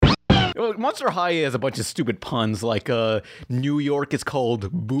Well, Monster High has a bunch of stupid puns, like New York is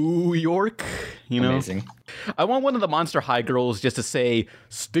called Boo York. You know, Amazing. I want one of the Monster High girls just to say,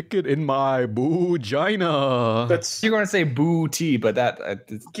 "Stick it in my boo-gina." That's You're going to say boo tea, but that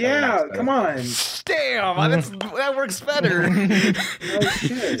yeah. Come on. Damn, that works better. Oh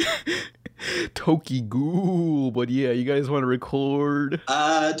shit. Toki Ghoul, but yeah, you guys want to record?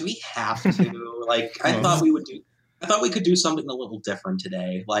 Do we have to? Like, I thought we could do something a little different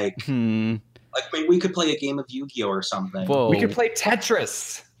today. Like maybe we could play a game of Yu-Gi-Oh or something. Whoa. We could play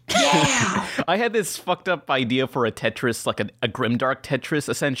Tetris. Yeah. I had this fucked up idea for a Tetris, like a grimdark Tetris.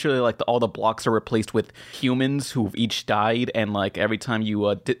 Essentially, like all the blocks are replaced with humans who've each died, and like every time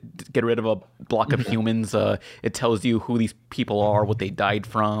you get rid of a block of humans, it tells you who these people are, what they died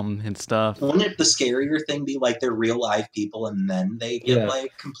from, and stuff. Wouldn't it the scarier thing be like they're real live people and then they get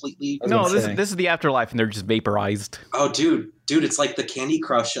like completely? No, this is the afterlife, and they're just vaporized. Oh, dude, it's like the Candy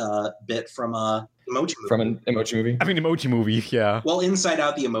Crush bit from Emoji Movie. From an Emoji Movie? I mean, Emoji Movie, yeah. Well, Inside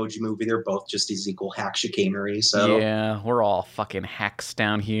Out, the Emoji Movie, they're both just these equal hack chicanery, so... Yeah, we're all fucking hacks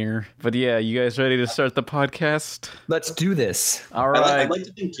down here. But yeah, you guys ready to start the podcast? Let's do this. All right. I'd like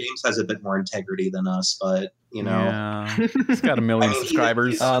to think James has a bit more integrity than us, but, you know... Yeah, he's got 1 million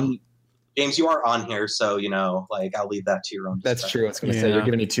subscribers. James, you are on here, so, you know, like, I'll leave that to your own That's true. I was going to say, you're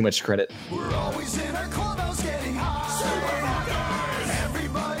giving me too much credit. We're always in our clubhouse getting high.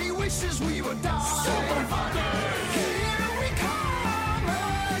 Everybody wishes we would die. Here we come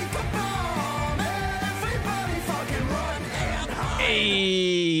like a bomb. Everybody fucking run and hide.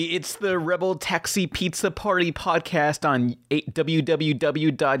 Hey, it's the Rebel Taxi Pizza Party podcast on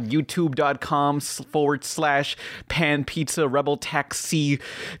www.youtube.com/Pan Pizza Rebel Taxi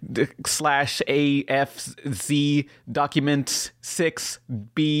 /AFZ document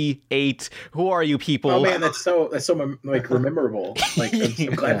 6B8. Who are you people? Oh man, that's so like rememberable. Like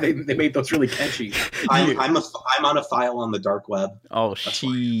I'm glad they made those really catchy. I'm on a file on the dark web. Oh,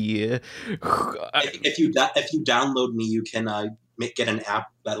 shit. If you download me, you can get an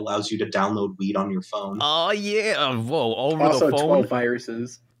app that allows you to download weed on your phone. Oh, yeah. Whoa, over Also, the phone? 12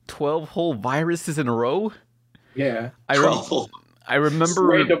 viruses. 12 whole viruses in a row? Yeah. I remember... Just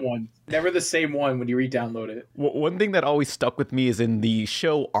random one. Never the same one when you re-download it. One thing that always stuck with me is in the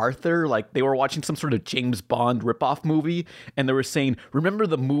show Arthur, like they were watching some sort of James Bond ripoff movie, and they were saying, remember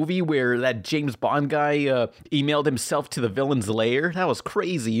the movie where that James Bond guy emailed himself to the villain's lair? That was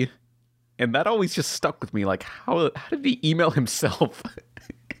crazy. And that always just stuck with me. Like, how did he email himself?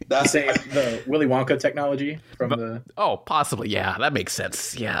 That's the Willy Wonka technology from the... Oh, possibly. Yeah, that makes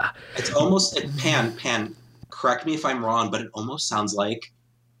sense. Yeah. It's almost... Pan, correct me if I'm wrong, but it almost sounds like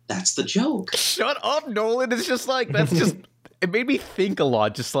that's the joke. Shut up, Nolan. It's just like, that's just... It made me think a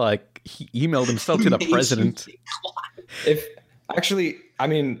lot. Just like, he emailed himself to the president. If... Actually, I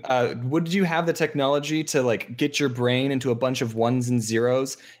mean, would you have the technology to like get your brain into a bunch of ones and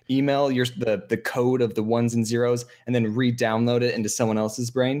zeros, email the code of the ones and zeros, and then re-download it into someone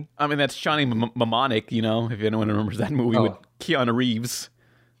else's brain? I mean, that's Johnny Mnemonic, you know, if anyone remembers that movie with Keanu Reeves,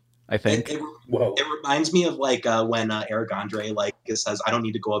 I think. It reminds me of like when Eric Andre like says, "I don't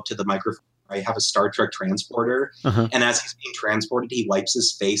need to go up to the microphone. I have a Star Trek transporter," and as he's being transported, he wipes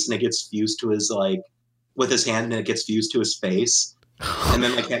his face and it gets fused to his with his hand, and it gets fused to his face. And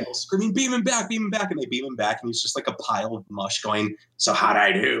then like Hannibal's screaming, beam him back, and they beam him back, and he's just like a pile of mush going, "So how'd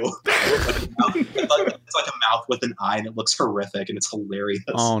I do?" It's like a mouth with an eye, and it looks horrific, and it's hilarious.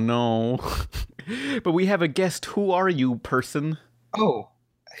 Oh no. But we have a guest. Who are you, person? Oh,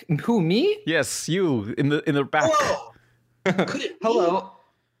 who, me? Yes, you in the back. Whoa! Could it be? Hello.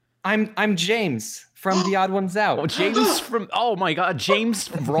 I'm James from The Odd Ones Out. Oh, James from... Oh my god, James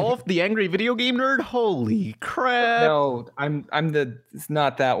Rolfe, the angry video game nerd? Holy crap. No, I'm the... It's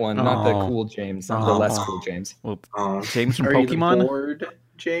not that one. Not the cool James. I'm the less cool James. Well, James from Are Pokemon? you the bored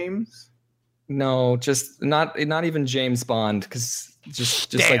James? No, just not even James Bond, because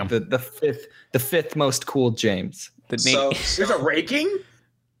just Damn. like the fifth most cool James. So There's a ranking?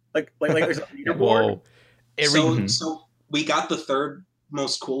 Like there's a leaderboard? Whoa. So we got the third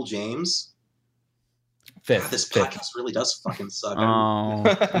most cool James. Fifth. This podcast really does fucking suck. Oh,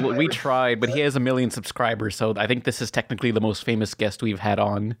 we tried, but he has 1 million subscribers, so I think this is technically the most famous guest we've had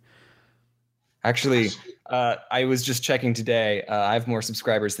on. Actually, I was just checking today. I have more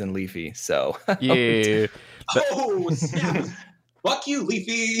subscribers than Leafy, so... Yeah. Oh, snap. Fuck you,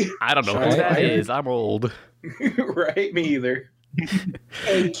 Leafy. I don't know who that is. I'm old. Right? Me either.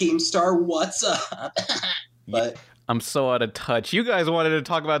 Hey, Keemstar, what's up? But... I'm so out of touch. You guys wanted to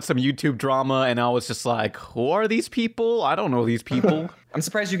talk about some YouTube drama, and I was just like, who are these people? I don't know these people. I'm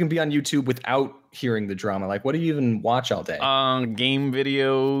surprised you can be on YouTube without hearing the drama? Like, what do you even watch all day? Game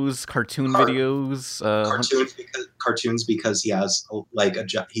videos, cartoon videos. Cartoons because he has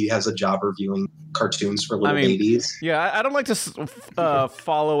he has a job reviewing cartoons for little babies. Yeah, I don't like to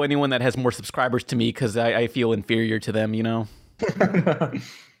follow anyone that has more subscribers to me because I feel inferior to them. You know.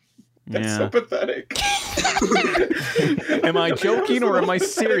 That's so pathetic. Am I joking or am I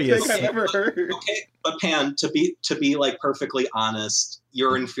serious? I've ever heard. Okay, but Pan, to be like perfectly honest,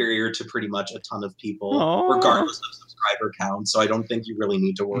 you're inferior to pretty much a ton of people, regardless of subscriber count. So I don't think you really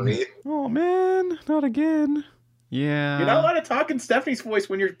need to worry. Oh man, not again. Yeah. You're not allowed to talk in Stephanie's voice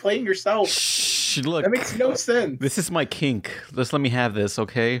when you're playing yourself. Shh, look. That makes no sense. This is my kink. Just let me have this,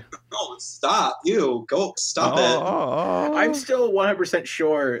 okay? No, stop. Stop it. I'm still 100%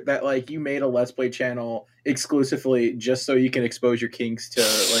 sure that like you made a Let's Play channel exclusively just so you can expose your kinks to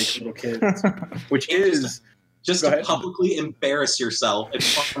like little kids, which is just to publicly embarrass yourself in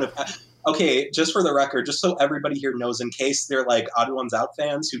front of. Okay, just for the record, just so everybody here knows, in case they're like Odd Ones Out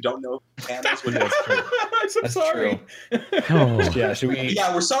fans who don't know who Pan is, I'm sorry. Yeah, should we?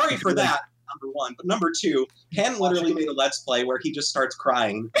 Yeah, we're sorry for that. Number one, but number two, Pan literally made a Let's Play where he just starts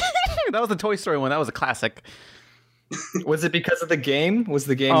crying. That was the Toy Story one. That was a classic. Was it because of the game? Was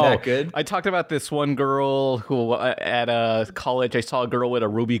the game Oh, that good? I talked about this one girl who at college, I saw a girl with a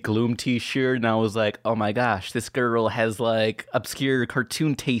Ruby Gloom t-shirt, and I was like, oh my gosh, this girl has like obscure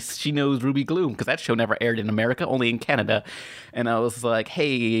cartoon tastes. She knows Ruby Gloom because that show never aired in America, only in Canada. And I was like,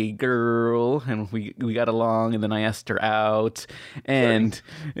 hey girl, and we got along, and then I asked her out, and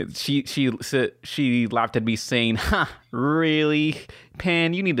she laughed at me saying, "Ha, really,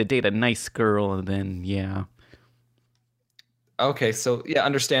 Pan? You need to date a nice girl." And then yeah. Okay, so yeah,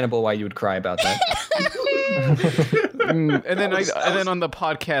 understandable why you would cry about that. And then on the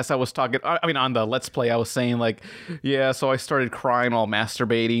podcast I was talking, I mean on the Let's Play I was saying like, yeah, so I started crying while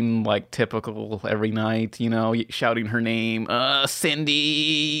masturbating like typical every night, you know, shouting her name,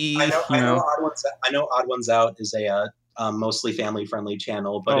 Cindy. I know Odd Ones Out is a mostly family friendly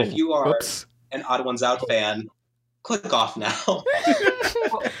channel, but if you are an Odd Ones Out fan, click off now.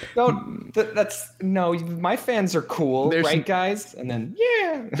 No, my fans are cool, right, guys? And then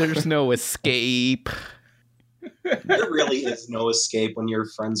there's no escape. There really is no escape when you're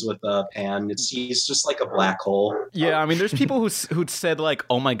friends with Pan. He's just like a black hole. Yeah, I mean, there's people who'd said like,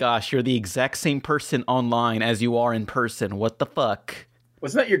 "Oh my gosh, you're the exact same person online as you are in person. What the fuck?"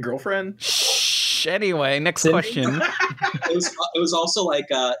 Wasn't that your girlfriend? Shh. Anyway, next question. It was also like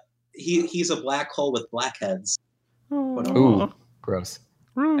he's a black hole with blackheads. Ooh, gross.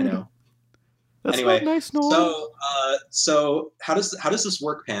 Rude. I know. That's anyway, not nice, Noel. So how does this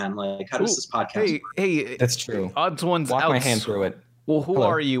work, Pan? Like, how does this podcast work? Hey, that's true. Odds Ones Walk Out. my hand through it. Well, who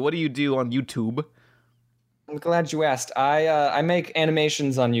are you? What do you do on YouTube? I'm glad you asked. I make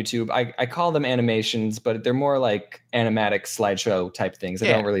animations on YouTube. I call them animations, but they're more like animatic slideshow type things. I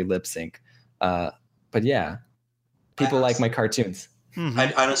don't really lip sync. But yeah, people like my cartoons. Mm-hmm.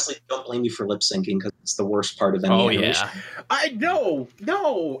 I honestly don't blame you for lip syncing because it's the worst part of any animation. I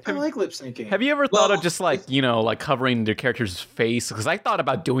like lip syncing. Have you ever thought of just like, you know, like covering the character's face? Because I thought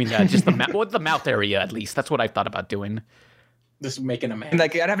about doing that, just the the mouth area at least. That's what I thought about doing. Just making a man. And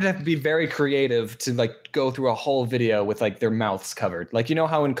like I'd have to be very creative to like go through a whole video with like their mouths covered. Like, you know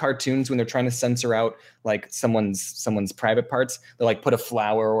how in cartoons when they're trying to censor out like someone's private parts, they like put a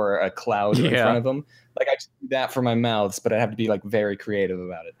flower or a cloud in front of them. Like I just do that for my mouths, but I have to be like very creative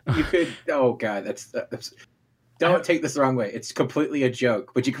about it. You could. Oh god, that's. Don't take this the wrong way. It's completely a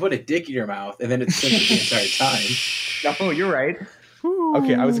joke. But you can put a dick in your mouth, and then it's censored the entire time. No, you're right.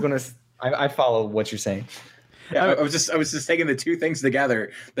 Okay, I follow what you're saying. Yeah, I was just taking the two things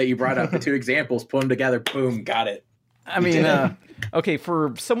together that you brought up, the two examples, put them together, boom, got it. I mean, okay,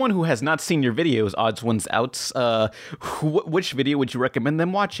 for someone who has not seen your videos, Odds Ones Outs, which video would you recommend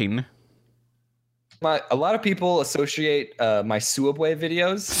them watching? A lot of people associate my Suabwe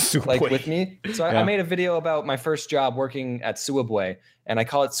videos with me. So I made a video about my first job working at Suabwe, and I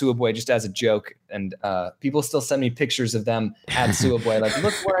call it Suabwe just as a joke. And people still send me pictures of them at Suabwe, like,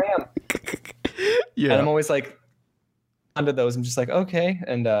 look where I am. Yeah. And I'm always like, under those, I'm just like, okay.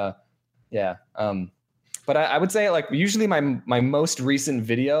 And but I would say like usually my most recent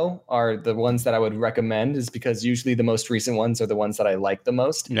video are the ones that I would recommend, is because usually the most recent ones are the ones that I like the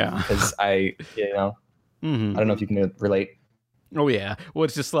most. Yeah. Because I don't know if you can relate. Oh yeah. Well,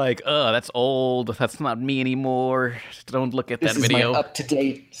 it's just like, that's old. That's not me anymore. Don't look at that video. This is my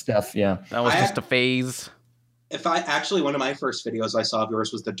up-to-date stuff. Yeah. That was just a phase. One of my first videos I saw of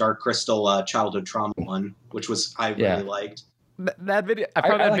yours was the Dark Crystal childhood trauma one, which I really liked. That video, I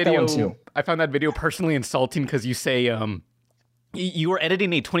found that video personally insulting because you say, you were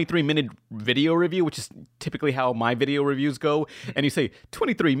editing a 23-minute video review, which is typically how my video reviews go, and you say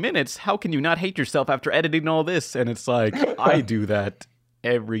 23 minutes, how can you not hate yourself after editing all this? And it's like, I do that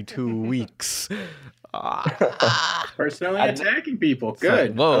every 2 weeks. Personally attacking people. It's like,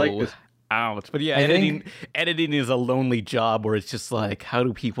 Good. whoa. I like this. Ouch. But yeah, I editing is a lonely job where it's just like, how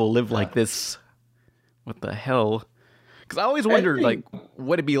do people live like this? What the hell? Because I always wondered, like,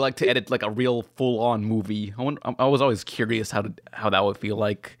 what it'd be like to edit like a real full-on movie. I was always curious how that would feel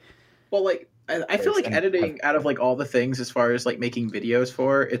like. Well, like I feel like editing out of like all the things as far as like making videos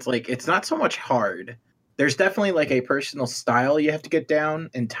for, it's like it's not so much hard. There's definitely like a personal style you have to get down,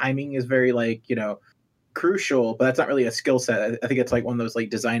 and timing is very like, you know, crucial, but that's not really a skill set. I think it's like one of those like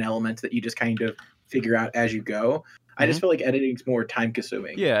design elements that you just kind of figure out as you go. I just feel like editing's more time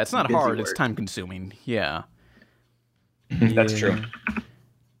consuming. Yeah, it's not busy hard. It's work. time consuming. Yeah. That's true.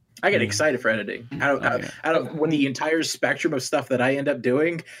 I get excited for editing. Out of when the entire spectrum of stuff that I end up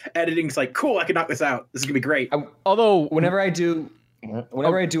doing, editing's like, cool, I can knock this out. This is gonna be great. Although Whenever I do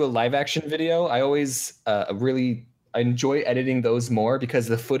a live action video, I always I enjoy editing those more because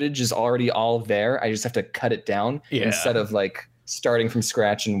the footage is already all there. I just have to cut it down instead of like starting from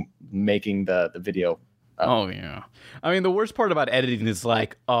scratch and making the video. Oh yeah. I mean, the worst part about editing is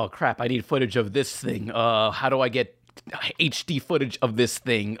like, oh crap, I need footage of this thing. How do I get HD footage of this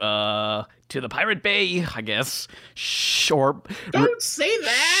thing? To the Pirate Bay, I guess. Sure. Don't say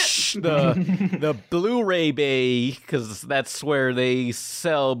that. The Blu-ray Bay, because that's where they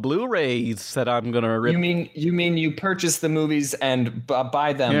sell Blu-rays that I'm gonna rip. You mean you purchase the movies and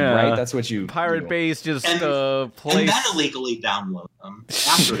buy them, Yeah. right? That's what you Pirate do. Bay is just And- a place. And then illegally download them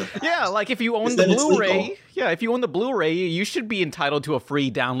after the fact. Yeah, like if you own Because the then it's Blu-ray, legal. if you own the Blu-ray, you should be entitled to a free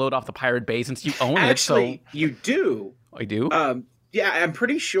download off the Pirate Bay since you own Actually, it. you do. So I do. Yeah, I'm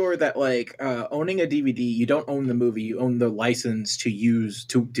pretty sure that like owning a DVD, you don't own the movie, you own the license to use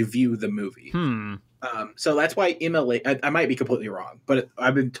to view the movie. So that's why I might be completely wrong, but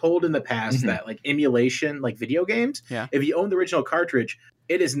I've been told in the past that like emulation, like video games, if you own the original cartridge,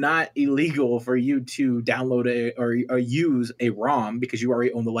 it is not illegal for you to download or use a ROM because you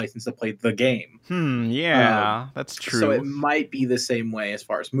already own the license to play the game. Yeah, that's true. So it might be the same way as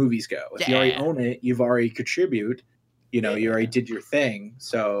far as movies go. If you already own it, you've already contribute. You know, you already did your thing.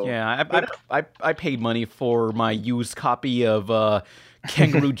 So yeah, I paid money for my used copy of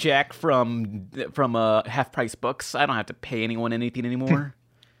Kangaroo Jack from Half Price Books. I don't have to pay anyone anything anymore.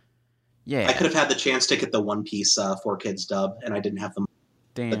 Yeah, I could have had the chance to get the One Piece 4Kids dub, and I didn't have the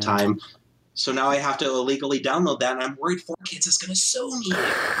Damn. time. So now I have to illegally download that, and I'm worried 4Kids is going to sue me.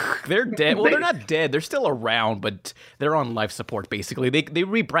 They're dead. Well, they're not dead. They're still around, but they're on life support. Basically, they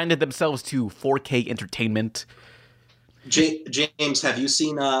rebranded themselves to 4K Entertainment. James, have you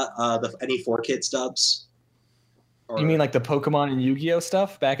seen any 4Kids dubs? Or- You mean like the Pokemon and Yu-Gi-Oh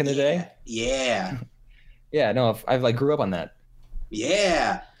stuff back in the day? Yeah. Yeah, no, I've like grew up on that.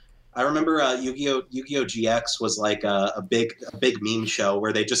 Yeah. I remember Yu-Gi-Oh! GX was like a big meme show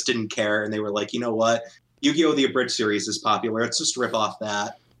where they just didn't care, and they were like, you know what? Yu-Gi-Oh! The Abridged series is popular. Let's just rip off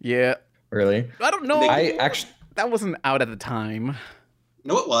that. Yeah, Really? I don't know. I actually That wasn't out at the time.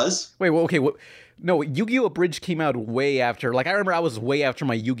 No, it was. Wait, well, okay. No, Yu-Gi-Oh! Abridged came out way after. Like, I remember I was way after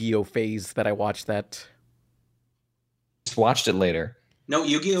my Yu-Gi-Oh! phase that I watched that. just watched it later. No,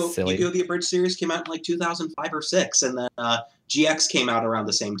 Yu-Gi-Oh! Silly. Yu-Gi-Oh! The Abridged series came out in like 2005 or 6, and then GX came out around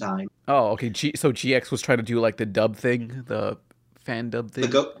the same time. Oh, okay. So GX was trying to do like the dub thing, the fan dub thing.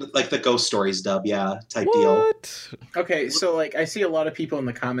 The Ghost Stories dub, type deal. What? Okay, so like I see a lot of people in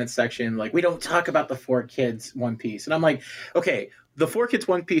the comments section like, we don't talk about the 4Kids One Piece, and I'm like, okay, the 4Kids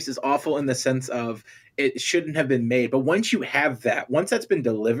One Piece is awful in the sense of it shouldn't have been made, but once you have that, once that's been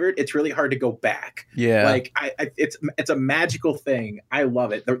delivered, it's really hard to go back. Yeah. Like it's a magical thing. I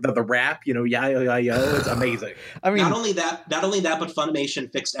love it. The rap, you know, yo, it's amazing. I mean, Not only that, but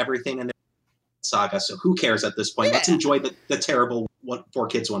Funimation fixed everything in the saga. So who cares at this point? Yeah. Let's enjoy the terrible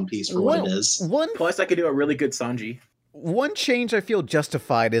 4Kids One Piece for what it is. Plus, I could do a really good Sanji. One change I feel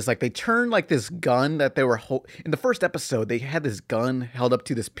justified is like they turned like this gun that they were in the first episode. They had this gun held up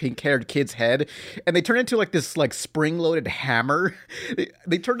to this pink-haired kid's head, and they turned it into like this like spring-loaded hammer.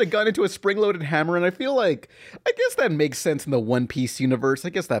 They turned the gun into a spring-loaded hammer, and I feel like I guess that makes sense in the One Piece universe.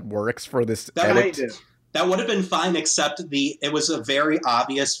 I guess that works for this edit. That would have been fine, except it was a very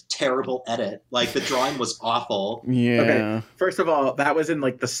obvious, terrible edit. Like the drawing was awful. Yeah. Okay, first of all, that was in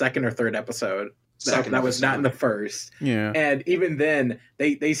like the second or third episode. That was not in the first. Yeah. And even then,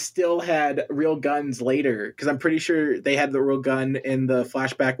 they still had real guns later, because I'm pretty sure they had the real gun in the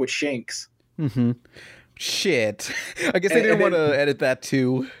flashback with Shanks. Mm-hmm. Shit. I guess they didn't And want then- to edit that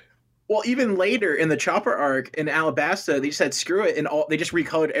too. Well, even later in the Chopper arc in Alabasta, they just said screw it, and they just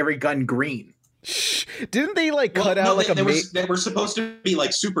recolored every gun green. Shh. Didn't they like cut out like they were supposed to be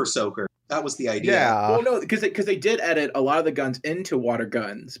like Super Soaker. That was the idea. Yeah. Well, no, because they did edit a lot of the guns into water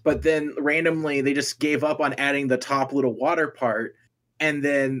guns, but then randomly they just gave up on adding the top little water part, and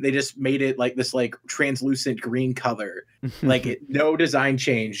then they just made it like this like translucent green color, no design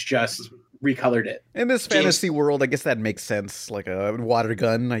change, just recolored it. In this fantasy world, I guess that makes sense. Like a water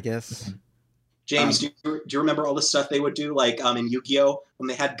gun, I guess. James, do you remember all the stuff they would do? Like in Yu-Gi-Oh, when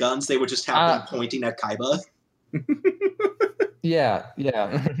they had guns, they would just have them pointing at Kaiba. Yeah.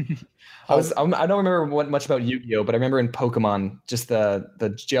 I don't remember much about Yu-Gi-Oh, but I remember in Pokemon, just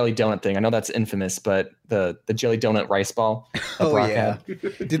the jelly donut thing. I know that's infamous, but the jelly donut rice ball. Oh yeah.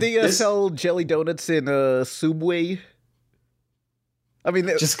 Did they sell jelly donuts in Subway? I mean,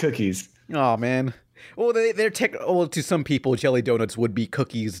 just cookies. Oh man. Well, they're to some people, jelly donuts would be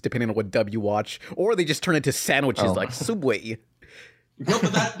cookies, depending on what dub you watch, or they just turn into sandwiches like Subway. No,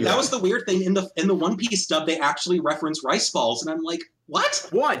 but that was the weird thing in the One Piece dub. They actually reference rice balls, and I'm like, what?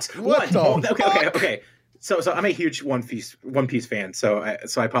 What? Okay. So I'm a huge One Piece fan. So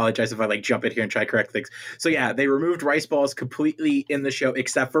I apologize if I like jump in here and try to correct things. So yeah, they removed rice balls completely in the show,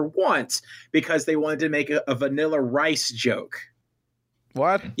 except for once because they wanted to make a vanilla rice joke.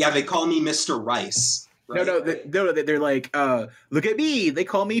 What? Yeah, they call me Mr. Rice. Right? No, they're like, look at me. They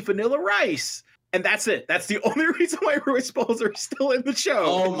call me Vanilla Rice. And that's it. That's the only reason why rice balls are still in the show.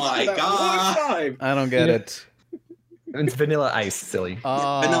 Oh my god! I don't get it. It's Vanilla Ice, silly.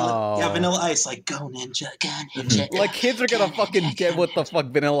 Oh. Vanilla Ice. Like, go ninja, go ninja. Like, kids are gonna fucking get what the fuck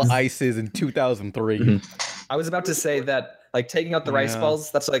Vanilla Ice is in 2003. I was about to say that, like, taking out the rice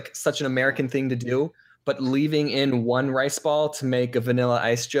balls, that's like such an American thing to do. But leaving in one rice ball to make a Vanilla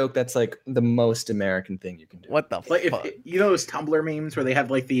Ice joke, that's like the most American thing you can do. What the like fuck? If you know those Tumblr memes where they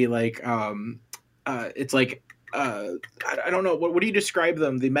have like the it's like I don't know what do you describe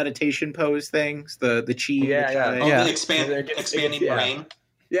them, the meditation pose things, the chi, the expanding brain.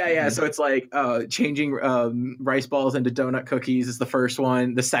 Yeah. So it's like changing rice balls into donut cookies is the first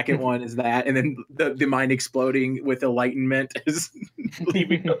one. The second one is that, and then the mind exploding with enlightenment is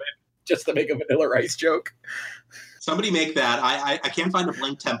leaving them in just to make a vanilla rice joke. Somebody make that. I can't find a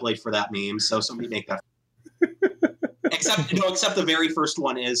blank template for that meme, so somebody make that. Except the very first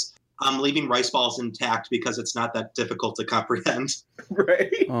one is leaving rice balls intact because it's not that difficult to comprehend.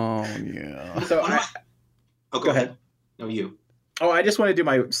 Right. Oh yeah. So go ahead. No, you. Oh, I just want to do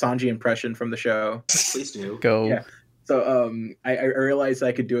my Sanji impression from the show. Please do. Go. Yeah. So I realized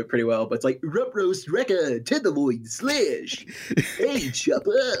I could do it pretty well, but it's like Rup Roast Rekka, Tenderloin Slash. Hey,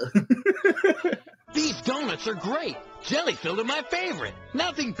 Chopper. These donuts are great. Jelly-filled are my favorite.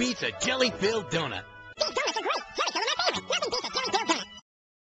 Nothing beats a jelly-filled donut. These donuts are great. Jelly-filled are my favorite. Nothing beats a jelly-filled donut.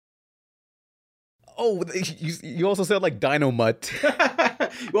 Oh, you also said like Dynamut.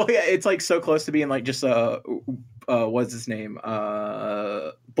 Well, yeah, it's like so close to being like just what's his name?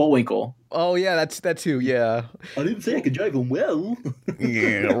 Bullwinkle. Oh yeah, that's who. Yeah. I didn't say I could drive him well.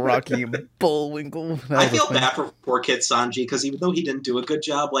 Yeah, Rocky Bullwinkle. I feel bad for poor kid Sanji because even though he didn't do a good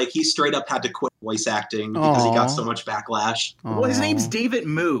job, like he straight up had to quit voice acting because he got so much backlash. Well, his name's David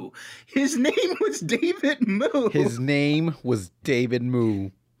Moo. His name was David Moo. His name was David Moo.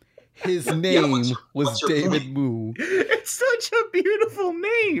 His name was David Moo. It's such a beautiful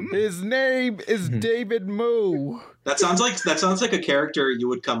name. His name is David Moo. That sounds like a character you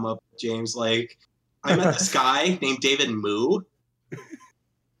would come up with, James. Like, I met this guy named David Moo.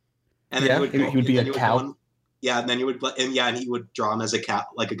 And then he would be a cow. And then and he would draw him as a cow,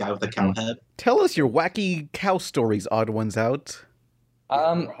 like a guy with a cow head. Tell us your wacky cow stories, Odd Ones Out.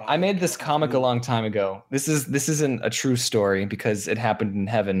 I made this comic a long time ago. This isn't a true story because it happened in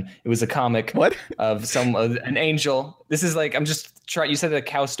heaven. It was a comic of an angel. This is like, I'm just trying. You said a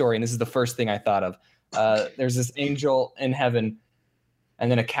cow story, and this is the first thing I thought of. There's this angel in heaven,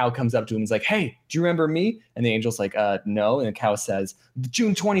 and then a cow comes up to him and is like, "Hey, do you remember me?" And the angel's like, "No." And the cow says,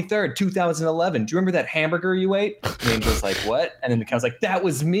 "June 23rd, 2011. Do you remember that hamburger you ate?" And the angel's like, "What?" And then the cow's like, "That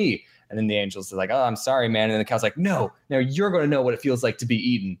was me." And then the angel's like, "Oh, I'm sorry, man." And then the cow's like, "No, now you're going to know what it feels like to be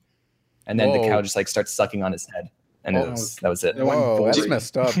eaten." And then the cow just like starts sucking on his head, and that was it. Whoa, that's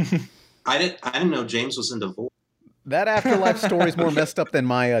messed up. I didn't know James was into voice. That afterlife story is more messed up than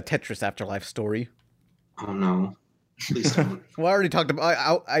my Tetris afterlife story. Oh no. Please don't. Well, I already talked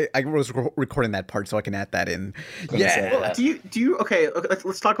about. I was recording that part, so I can add that in. Yeah. Well, do you? Okay,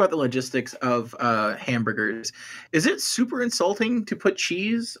 let's talk about the logistics of hamburgers. Is it super insulting to put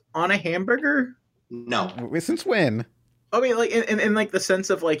cheese on a hamburger? No. Since when? I mean, like in like the sense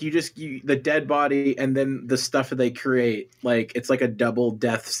of like the dead body and then the stuff that they create, like it's like a double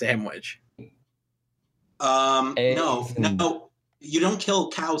death sandwich. No, Eggs and- no, you don't kill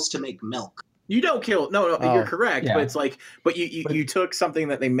cows to make milk. You don't kill. No, Oh, you're correct. yeah. But it's like, but you took something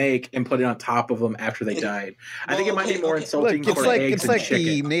that they make and put it on top of them after they died. I think it might be more insulting Look, for eggs it's and like the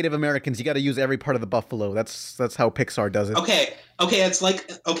chicken. Native Americans. You got to use every part of the buffalo. That's how Pixar does it. Okay, it's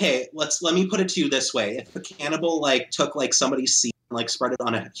like let me put it to you this way: if a cannibal like took like somebody's seed and like spread it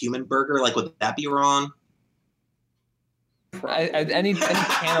on a human burger, like would that be wrong? Any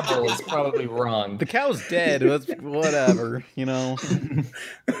cannibal is probably wrong. The cow's dead. Whatever, you know.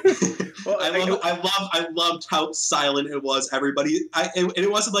 Well, I loved how silent it was. Everybody,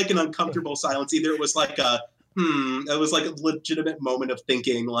 it wasn't like an uncomfortable silence either. It was like it was like a legitimate moment of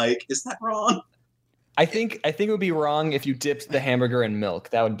thinking. Like, is that wrong? I think it would be wrong if you dipped the hamburger in milk.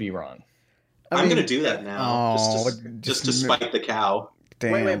 That would be wrong. I'm gonna do that now, Oh, just to spite the cow.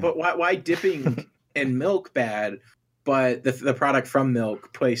 Damn. wait, but why dipping in milk bad, but the product from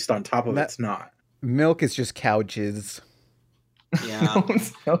milk placed on top of it's not? Milk is just cow jizz. Yeah,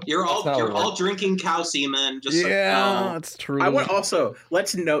 you're That's not how it all works. drinking cow semen. Just Yeah, that's true. I want also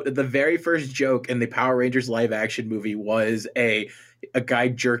let's note that the very first joke in the Power Rangers live action movie was a guy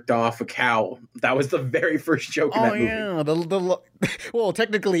jerked off a cow. That was the very first joke in Oh that movie. yeah, well,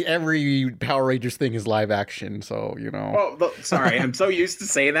 technically every Power Rangers thing is live action, so you know. Oh, sorry, I'm so used to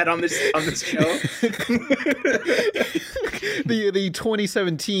saying that on this show. The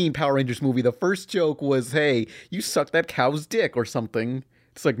 2017 Power Rangers movie, the first joke was, "Hey, you sucked that cow's dick" or something.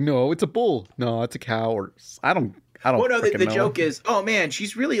 It's like, no, it's a bull. No, it's a cow. Or I don't. Well, no, the frickin' know. joke is, oh man,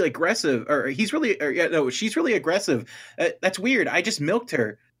 she's really aggressive, or she's really aggressive. That's weird. I just milked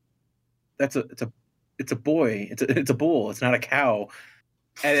her. It's a boy. It's a bull. It's not a cow.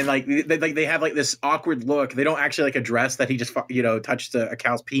 And then like they have like this awkward look. They don't actually like address that he just touched a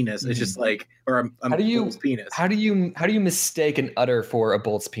cow's penis. It's just like a bull's penis. How do you mistake an udder for a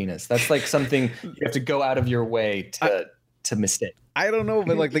bull's penis? That's like something you have to go out of your way to mistake. I don't know,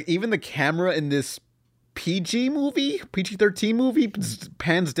 but like even the camera in this PG-13 movie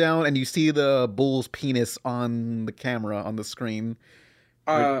pans down and you see the bull's penis on the camera on the screen.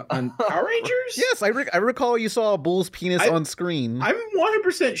 On Power Rangers? Yes, I recall you saw a bull's penis on screen. I'm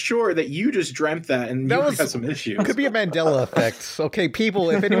 100% sure that you just dreamt that and you have some issues. Could be a Mandela effect. Okay, people,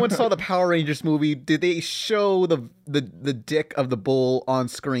 if anyone saw the Power Rangers movie, did they show the dick of the bull on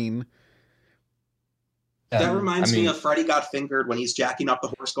screen? That reminds me of Freddy Got Fingered when he's jacking up the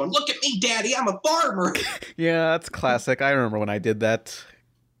horse, going, "Look at me, Daddy, I'm a farmer." Yeah, that's classic. I remember when I did that.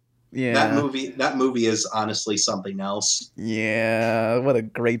 Yeah, that movie is honestly something else. Yeah, what a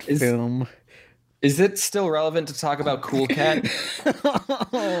great film. Is it still relevant to talk about Cool Cat?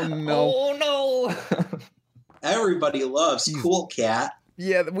 Oh no! Oh no! Everybody loves Cool Cat.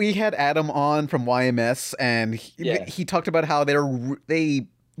 Yeah, we had Adam on from YMS, and he talked about how they're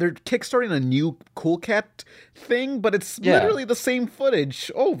kickstarting a new Cool Cat thing, but it's literally the same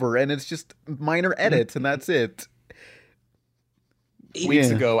footage over, and it's just minor edits, and that's it. Weeks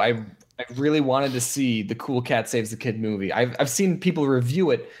ago, I really wanted to see the Cool Cat Saves the Kid movie. I've seen people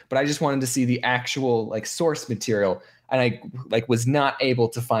review it, but I just wanted to see the actual like source material, and I was not able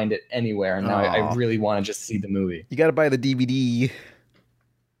to find it anywhere. And now I really want to just see the movie. You got to buy the DVD.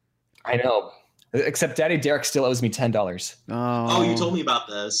 I know. Except Daddy Derek still owes me $10. Oh, you told me about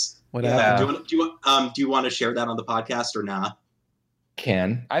this. What happened? Do you want to share that on the podcast or not?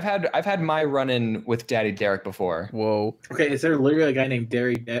 I've had my run-in with Daddy Derek before. Whoa. Okay, is there literally a guy named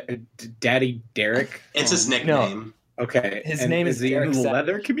Daddy Derek? It's his nickname. No. Okay. His name is he Derek in the Savage.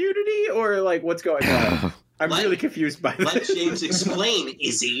 leather community, or like what's going on? I'm really confused by this. Let James explain,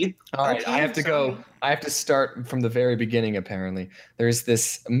 Izzy. All right, I have to start from the very beginning, apparently. There's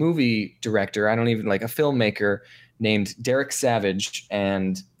this movie director, a filmmaker named Derek Savage,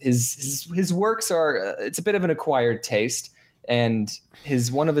 and his works are, it's a bit of an acquired taste, and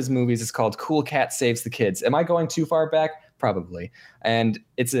one of his movies is called Cool Cat Saves the Kids. Am I going too far back? Probably. And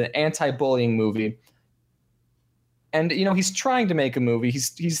it's an anti-bullying movie. And, he's trying to make a movie.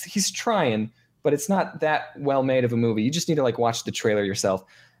 He's trying, but it's not that well made of a movie. You just need to watch the trailer yourself.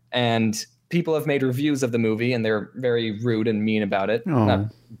 And people have made reviews of the movie, and they're very rude and mean about it. Oh.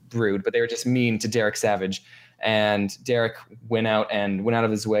 Not rude, but they were just mean to Derek Savage. And Derek went out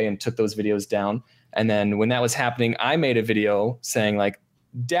of his way and took those videos down. And then when that was happening, I made a video saying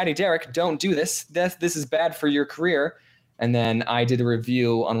Daddy Derek, don't do this. This is bad for your career. And then I did a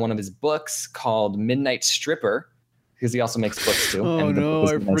review on one of his books called Midnight Stripper, because he also makes books too. Oh and no,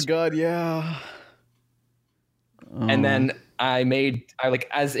 I forgot. Yeah. And then I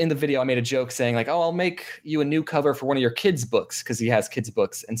as in the video, I made a joke saying like, oh, I'll make you a new cover for one of your kids' books because he has kids'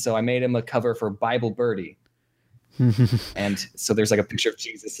 books. And so I made him a cover for Bible Birdie. And so there's like a picture of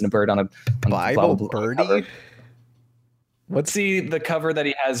Jesus and a bird on a Bible Birdie. cover. Let's see the cover that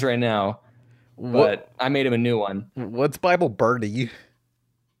he has right now. But I made him a new one. What's Bible Birdie?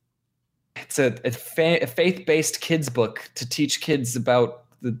 It's a faith-based kids book to teach kids about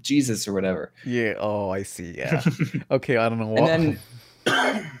the Jesus or whatever. Yeah. Oh, I see. Yeah. Okay. I don't know what. And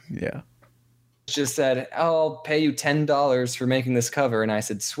then yeah. just said, oh, I'll pay you $10 for making this cover. And I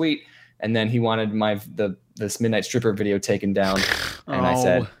said, sweet. And then he wanted this Midnight Stripper video taken down. And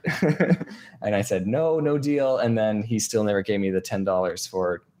I said, no deal. And then he still never gave me the $10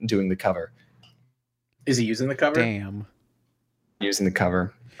 for doing the cover. Is he using the cover? Damn. Using the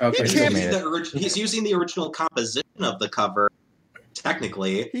cover. Okay. He's using the original composition of the cover.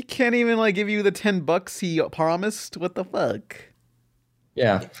 Technically, He can't even like give you the $10 he promised. What the fuck?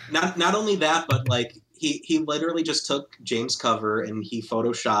 Yeah. not only that, but like he literally just took James' cover and he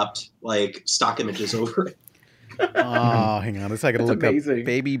photoshopped like stock images over it. Oh, hang on. Let's I gotta That's look amazing. up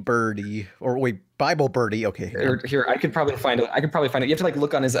Baby Birdie or wait, Bible Birdie. Okay. hang on. Here, I could probably find it. You have to like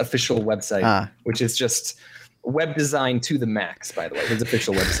look on his official website, which is just web design to the max, by the way, his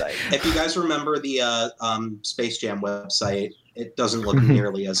official website. If you guys remember the Space Jam website, it doesn't look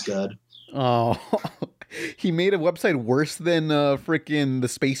nearly as good. Oh, he made a website worse than freaking the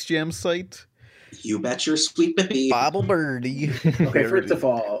Space Jam site. You bet your sweet baby. Bible Birdie. Okay, first of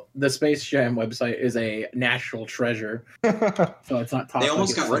all, the Space Jam website is a national treasure. So it's not They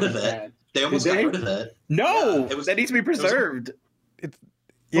almost like got rid of it's it. bad. They almost Did got they? rid of it. No, Yeah, that needs to be preserved. It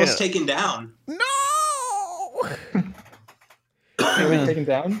was taken down. No. Taken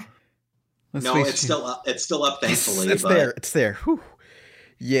down? No, it's still up. It's still up, thankfully. It's but there. It's there. Whew.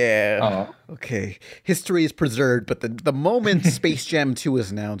 Yeah. Oh. Okay. History is preserved, but the moment Space Jam 2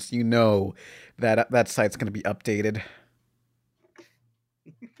 is announced, you know that site's going to be updated.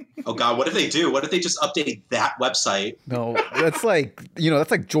 Oh God, what if they do? What if they just update that website? No, that's like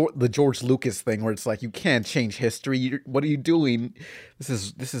the George Lucas thing where it's like you can't change history. What are you doing? This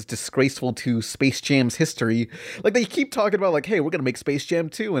is disgraceful to Space Jam's history. Like they keep talking about like, hey, we're gonna make Space Jam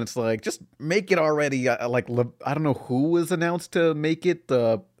 2, and it's like just make it already. I don't know who was announced to make it.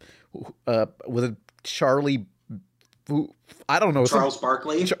 Was it Charlie? I don't know. Charles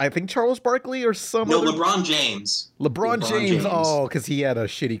Barkley? I think Charles Barkley or some. No, other... LeBron James. LeBron James. Oh, because he had a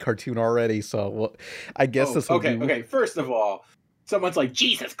shitty cartoon already. So well, I guess this will be... Okay. First of all, someone's like,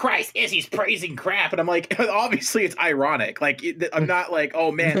 Jesus Christ, Izzy's praising crap. And I'm like, obviously it's ironic. Like, I'm not like,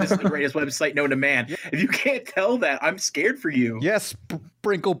 oh man, this is the greatest website known to man. If you can't tell that, I'm scared for you. Yes,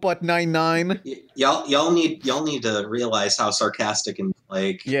 Sprinkle Butt 99. Y'all need to realize how sarcastic and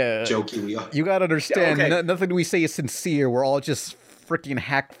like jokey we are. You gotta understand, Yeah, okay. nothing we say is sincere. We're all just freaking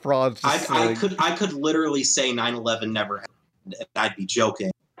hack frauds. I could literally say 9/11 never happened, and I'd be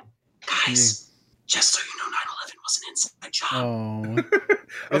joking. Guys, just so you know, 9/11 was an inside job.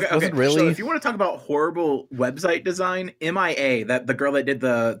 Oh, was it really? So if you want to talk about horrible website design, MIA, that the girl that did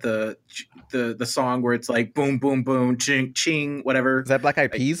the song where it's like boom, boom, boom, ching, ching, whatever. Is that Black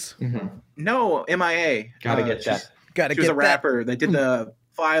Eyed Peas? No, MIA. Gotta get that. Gotta She was get a rapper that did the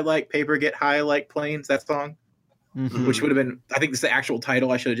fly like paper, get high like planes. That song. Mhm. Which would have been, I think, this is the actual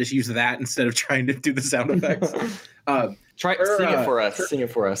title. I should have just used that instead of trying to do the sound effects. Sing it for us. Sing it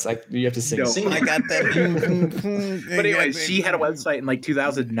for us. You have to sing. No. Sing I it. got that. But anyway, she had a website in like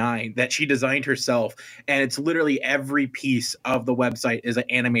 2009 that she designed herself, and it's literally every piece of the website is an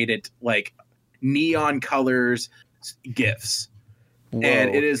animated like neon colors GIFs. Whoa.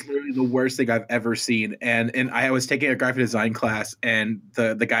 And it is literally the worst thing I've ever seen. And I was taking a graphic design class, and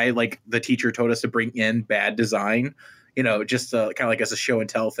the guy, like the teacher, told us to bring in bad design, just kind of like as a show and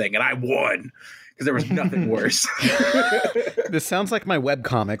tell thing. And I won because there was nothing worse. This sounds like my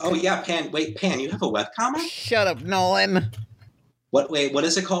webcomic. Oh yeah, Pan. Wait, Pan, you have a webcomic? Shut up, Nolan. What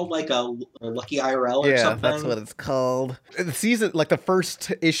is it called? Like a Lucky IRL or Yeah, something? that's what it's called. The season, like the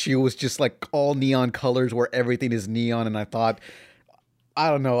first issue, was just like all neon colors where everything is neon, and I thought, I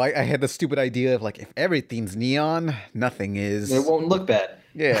don't know, I had the stupid idea of like if everything's neon, nothing is. It won't look bad.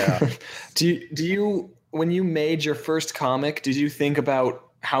 Yeah. Do you when you made your first comic, did you think about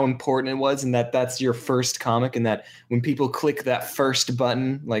how important it was and that's your first comic and that when people click that first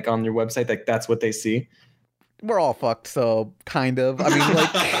button like on your website, like that's what they see? We're all fucked, so kind of. I mean,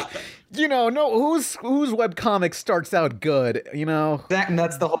 like, no, whose webcomic starts out good,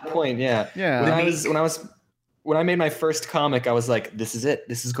 That's the whole point, yeah. Yeah. When I made my first comic, I was like, this is it.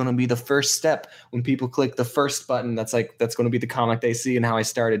 This is going to be the first step. When people click the first button, that's going to be the comic they see and how I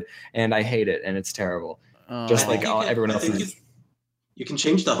started. And I hate it. And it's terrible. just I like think you can- everyone I think else's. You can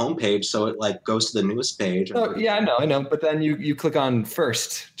change the homepage so it like goes to the newest page. Oh, yeah, I know. But then you click on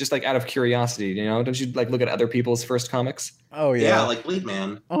first, just like out of curiosity, you know? Don't you like look at other people's first comics? Oh Yeah, yeah. like Bleed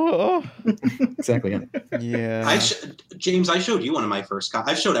Man. Oh Exactly. Yeah. yeah. James, I showed you one of my first.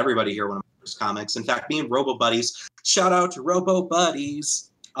 I've showed everybody here one of my first comics. In fact, me and Robo Buddies. Shout out to Robo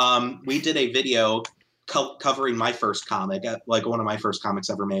Buddies. We did a video covering my first comic, like one of my first comics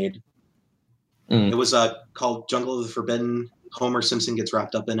ever made. It was called Jungle of the Forbidden. Homer Simpson gets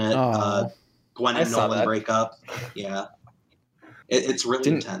wrapped up in it. Oh. Gwen I and saw Nolan that. break up. Yeah, it's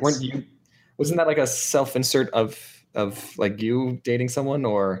really intense. Weren't you? Wasn't that like a self-insert of like you dating someone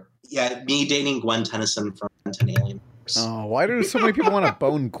or? Yeah, me dating Gwen Tennyson from Ben 10 Alien Force. Oh, why do so many people want to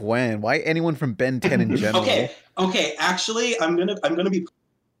bone Gwen? Why anyone from Ben 10 in general? Okay. Actually, I'm gonna be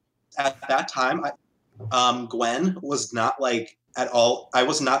at that time. Gwen was not like at all. I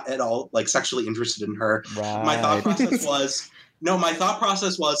was not at all like sexually interested in her. Right. My thought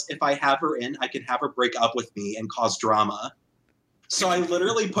process was if I have her in, I can have her break up with me and cause drama. So I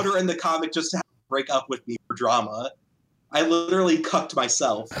literally put her in the comic just to have her break up with me for drama. I literally cucked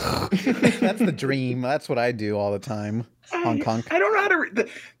myself. That's the dream. That's what I do all the time. Honk honk. I don't know how to.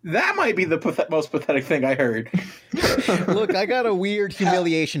 That might be the most pathetic thing I heard. Look, I got a weird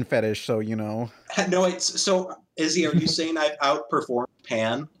humiliation fetish, so you know. No, so Izzy, are you saying I've outperformed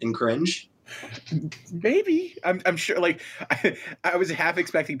Pan in cringe? Maybe I'm sure. Like I was half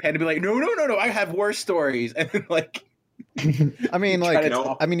expecting Pan to be like, no, I have worse stories, and then like. I mean, Try like, to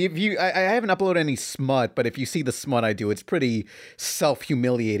talk. I mean, if you, I haven't uploaded any smut, but if you see the smut I do, it's pretty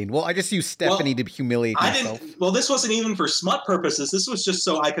self-humiliating. Well, I just use Stephanie to humiliate myself. Well, this wasn't even for smut purposes. This was just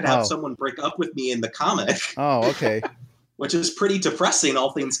so I could have someone break up with me in the comic. Oh, okay. Which is pretty depressing,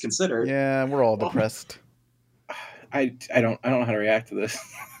 all things considered. Yeah, we're all depressed. I don't know how to react to this.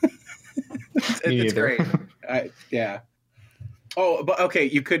 it's great. Yeah. Oh, but okay,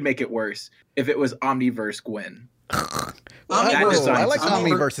 you could make it worse if it was Omniverse Gwen. I like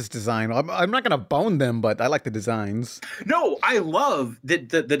Omniverse's design. I'm not going to bone them, but I like the designs. No, I love the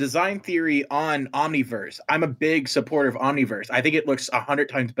design theory on Omniverse. I'm a big supporter of Omniverse. I think it looks 100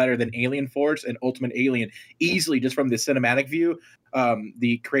 times better than Alien Force and Ultimate Alien, easily just from the cinematic view,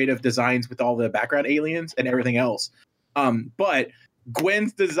 the creative designs with all the background aliens and everything else. But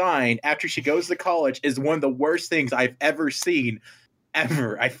Gwen's design after she goes to college is one of the worst things I've ever seen.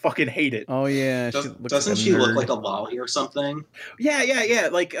 Ever. I fucking hate it. Oh yeah. Doesn't she look like a lolly or something? Yeah.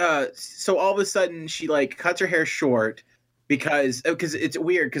 Like, so all of a sudden she like cuts her hair short because it's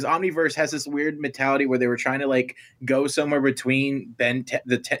weird because Omniverse has this weird mentality where they were trying to like go somewhere between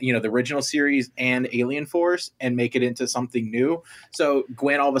the original series and Alien Force and make it into something new. So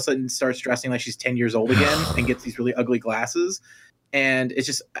Gwen all of a sudden starts dressing like she's 10 years old again and gets these really ugly glasses. And it's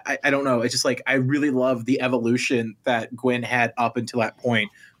just, I don't know. It's just like, I really love the evolution that Gwen had up until that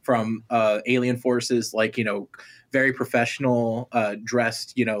point from Alien Forces, like, very professional,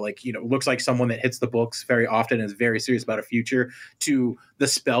 dressed, looks like someone that hits the books very often and is very serious about a future, to the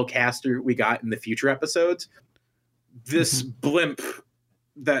spellcaster we got in the future episodes. This blimp,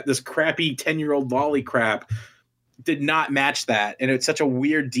 this crappy 10-year-old lolly crap did not match that. And it's such a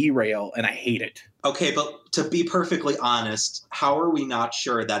weird derail, and I hate it. Okay, but to be perfectly honest, how are we not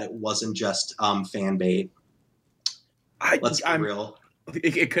sure that it wasn't just fan bait? Let's be real.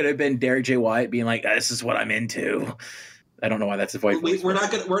 It could have been Derek J. Wyatt being like, "This is what I'm into." I don't know why that's the voice. We're not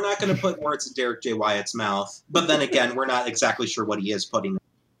gonna put words in Derek J. Wyatt's mouth. But then again, we're not exactly sure what he is putting.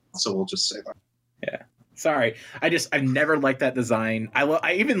 So we'll just say that. Yeah. Sorry, I've never liked that design.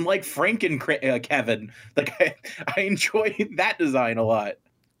 I even like Frank and Kevin. Like I enjoy that design a lot.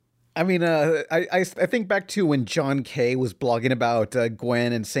 I mean, I think back to when John Kay was blogging about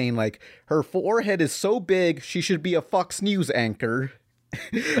Gwen and saying like her forehead is so big she should be a Fox News anchor.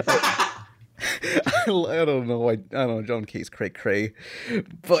 I don't know. I don't know. John Kay's cray.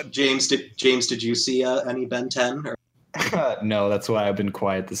 But James, did you see any Ben 10? No, that's why I've been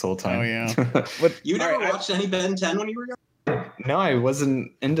quiet this whole time. Oh yeah. But you never watched any Ben 10 when you were young? No, I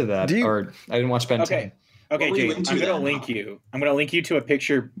wasn't into that, or I didn't watch Ben 10. Okay, James, I'm going to link you. I'm going to link you to a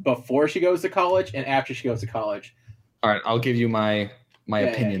picture before she goes to college and after she goes to college. All right, I'll give you my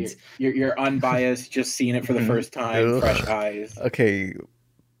opinions. You're unbiased, just seeing it for the first time, fresh eyes. Okay.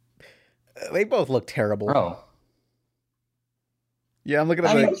 They both look terrible. Oh. Yeah, I'm looking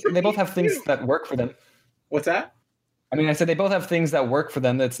at they both have things that work for them. What's that? I mean, I said they both have things that work for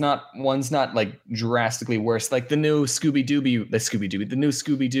them. One's not like drastically worse. Like the new Scooby-Doo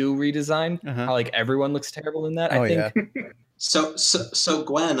redesign. How like everyone looks terrible in that. Oh, I think. Yeah. So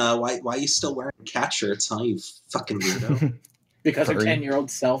Gwen, why are you still wearing cat shirts, huh? You fucking weirdo. Because her 10-year-old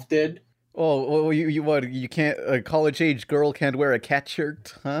self did. Oh, well, you what? You can't a college age girl can't wear a cat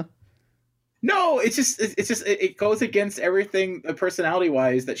shirt, huh? No, it goes against everything personality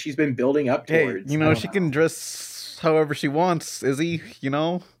wise that she's been building up Hey, towards. you know she can dress however she wants, Izzy. You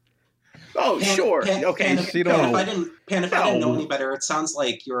know. Oh, sure. Okay. Pan, she Pan, don't- if I didn't know No. any better, it sounds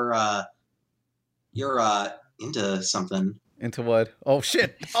like you're into something. Into what? Oh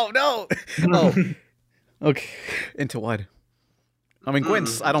shit! Oh no! Oh, okay. Into what? I mean,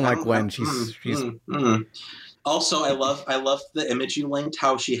 Gwen's. I don't like Gwen. She's. Also, I love the image you linked.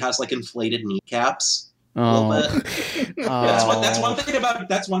 How she has like inflated kneecaps. Oh. little bit. That's one thing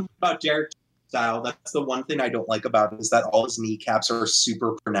about Jared style. That's the one thing I don't like about it, is that all his kneecaps are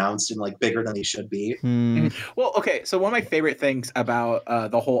super pronounced and like bigger than they should be. Well, okay. So one of my favorite things about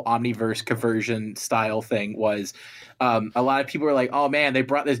the whole Omniverse conversion style thing was a lot of people were like, "Oh man, they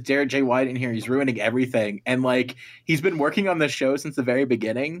brought this Jared J. White in here. He's ruining everything." And like he's been working on the show since the very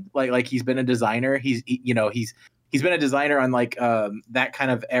beginning. Like he's been a designer. He's been a designer on like that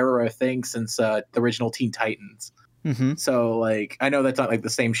kind of era of thing since the original Teen Titans. Mm-hmm. So like I know that's not like the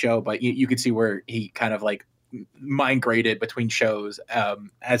same show, but you could see where he kind of like migrated between shows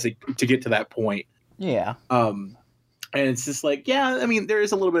to get to that point. Yeah. And it's just like, yeah, I mean, there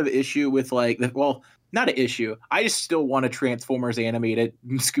is a little bit of issue with like, well, not an issue. I just still want a Transformers animated,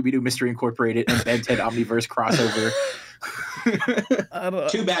 Scooby-Doo Mystery Incorporated, and Ben 10 Omniverse crossover.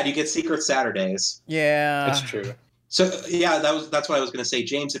 Too bad you get Secret Saturdays. Yeah. That's true. So yeah, that's what I was going to say.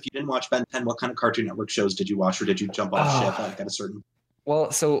 James, if you didn't watch Ben 10, what kind of Cartoon Network shows did you watch, or did you jump off ship like at a certain?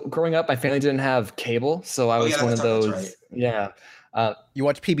 Well, so growing up, my family didn't have cable, so I was one of those. Right. Yeah. You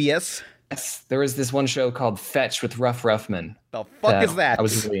watch PBS? Yes, there was this one show called Fetch with Ruff Ruffman. The fuck is that? I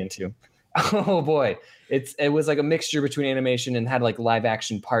was really into. Oh boy, it was like a mixture between animation and had like live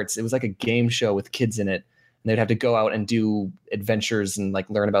action parts. It was like a game show with kids in it, and they'd have to go out and do adventures and like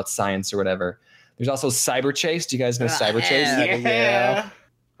learn about science or whatever. There's also Cyber Chase. Do you guys know Cyber Chase? Yeah.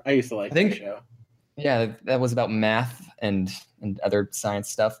 I used to like that show. Yeah, that was about math and other science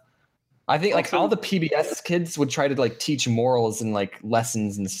stuff. I think like all the PBS kids would try to like teach morals and like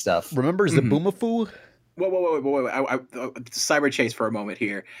lessons and stuff. Remember Zaboomafoo? Whoa. Cyber Chase for a moment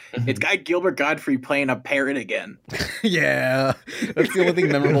here. It's got Gilbert Gottfried playing a parrot again. Yeah. That's the only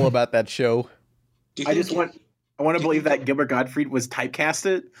thing memorable about that show. I want to believe that Gilbert Gottfried was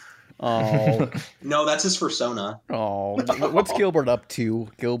typecasted. Oh. No, that's his persona. Oh. What's Gilbert up to?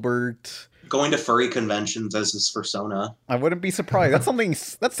 Gilbert going to furry conventions as his persona. I wouldn't be surprised.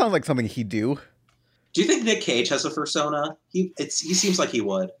 That sounds like something he'd do. Do you think Nick Cage has a persona? He seems like he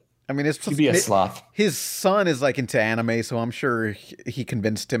would. I mean, he'd be a sloth. His son is like into anime, so I'm sure he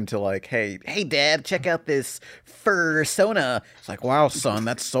convinced him to like, hey, Dad, check out this fursona. It's like, wow, son,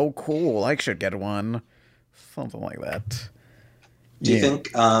 that's so cool. I should get one. Something like that. Do you think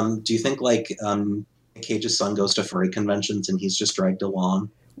like Nick Cage's son goes to furry conventions and he's just dragged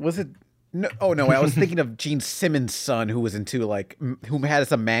along? Was it? No, oh no, I was thinking of Gene Simmons' son, who was into like, who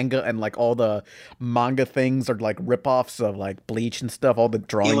has a manga, and like all the manga things are like ripoffs of like Bleach and stuff. All the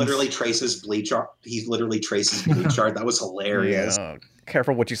drawings. He literally traces Bleach art. That was hilarious. Yeah.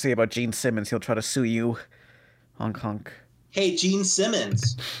 Careful what you say about Gene Simmons. He'll try to sue you. Honk honk. Hey, Gene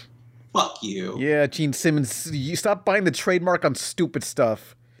Simmons. Fuck you. Yeah, Gene Simmons. You stop buying the trademark on stupid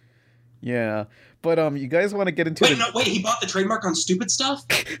stuff. Yeah. But you guys want to get into Wait, he bought the trademark on stupid stuff?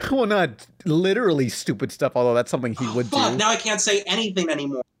 Well, not literally stupid stuff, although that's something he would do. Now I can't say anything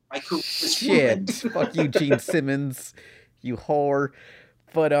anymore. My career is Shit. Fuck you, Gene Simmons. You whore.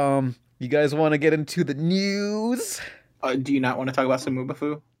 But you guys want to get into the news? Do you not want to talk about some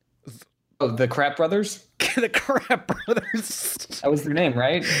Mubafu? Oh, the Crap Brothers? The Crap Brothers. That was their name,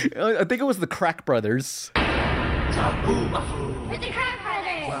 right? I think it was the Crack Brothers. With the Crab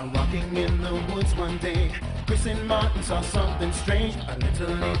Brothers! While walking in the woods one day, Chris and Martin saw something strange. A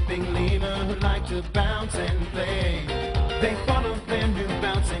little leaping lemur who liked to bounce and play. They followed their new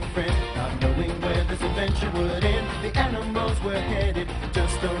bouncing friend, not knowing where this adventure would end. The animals were headed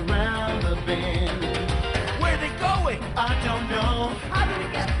just around the bend. Where they going? I don't know. How did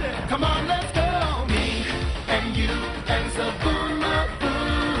we get there? Come on, let's go. Me and you and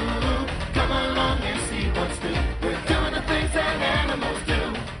Zaboomafoo. Come along and see what's new. We're doing the things that animals do.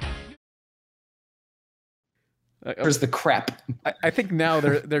 There's the crap. I think now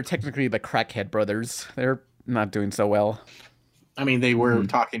they're technically the Crackhead Brothers. They're not doing so well. I mean, they were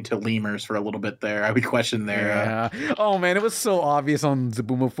talking to lemurs for a little bit there. I would question their... Yeah. Oh, man, it was so obvious on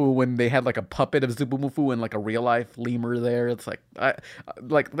Zaboomafoo when they had, like, a puppet of Zaboomafoo and, like, a real-life lemur there. It's like,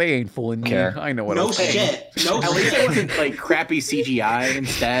 they ain't fooling me. I know what I'm saying. At least it wasn't, like, crappy CGI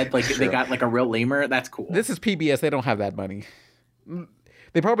instead. Like, they got, like, a real lemur. That's cool. This is PBS. They don't have that money.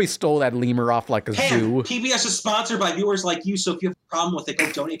 They probably stole that lemur off like a Hey, zoo. PBS is sponsored by viewers like you, so if you have a problem with it, go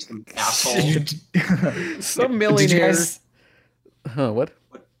donate to them, asshole. Some Did you millionaire. guys- What?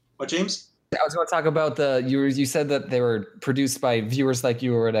 What, James? I was going to talk about you said that they were produced by viewers like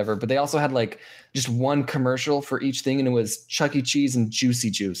you or whatever, but they also had like just one commercial for each thing, and it was Chuck E. Cheese and Juicy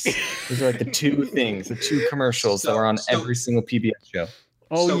Juice. Those are like the two things, the two commercials that were on every single PBS show.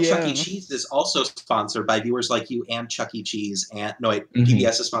 Oh, so yeah. Chuck E. Cheese is also sponsored by viewers like you and Chuck E. Cheese. And no, wait, Mhm.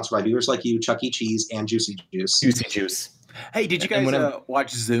 PBS is sponsored by viewers like you, Chuck E. Cheese, and Juicy Juice. Juicy Juice. Hey, did you And guys whenever-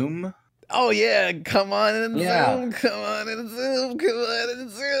 watch Zoom? Oh yeah, come on and Yeah. Zoom, come on and Zoom, come on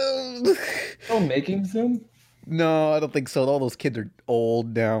and Zoom. Still making Zoom? No, I don't think so. All those kids are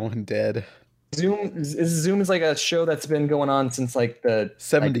old now and dead. Zoom is like a show that's been going on since like the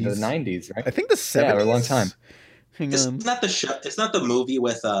 70s. like the 90s, right? I think the 70s. Yeah, a long time. Hang It's on. not the show. It's not the movie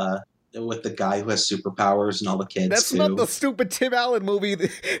with the guy who has superpowers and all the kids. That's too. not the stupid Tim Allen movie.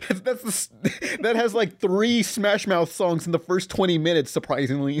 That has like 3 Smash Mouth songs in the first 20 minutes.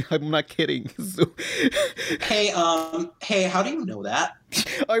 Surprisingly, I'm not kidding. So, Hey, how do you know that?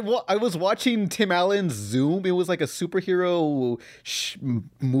 I was watching Tim Allen's Zoom. It was like a superhero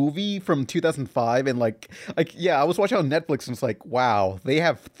movie from 2005, and I was watching on Netflix, and it's like, wow, they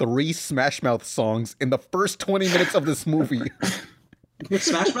have 3 Smash Mouth songs in the first 20 minutes of this movie.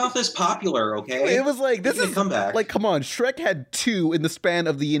 Smash Mouth is popular, okay? It was like, this Making a is comeback. like, come on, Shrek had 2 in the span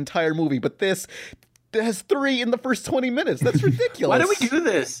of the entire movie, but this has 3 in the first 20 minutes. That's ridiculous. Why do we do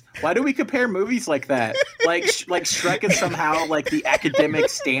this? Why do we compare movies like that? Like Shrek is somehow like the academic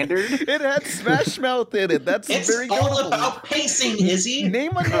standard. It had Smash Mouth in it. That's It's very all notable. about pacing, Izzy.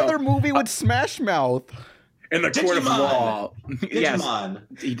 Name another movie with Smash Mouth. In the court of Digimon. law. Yes,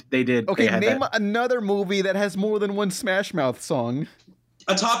 Digimon. they did. Okay, they had name that. another movie that has more than one Smash Mouth song.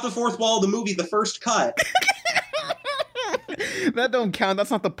 Atop the fourth wall of the movie, the first cut. That don't count.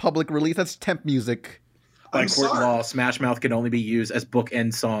 That's not the public release. That's temp music. By I'm court sorry. law, Smash Mouth can only be used as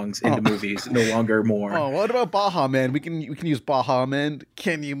bookend songs into movies, no longer more. Oh, what about Baha Man? We can use Baha Man.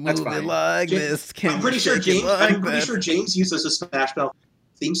 Can you That's move it fine. like this? Can I'm pretty you sure shake it James. like I'm pretty that? sure James uses a Smash Mouth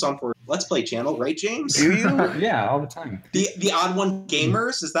theme song for Let's Play channel, right, James? Do you? Yeah, all the time. The Odd One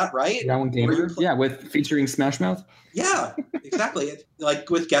Gamers, is that right? That one Where you gamer? Yeah, with featuring Smash Mouth. Yeah, exactly. Like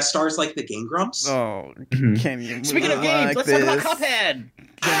with guest stars like the Game Grumps. Oh, Mhm. can you move Speaking it of games, like let's this? talk about Cuphead.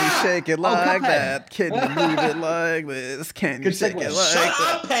 Can you shake it like Cuphead. that? Can you move it like this? Can you Good shake segue. it like Shut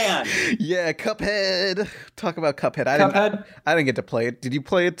that? up, Pan! Yeah, Cuphead. Talk about Cuphead. Cuphead I didn't get to play it. Did you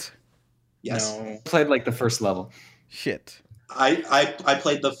play it? Yes. No. played like the first level. Shit. I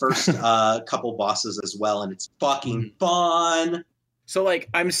played the first couple bosses as well, and it's fucking fun. So like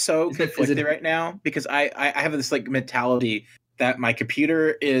I'm so Is it- conflicted right now because I have this like mentality that my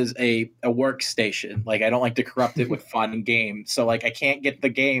computer is a workstation. Like I don't like to corrupt it with fun and games. So like I can't get the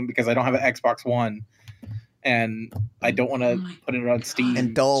game because I don't have an Xbox One, and I don't want to put it on Steam.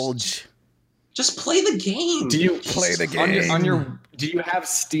 Indulge. Just play the game. Do you Play the on your game. do you have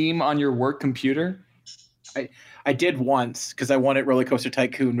Steam on your work computer? I did once because I wanted Roller Coaster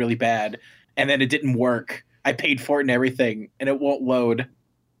Tycoon really bad, and then it didn't work. I paid for it and everything, and it won't load.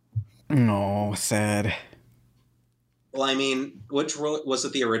 No, sad. Well, I mean, was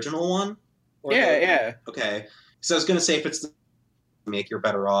it the original one? Or Yeah, the- yeah. Okay. So I was gonna say if it's the remake, you're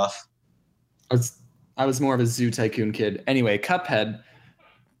better off. I was more of a Zoo Tycoon kid. Anyway, Cuphead.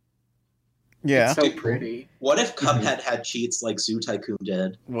 Yeah. It's so pretty. What if Cuphead had cheats like Zoo Tycoon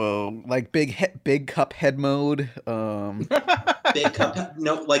did? Well, like big Cuphead mode. Big Cuphead,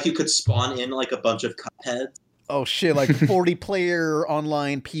 no, like you could spawn in like a bunch of Cupheads. Oh shit! Like 40-player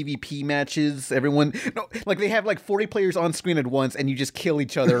online PvP matches. Everyone, no, like they have like 40 players on screen at once, and you just kill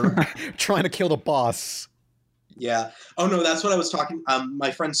each other trying to kill the boss. Yeah. Oh no, that's what I was talking. My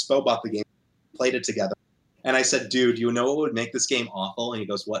friend Spo bought the game, played it together, and I said, "Dude, you know what would make this game awful?" And he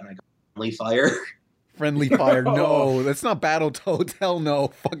goes, "What?" And I go, "Friendly Fire." Friendly fire? No, that's not Battletoads. Hell no!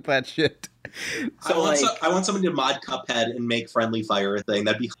 Fuck that shit. So, I want someone to mod Cuphead and make Friendly Fire a thing.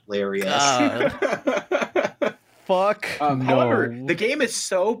 That'd be hilarious. Fuck. No. However, the game is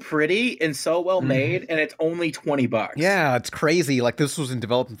so pretty and so well made, and it's only $20. Yeah, it's crazy. Like this was in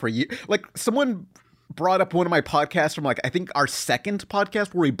development for years. Like someone brought up one of my podcasts from like I think our second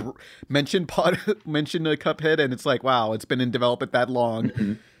podcast where we mentioned Cuphead, and it's like wow, it's been in development that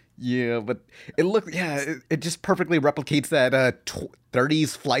long. Yeah, but it just perfectly replicates that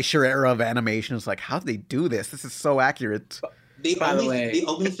 30s Fleischer era of animation. It's like how did they do this? This is so accurate. The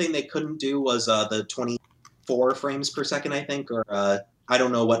only thing they couldn't do was the 24 frames per second, I think, or I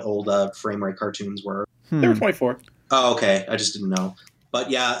don't know what old frame rate cartoons were. They were 24. Oh, okay. I just didn't know.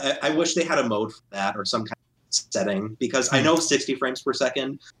 But yeah, I wish they had a mode for that or some kind of setting, because I know 60 frames per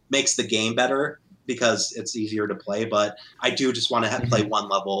second makes the game better because it's easier to play, but I do just want to play one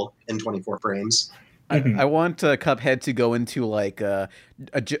level in 24 frames. I want Cuphead to go into like a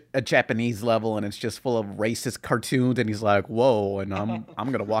Japanese level, and it's just full of racist cartoons, and he's like, "Whoa!" and I'm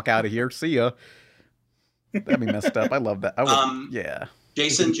gonna walk out of here. See ya. That'd be messed up. I love that. I would, yeah.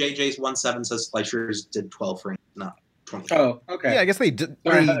 Jason JJ17 says Fleischers did 12 frames, not 20. Oh, okay. Yeah, I guess they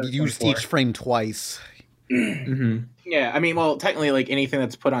used each frame twice. Yeah, I mean, well, technically, like anything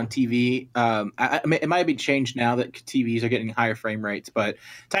that's put on TV, I mean, it might be changed now that TVs are getting higher frame rates, but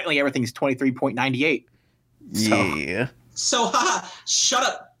technically everything's 23.98. Yeah. So, haha, shut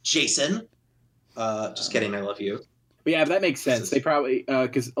up, Jason. Just kidding, I love you. But yeah, that makes sense. They probably,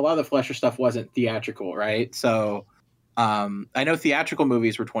 because a lot of the Flesher stuff wasn't theatrical, right? So I know theatrical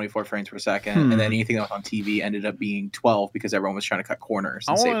movies were 24 frames per second, and then anything that was on TV ended up being 12 because everyone was trying to cut corners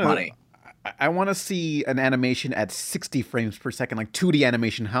and save money. I want to see an animation at 60 frames per second, like 2D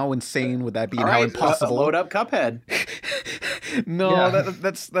animation. How insane would that be? And how impossible? Load up Cuphead. No,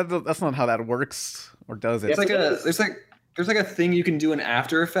 that's not how that works, or does it? It's like there's like a thing you can do in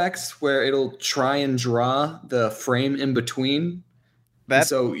After Effects where it'll try and draw the frame in between.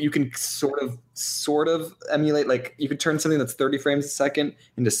 So you can sort of emulate, like you could turn something that's 30 frames a second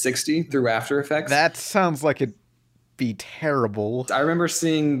into 60 through After Effects. That sounds like it'd be terrible. I remember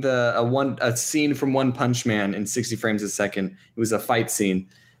seeing a scene from One Punch Man in 60 frames a second. It was a fight scene,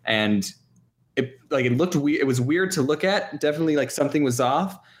 and it looked weird. It was weird to look at. Definitely, like something was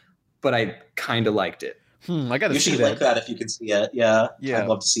off, but I kind of liked it. I gotta see that. You should link that if you can see it. Yeah. I'd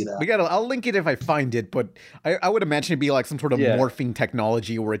love to see that. I'll link it if I find it, but I would imagine it'd be like some sort of morphing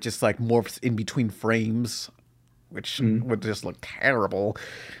technology where it just like morphs in between frames, which would just look terrible.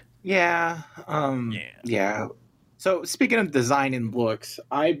 Yeah. Yeah. So speaking of design and looks,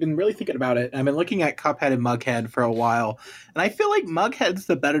 I've been really thinking about it. I've been looking at Cuphead and Mughead for a while, and I feel like Mughead's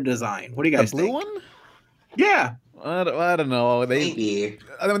the better design. What do you guys think? The blue one? Yeah. I don't know. Maybe.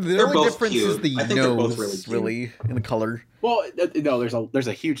 I mean, the only difference is the nose, really, in the color. Well, no, there's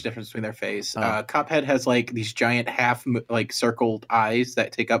a huge difference between their face. Cuphead has like these giant half like circled eyes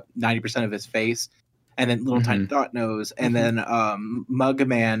that take up 90% of his face, and then little tiny dot nose, and then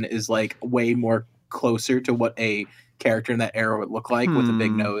Mugman is like way more closer to what a character in that era would look like, with a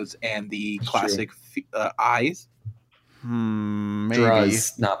big nose and the classic eyes. Maybe.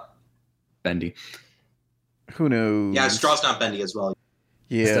 Straw's not bendy. Who knows? Yeah, Straw's not bendy as well.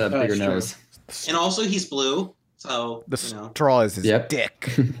 Yeah, just a bigger nose. And also, he's blue, so the straw is his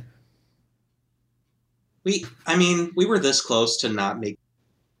dick. We were this close to not make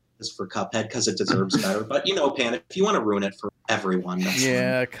this for Cuphead because it deserves better. But Pan, if you want to ruin it for everyone, that's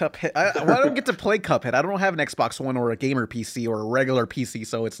fine. Cuphead. I don't get to play Cuphead. I don't have an Xbox One or a gamer PC or a regular PC,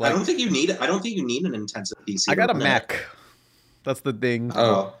 so it's like I don't think you need an intensive PC. I got a Mac. That's the thing.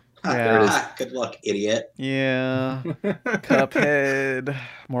 Oh. Yeah. Good luck, idiot. Yeah. Cuphead.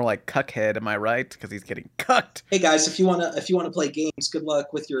 More like Cuckhead, am I right? Because he's getting cucked. Hey guys, if you wanna play games, good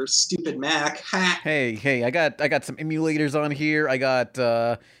luck with your stupid Mac. Ha! Hey, I got some emulators on here. I got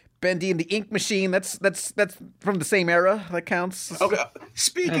Bendy and the Ink Machine. That's from the same era. That counts. Okay.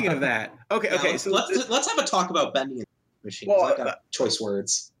 Speaking of that, okay. So let's have a talk about Bendy and the Ink Machine. Well, I got choice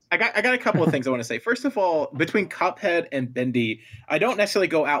words. I got a couple of things I want to say. First of all, between Cuphead and Bendy, I don't necessarily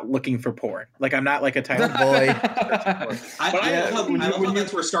go out looking for porn. Like, I'm not like a type of boy. I love how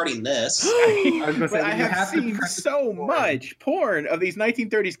that's we're starting this. I have seen so much porn of these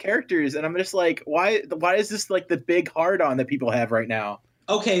 1930s characters, and I'm just like, why is this like the big hard-on that people have right now?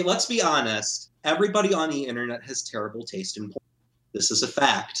 Okay, let's be honest. Everybody on the internet has terrible taste in porn. This is a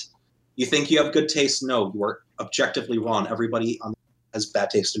fact. You think you have good taste? No, you are objectively wrong. Everybody on has bad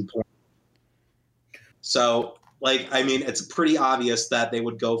taste in porn. So, it's pretty obvious that they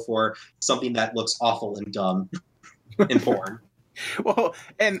would go for something that looks awful and dumb in porn. Well,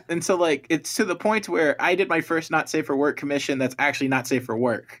 and so like it's to the point where I did my first not safe for work commission that's actually not safe for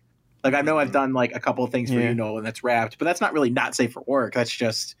work. Like I know I've done like a couple of things for you, Nolan, that's wrapped, but that's not really not safe for work.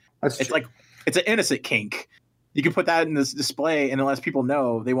 It's like it's an innocent kink. You can put that in this display, and unless people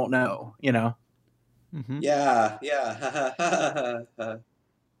know, they won't know. Mm-hmm. Yeah.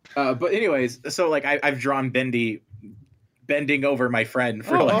 But anyways, so like I've drawn Bendy bending over my friend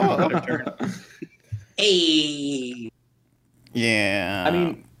for another turn. Hey. Yeah. I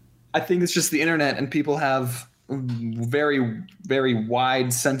mean, I think it's just the internet, and people have very, very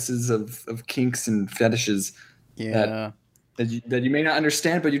wide senses of kinks and fetishes. Yeah. That you may not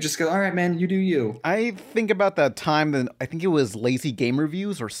understand, but you just go, all right, man, you do you. I think about that time that I think it was Lazy Game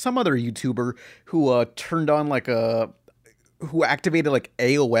Reviews or some other YouTuber who turned on like a who activated like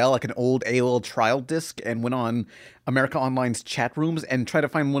AOL, like an old AOL trial disk, and went on America Online's chat rooms and tried to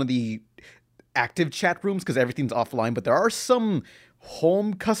find one of the active chat rooms because everything's offline. But there are some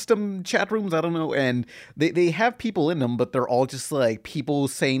home custom chat rooms, I don't know, and they have people in them, but they're all just like people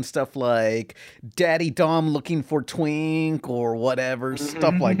saying stuff like Daddy Dom looking for twink or whatever,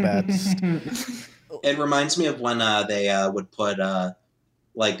 stuff like that. It reminds me of when they would put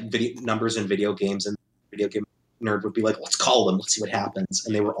like video numbers in video games, and video game nerd would be like, let's call them, let's see what happens,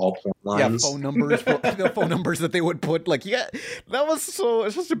 and they were all porn lines. Yeah, phone numbers, the phone numbers that they would put, like, yeah, that was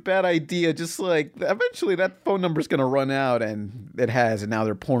it's such a bad idea. Just like eventually that phone number's gonna run out, and it has, and now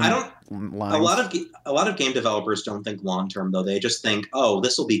they're porn lines. A lot of game developers don't think long term though. They just think, oh,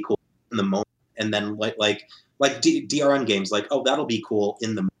 this will be cool in the moment, and then like DRM games, like, oh, that'll be cool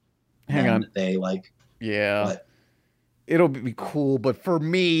in the moment. Hang on, they like, yeah. What? It'll be cool, but for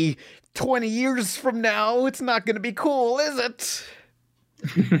me, 20 years from now, it's not going to be cool, is it?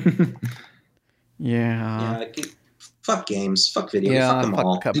 Yeah. Fuck games. Fuck video. Fuck them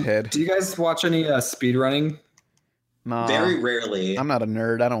all. Cuphead. Do you guys watch any speedrunning? Nah, very rarely. I'm not a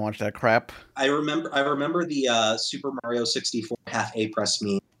nerd. I don't watch that crap. I remember the Super Mario 64 half A press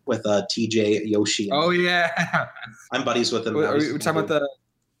meme with TJ Yoshi. Oh yeah. I'm buddies with him. Are we talking about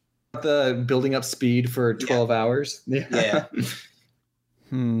the building up speed for 12 hours? Yeah.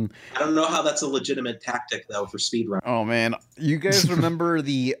 I don't know how that's a legitimate tactic though for speedrun. Oh man, you guys remember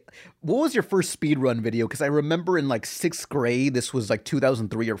what was your first speedrun video? Because I remember in like 6th grade, this was like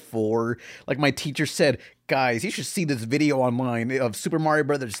 2003 or 4. Like my teacher said, guys, you should see this video online of Super Mario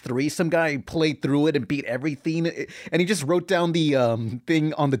Brothers 3. Some guy played through it and beat everything, and he just wrote down the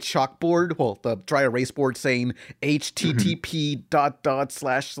thing on the chalkboard, well, the dry erase board, saying http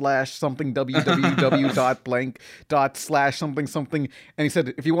 / something www. / something, and he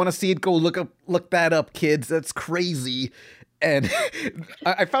said, if you want to see it, go look that up, kids. That's crazy. And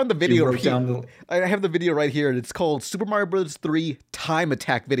I found the video. I have the video right here, and it's called Super Mario Bros. 3 Time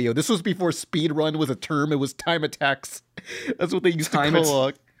Attack Video. This was before speedrun was a term. It was time attacks. That's what they used to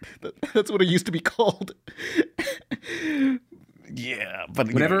call. That's what it used to be called. Yeah,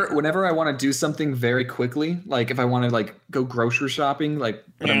 but whenever I want to do something very quickly, like if I want to like go grocery shopping, like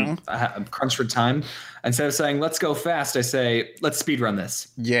I'm crunched for time, instead of saying let's go fast, I say let's speedrun this.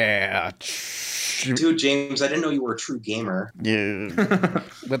 Yeah. Dude, James, I didn't know you were a true gamer. Yeah.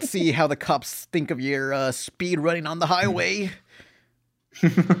 Let's see how the cops think of your speed running on the highway.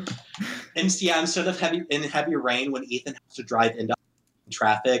 Instead of heavy rain, when Ethan has to drive into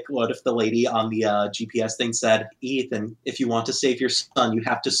traffic, what if the lady on the GPS thing said, Ethan, if you want to save your son, you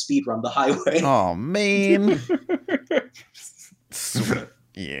have to speed run the highway? Oh, man.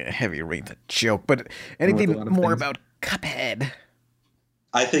 Yeah, heavy rain's a joke. But anything more about Cuphead?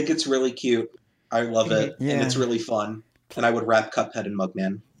 I think it's really cute. I love it, and it's really fun. And I would wrap Cuphead in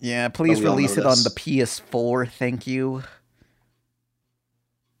Mugman. Yeah, please release it on the PS4, thank you.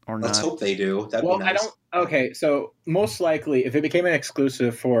 Or Let's hope they do. That'd be nice. Okay, so most likely, if it became an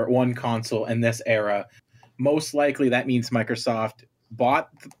exclusive for one console in this era, most likely that means Microsoft bought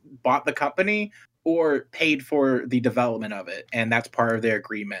the company or paid for the development of it, and that's part of their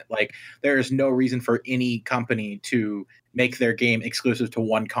agreement. Like, there is no reason for any company to make their game exclusive to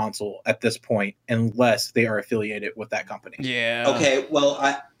one console at this point unless they are affiliated with that company. Yeah. Okay, well,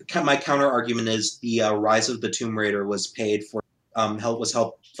 my counter argument is the Rise of the Tomb Raider was paid for,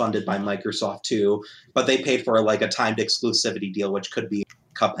 help funded by Microsoft too, but they paid for like a timed exclusivity deal, which could be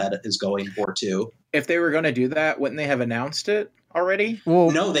Cuphead is going for too. If they were going to do that, wouldn't they have announced it already?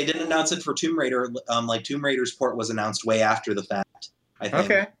 Well, no, they didn't announce it for Tomb Raider. Like Tomb Raider's port was announced way after the fact, I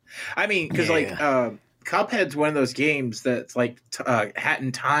think. Okay. I mean, because Cuphead's one of those games that's like Hat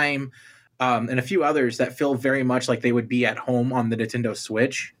in Time and a few others that feel very much like they would be at home on the Nintendo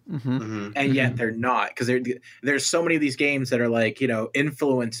Switch. And yet they're not, because there's so many of these games that are like,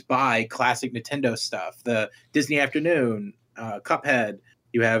 influenced by classic Nintendo stuff. The Disney Afternoon, Cuphead,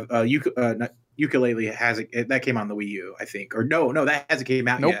 you have Yooka-Laylee that came on the Wii U, I think. Or no, that hasn't came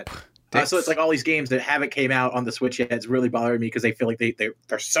out yet. So it's like all these games that haven't came out on the Switch yet. It's really bothering me because they feel like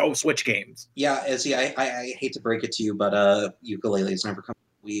they're so Switch games. Yeah, see, I hate to break it to you, but Yooka-Laylee's never come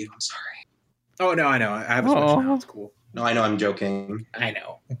to Wii U. I'm sorry. Oh, no, I know. I have a Switch now. It's cool. No, I know. I'm joking. I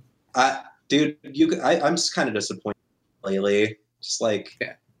know. Dude, I'm just kind of disappointed lately. Just like,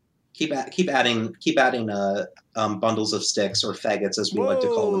 keep adding bundles of sticks or faggots, as we like to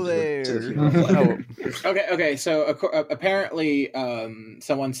call them, to the funeral. Okay. So apparently,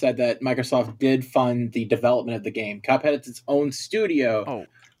 someone said that Microsoft did fund the development of the game. Cuphead is its own studio.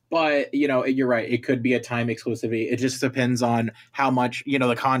 But, you're right. It could be a time exclusivity. It just depends on how much,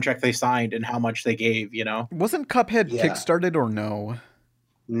 the contract they signed and how much they gave, Wasn't Cuphead kickstarted or no?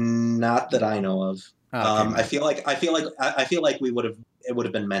 Not that I know of. Okay. I feel like it would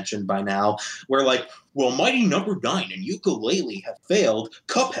have been mentioned by now. Where like, well, Mighty Number 9 and Yooka-Laylee have failed.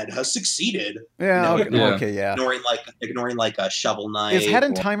 Cuphead has succeeded. Yeah. Ignoring like a Shovel Knight. Is Hat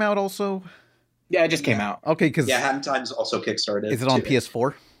in Time out also? Yeah, it just came out. Okay, because Hat in Time's also kickstarted. Is it on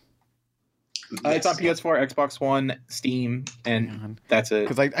PS4? It's on PS4, Xbox One, Steam, and that's it.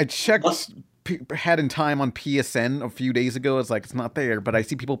 Because I checked Hat in Time on PSN a few days ago. It's like, it's not there, but I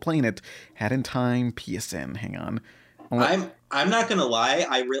see people playing it. Hat in Time, PSN. Hang on. I'm not gonna lie.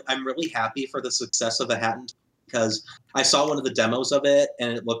 I'm really happy for the success of the Hat in Time because I saw one of the demos of it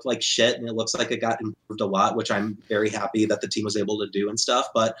and it looked like shit and it looks like it got improved a lot, which I'm very happy that the team was able to do and stuff.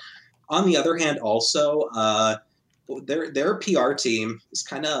 But on the other hand, also their PR team is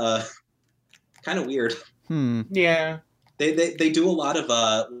kind of weird. Yeah. They do a lot of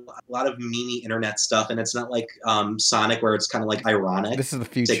memey internet stuff, and it's not like Sonic where it's kind of like ironic. This is the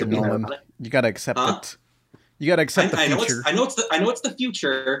future, Nolan. You gotta accept it. You gotta accept the future. I know it's the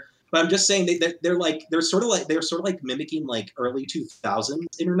future, but I'm just saying they're sort of like mimicking like early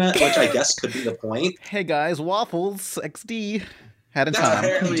 2000s internet, which I guess could be the point. Hey guys, Waffles XD Hat in That's Time.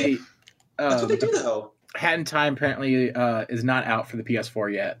 Apparently, That's what they do though. Hat in Time apparently is not out for the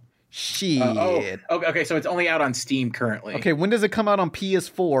PS4 yet. Shit. Okay, so it's only out on Steam currently. Okay, when does it come out on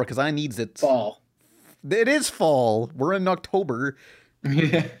PS4? Because I needs it. Fall. It is fall. We're in October.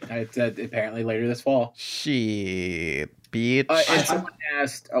 It's apparently later this fall. Shit, bitch. And someone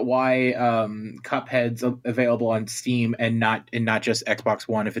asked why Cuphead's available on Steam and not just Xbox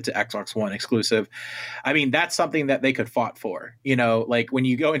One if it's an Xbox One exclusive. I mean, that's something that they could fought for. Like when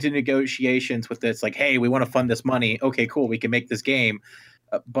you go into negotiations with this, like, hey, we want to fund this money. Okay, cool, we can make this game.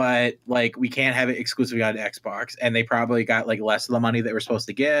 But like we can't have it exclusively on Xbox, and they probably got like less of the money they were supposed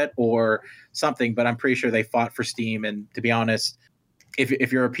to get or something. But I'm pretty sure they fought for Steam. And to be honest,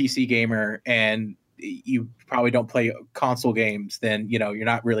 if you're a PC gamer and you probably don't play console games, then you're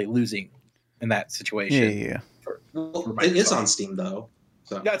not really losing in that situation. Yeah. It is on Steam though.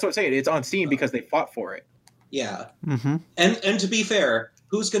 So. That's what I'm saying. It's on Steam because they fought for it. Yeah. Mm-hmm. And to be fair,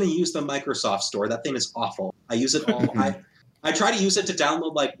 who's going to use the Microsoft Store? That thing is awful. I use it all. I try to use it to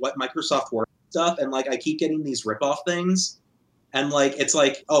download like what Microsoft Word stuff, and like I keep getting these ripoff things, and like it's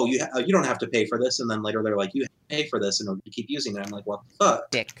like, oh, you don't have to pay for this, and then later they're like, you have to pay for this in order to keep using it. I'm like, what the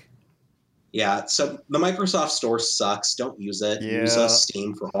fuck? Dick. Yeah, so the Microsoft Store sucks. Don't use it. Yeah. Use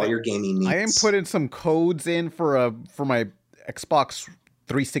Steam for all your gaming needs. I am putting some codes in for my Xbox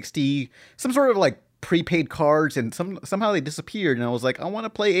 360, some sort of like prepaid cards, and somehow they disappeared, and I was like, I want to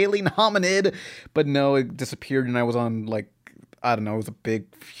play Alien Hominid, but no, it disappeared, and I was on like, I don't know, it was a big,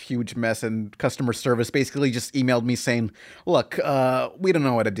 huge mess, and customer service basically just emailed me saying, look, we don't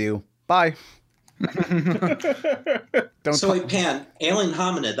know what to do. Bye. Wait, Pan, Alien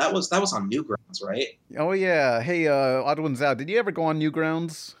Hominid, that was on Newgrounds, right? Oh, yeah. Hey, Odd One's Out. Did you ever go on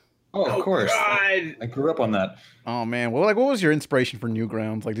Newgrounds? Oh, of course. God. I grew up on that. Oh, man. Well, like, what was your inspiration for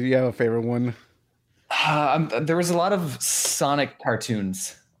Newgrounds? Like, did you have a favorite one? There was a lot of Sonic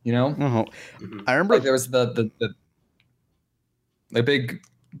cartoons, Oh, Mm-hmm. I remember like there was the big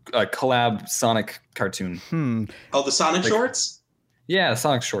collab Sonic cartoon. Oh, the Sonic shorts? Yeah,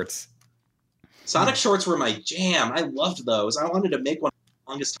 Sonic shorts. Sonic shorts were my jam. I loved those. I wanted to make one for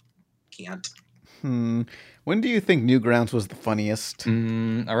the longest time. Can't. When do you think Newgrounds was the funniest?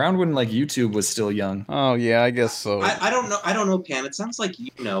 Around when like YouTube was still young. Oh yeah, I guess so. I don't know, Pan. It sounds like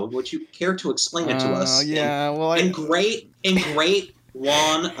you know. Would you care to explain it to us? Yeah, in great,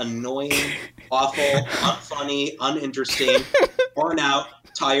 long, annoying, awful, unfunny, uninteresting, worn out,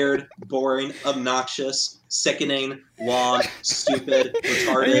 tired, boring, obnoxious, sickening, long, stupid,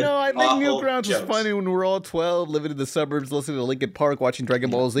 retarded. I think Newgrounds was jokes. funny when we were all 12, living in the suburbs, listening to Linkin Park, watching Dragon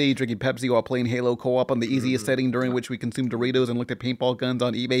Ball Z, drinking Pepsi while playing Halo co-op on the easiest setting, during which we consumed Doritos and looked at paintball guns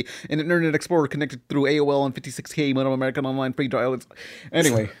on eBay, and an Internet Explorer connected through AOL on 56K, modem American Online free trial.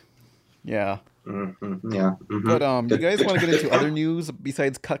 Anyway, yeah. Mm-hmm, yeah. Mm-hmm. But you guys want to get into other news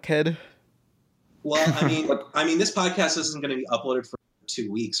besides Cuckhead? Well, I mean, this podcast isn't going to be uploaded for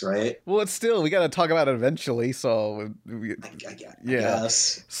 2 weeks, right? Well, it's still, we got to talk about it eventually, so I yeah.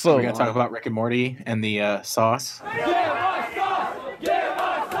 guess. So We're gonna talk about Rick and Morty and the sauce.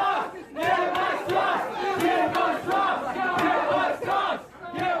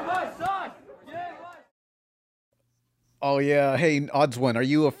 Oh yeah, hey Odds One, are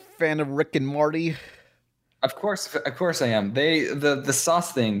you a fan of Rick and Morty? Of course I am. The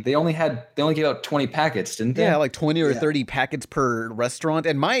sauce thing. They only gave out 20 packets, didn't they? Yeah, like 20 or 30 packets per restaurant,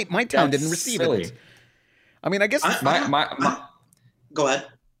 and my town didn't receive it. I mean, I guess go ahead.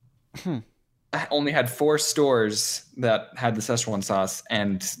 I only had 4 stores that had the Szechuan sauce,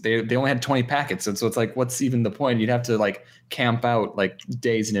 and they only had 20 packets. So it's like, what's even the point? You'd have to like camp out like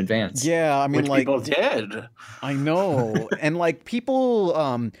days in advance. Yeah, I mean, Which like people did. I know, and like people,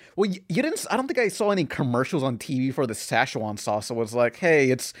 well, you didn't. I don't think I saw any commercials on TV for the Szechuan sauce. So it was like, hey,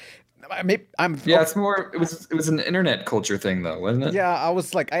 it's. It's more. It was an internet culture thing, though, wasn't it? Yeah, I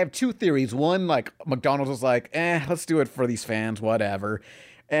was like, I have 2 theories. One, like McDonald's was like, let's do it for these fans, whatever.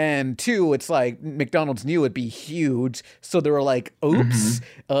 And 2, it's like McDonald's knew it'd be huge, so they were like, "Oops,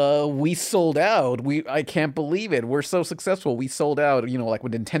 we sold out. I can't believe it. We're so successful. We sold out." You know, like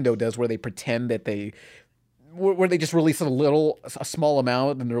what Nintendo does, where they pretend that where they just release a small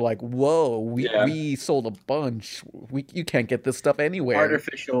amount, and they're like, "Whoa, we sold a bunch. You can't get this stuff anywhere."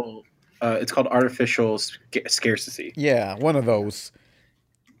 Artificial. It's called artificial scarcity. Yeah, one of those.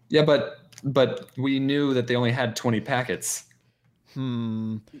 Yeah, but we knew that they only had 20 packets.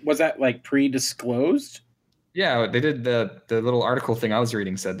 Was that like pre-disclosed? Yeah, they did the little article thing I was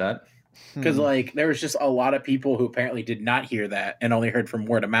reading said that. Because like there was just a lot of people who apparently did not hear that and only heard from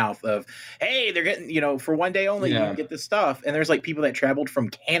word of mouth of, hey, they're getting, for one day only, you can get this stuff. And there's like people that traveled from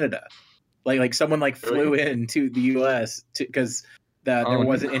Canada, like someone like flew into the U.S. because there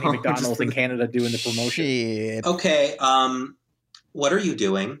wasn't any McDonald's in Canada doing the promotion. Shit. Okay, what are you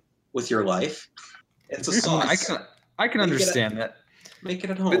doing with your life? It's a sauce. I can understand that. Make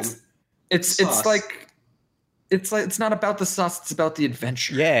it at home. It's not about the sauce. It's about the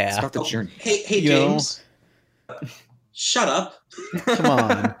adventure. Yeah, it's about the journey. Hey, James, shut up. Come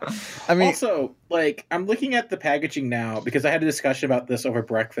on. I mean, also, like, I'm looking at the packaging now because I had a discussion about this over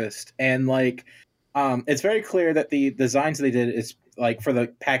breakfast, and like, it's very clear that the designs they did is like for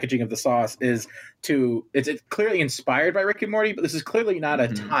the packaging of the sauce it's clearly inspired by Rick and Morty, but this is clearly not a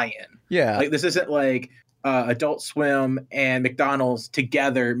tie-in. Yeah, like this isn't like. Adult Swim and McDonald's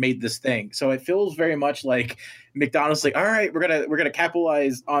together made this thing, so it feels very much like McDonald's like, all right, we're gonna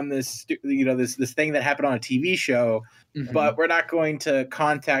capitalize on this, this thing that happened on a TV show, but we're not going to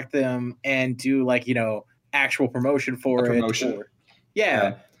contact them and do like actual promotion for it.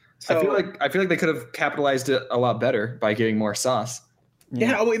 Yeah. So I feel like they could have capitalized it a lot better by getting more sauce.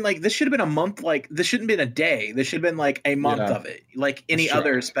 Yeah, I mean, like this should have been a month. Like this shouldn't have been a day. This should have been like a month of it, like any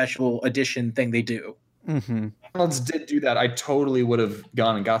other special edition thing they do. McDonald's did do that. I totally would have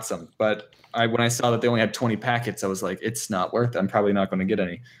gone and got some, but when I saw that they only had 20 packets, I was like, it's not worth it. I'm probably not going to get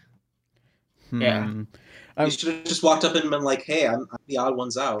any. Yeah. You should have just walked up and been like, "Hey, I'm the odd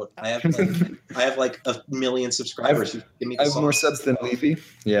ones out. I have like 1 million subscribers. Give me the I have more subs than Leafy."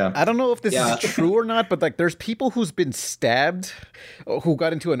 Yeah. I don't know if this is true or not, but like, there's people who's been stabbed, who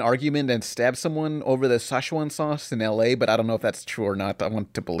got into an argument and stabbed someone over the Szechuan sauce in LA. But I don't know if that's true or not. I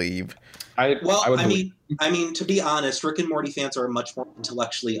want to believe. I mean, to be honest, Rick and Morty fans are much more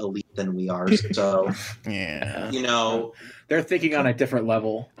intellectually elite than we are. So, yeah, they're thinking on a different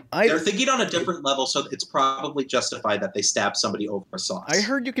level. They're thinking on a different level, so it's probably justified that they stab somebody over a sauce. I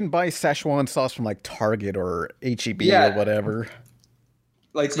heard you can buy Szechuan sauce from like Target or H-E-B or whatever.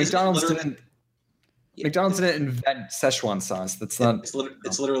 Like McDonald's didn't invent Szechuan sauce. That's not.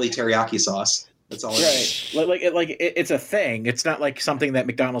 It's literally teriyaki sauce. That's all. Right. It's a thing. It's not like something that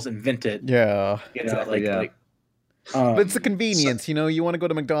McDonald's invented. Yeah. Exactly. But it's a convenience, you want to go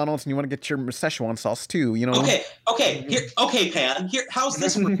to McDonald's and you want to get your Szechuan sauce too, Okay, Pan. How's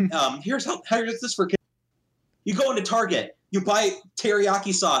this for? Here's this for kids. You go into Target, you buy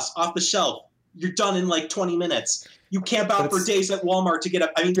teriyaki sauce off the shelf. You're done in like 20 minutes. You camp out for days at Walmart to get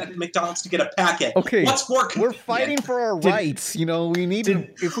McDonald's to get a packet. Okay, what's more we're fighting for our rights. We need to.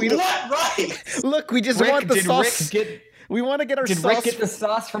 If we what rights? Look, we just want the sauce. We want to get our sauce. Did Rick get the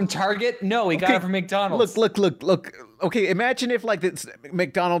sauce from Target? No, he got it from McDonald's. Look. Okay, imagine if like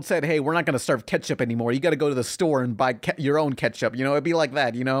McDonald's said, "Hey, we're not going to serve ketchup anymore. You got to go to the store and buy your own ketchup." It'd be like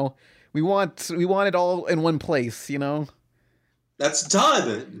that. We want it all in one place. That's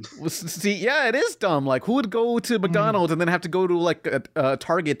dumb. See, yeah, it is dumb. Like, who would go to McDonald's and then have to go to like a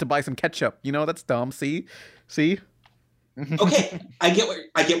Target to buy some ketchup? That's dumb. See. Okay, I get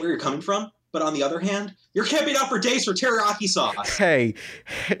where you're coming from. But on the other hand, you're camping out for days for teriyaki sauce. Hey,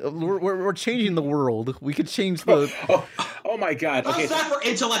 we're changing the world. We could change the. Oh my God! How's that for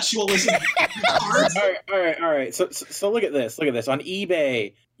intellectualism? All right. So look at this. On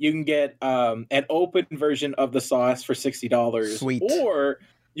eBay, you can get an open version of the sauce for $60. Sweet. Or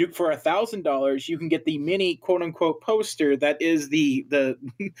for $1,000 you can get the mini quote unquote poster that is the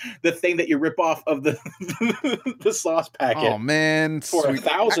the thing that you rip off of the the sauce packet. Oh man, for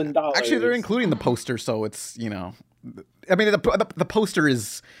 $1,000. Actually, they're including the poster, so it's I mean the poster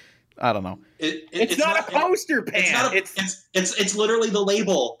is. I don't know. It's not a poster, Pan. It's literally the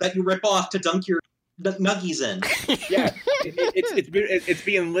label that you rip off to dunk your nuggies in. Yeah, it's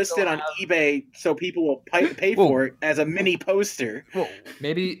being listed on eBay, so people will pay for it as a mini poster. Whoa.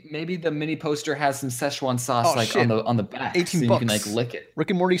 Maybe the mini poster has some Szechuan sauce shit. on the back, $18 so you can like lick it. Rick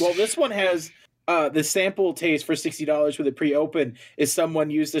and Morty. Well, this one has the sample taste for $60 with it pre-open. Is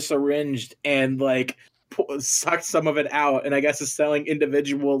someone used a syringe and like sucked some of it out, and I guess is selling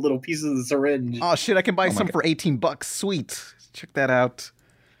individual little pieces of the syringe. Oh shit! I can buy some for $18. Sweet. Check that out.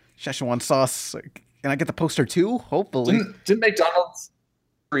 Szechuan sauce. Can I get the poster too? Hopefully. Didn't McDonald's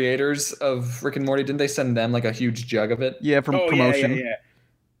creators of Rick and Morty, didn't they send them like a huge jug of it? Yeah, from promotion.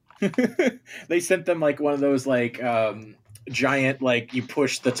 Yeah. They sent them like one of those like giant, like you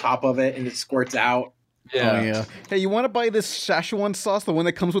push the top of it and it squirts out. Yeah. Oh, yeah. Hey, you want to buy this Szechuan sauce, the one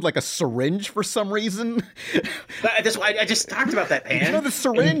that comes with like a syringe for some reason? I just talked about that, Pan. You know the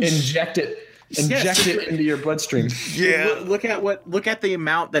syringe. Inject it into your bloodstream. Yeah. Look at the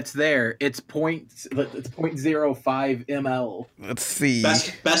amount that's there. It's 0.05 ml. Let's see.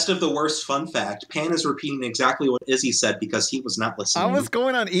 Best of the worst fun fact. Pan is repeating exactly what Izzy said because he was not listening. I was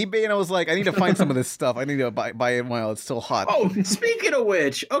going on eBay and I was like, I need to find some of this stuff. I need to buy it while it's still hot. Oh, speaking of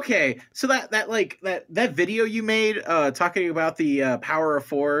which, okay, so that video you made talking about the Power of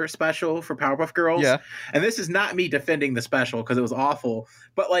 4 special for Powerpuff Girls. Yeah. And this is not me defending the special because it was awful,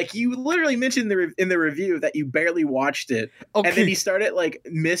 but like you literally mentioned in the review that you barely watched it, okay. And then he started like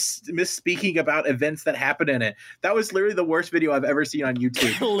misspeaking about events that happened in it. That was literally the worst video I've ever seen on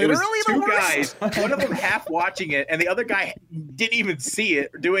YouTube. Literally it was the two worst? guys, one of them half watching it, and the other guy didn't even see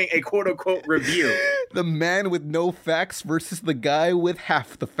it, doing a quote unquote review. The man with no facts versus the guy with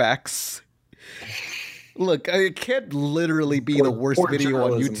half the facts. Look, it can't literally be the worst video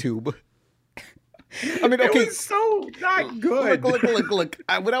on YouTube. I mean, okay, it was so not good. Look.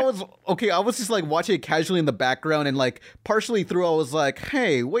 I was just like watching it casually in the background, and like partially through, I was like,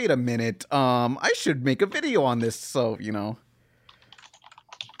 "Hey, wait a minute. I should make a video on this." So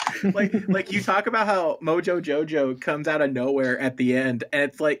like you talk about how Mojo Jojo comes out of nowhere at the end, and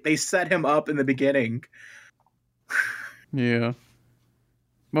it's like they set him up in the beginning. Yeah.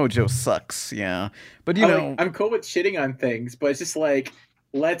 Mojo sucks, yeah. But I'm cool with shitting on things, but it's just like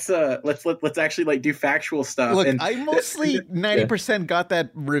let's actually like do factual stuff. Look, and I mostly 90% got that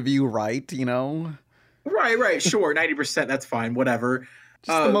review right, Right, sure, 90%, that's fine, whatever.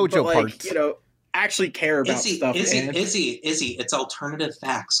 Just the Mojo part. Actually care about stuff. Izzy, it's alternative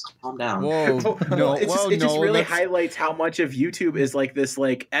facts. Calm down. Whoa, it just really highlights how much of YouTube is like this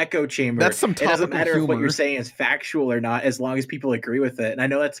like echo chamber. That's some It doesn't topical matter if what humor. you're saying is factual or not, as long as people agree with it. And I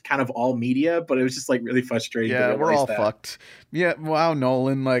know that's kind of all media, but it was just like really frustrating. Yeah, to we're all that. fucked. Yeah, wow,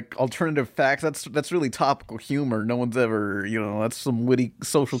 Nolan, like alternative facts, that's really topical humor. No one's ever, that's some witty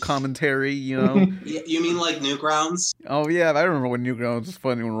social commentary, You mean like Newgrounds? Oh yeah, I remember when Newgrounds was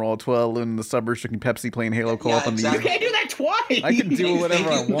funny when we were all 12 in the suburbs drinking Pepsi, playing Halo co-op on the You can't do that twice. I can do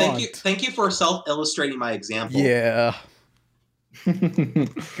whatever I want. Thank you for self-illustrating my example. Yeah. God.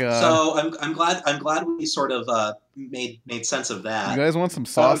 So I'm glad we sort of made sense of that. You guys want some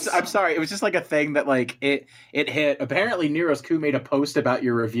sauce? I'm sorry. It was just like a thing that like it hit. Apparently, Nero's Q made a post about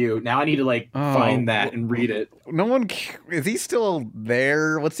your review. Now I need to find that and read it. No one is he still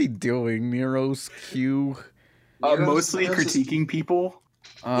there? What's he doing? Nero's Q. Mostly critiquing people.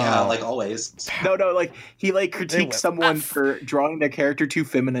 Yeah, like always. No, like he critiques someone for drawing their character too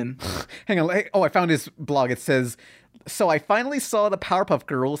feminine. Hang on. I found his blog. It says, "So I finally saw the Powerpuff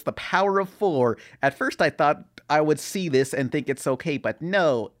Girls, The Power of 4. At first I thought I would see this and think it's okay, but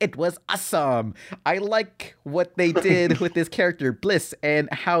no, it was awesome. I like what they did with this character, Bliss, and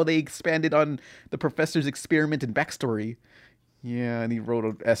how they expanded on the professor's experiment and backstory." Yeah, and he wrote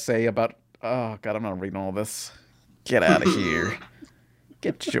an essay about, oh God, I'm not reading all this. Get out of here.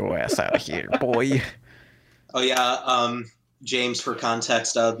 Get your ass out of here, boy. Oh yeah, James, for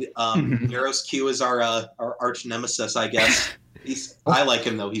context, Nero's Q is our arch nemesis, I guess. I like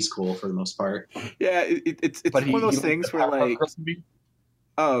him though; he's cool for the most part. Yeah, it's one of those things where like,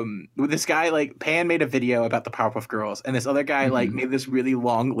 this guy like Pan made a video about the Powerpuff Girls, and this other guy like made this really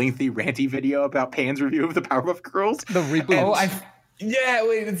long, lengthy, ranty video about Pan's review of the Powerpuff Girls. The reboot.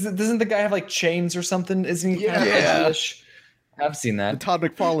 Doesn't the guy have like chains or something? Isn't he? Yeah. I've seen that. The Todd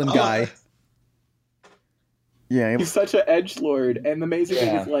McFarlane guy. Yeah, He's such an edgelord, and the amazing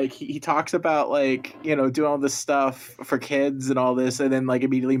thing is like he talks about like doing all this stuff for kids and all this, and then like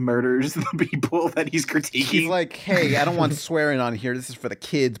immediately murders the people that he's critiquing. He's like, hey, I don't want swearing on here. This is for the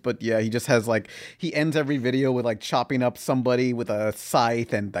kids. But yeah, he just has like he ends every video with like chopping up somebody with a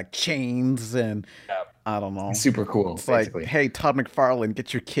scythe and like chains and I don't know. Super cool. It's basically. like, hey, Todd McFarlane,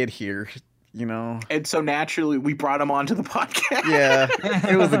 get your kid here. And so naturally, we brought him onto the podcast. Yeah,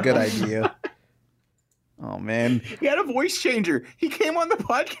 it was a good idea. Oh man, he had a voice changer. He came on the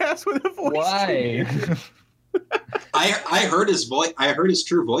podcast with a voice changer. I heard his voice. I heard his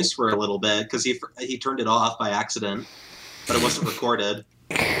true voice for a little bit because he turned it off by accident, but it wasn't recorded.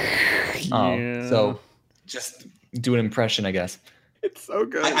 Oh, so just do an impression, I guess. It's so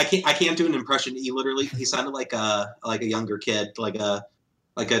good. I can't do an impression. He sounded like a younger kid, like a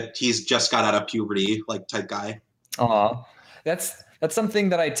he's just got out of puberty like type guy. Aw, that's something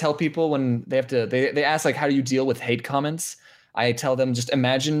that I tell people when they have to. They ask like, how do you deal with hate comments? I tell them just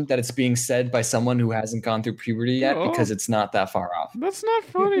imagine that it's being said by someone who hasn't gone through puberty yet because it's not that far off. That's not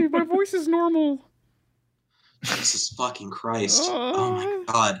funny. My voice is normal. Jesus fucking Christ! Oh my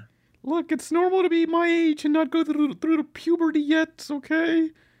God! Look, it's normal to be my age and not go through the puberty yet. Okay.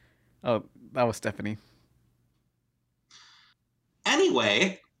 Oh, that was Stephanie.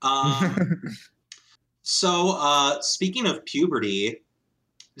 Anyway, so speaking of puberty,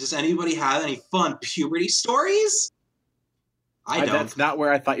 does anybody have any fun puberty stories? I don't. That's not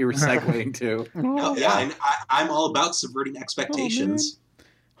where I thought you were segueing to. No, yeah, I'm all about subverting expectations.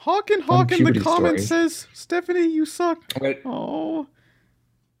 Hawk in the comments says, Stephanie, you suck. Wait. Oh.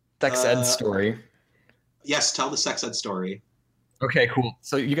 Sex ed story. Yes, tell the sex ed story. Okay, cool.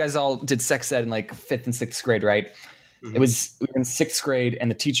 So you guys all did sex ed in like 5th and 6th grade, right? Mm-hmm. We were in 6th grade, and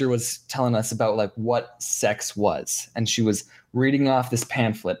the teacher was telling us about like what sex was, and she was reading off this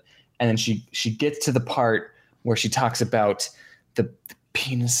pamphlet, and then she gets to the part where she talks about the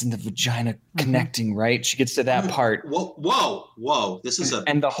penis and the vagina connecting. Right? She gets to that part. Whoa! This is a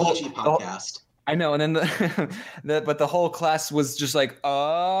PG podcast. I know, and then but the whole class was just like,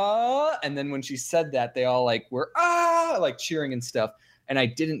 and then when she said that, they all like were like cheering and stuff, and I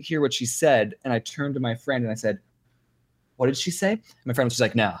didn't hear what she said, and I turned to my friend and I said, what did she say? And my friend was just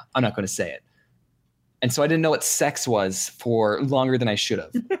like, no, I'm not going to say it. And so I didn't know what sex was for longer than I should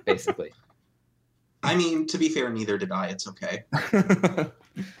have, basically. I mean, to be fair, neither did I. It's okay.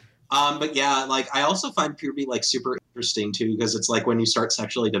 But yeah, like I also find puberty like super interesting too, because it's like when you start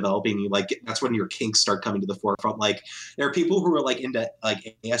sexually developing, you like that's when your kinks start coming to the forefront. Like there are people who are like into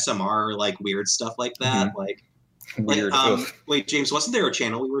like ASMR or like weird stuff like that. Mm-hmm. Like weird. Wait, James, wasn't there a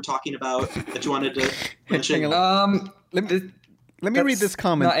channel we were talking about that you wanted to mention? Let me read this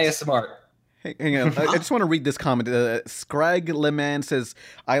comment. Not ASMR. Hang on. I just want to read this comment. Scrag Leman says,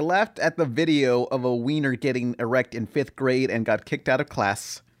 I laughed at the video of a wiener getting erect in 5th grade and got kicked out of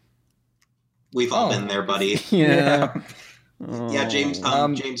class. We've all been there, buddy. Yeah. Yeah, James.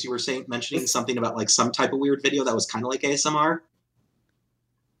 James, you were mentioning something about like some type of weird video that was kind of like ASMR.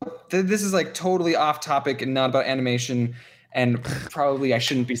 This is like totally off topic and not about animation, and probably I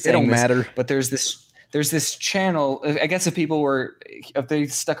shouldn't be saying it. Don't matter. But there's this channel. I guess if they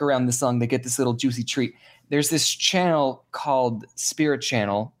stuck around this long, they get this little juicy treat. There's this channel called Spirit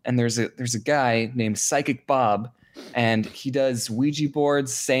Channel, and there's a guy named Psychic Bob. And he does Ouija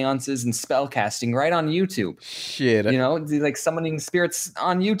boards, seances, and spell casting right on YouTube. Shit. Like summoning spirits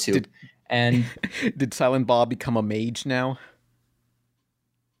on YouTube. Did Silent Bob become a mage now?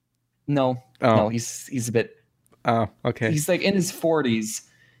 No. Oh. No, he's a bit. Oh, okay. He's like in his 40s,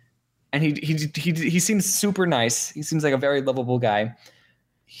 and he seems super nice. He seems like a very lovable guy.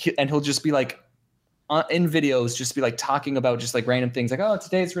 And he'll just be like in videos, just be like talking about just like random things, like, oh,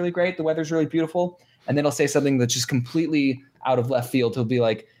 today it's really great, the weather's really beautiful. And then he'll say something that's just completely out of left field. He'll be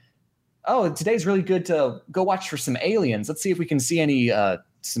like, oh, today's really good to go watch for some aliens. Let's see if we can see any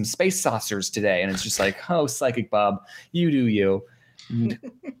some space saucers today. And it's just like, oh, Psychic Bob, you do you.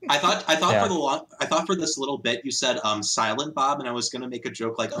 I thought for this little bit you said Silent Bob, and I was gonna make a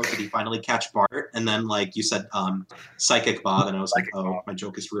joke like, oh, did he finally catch Bart? And then like you said Psychic Bob, and I was like, oh, my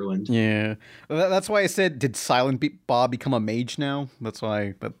joke is ruined. Yeah, that's why I said, did Silent Bob become a mage now? That's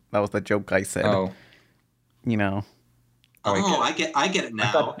why that was the joke I said. Oh, I get it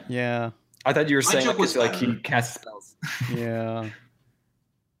now. I thought you were saying like he casts spells. Yeah.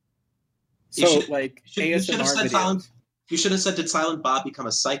 So like ASMR videos. You should have said, did Silent Bob become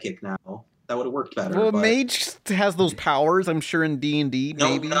a psychic now? That would have worked better. Well, mage has those powers, I'm sure, in D&D,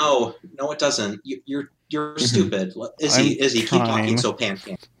 maybe. No, it doesn't. You're stupid. Izzy, keep talking so Pan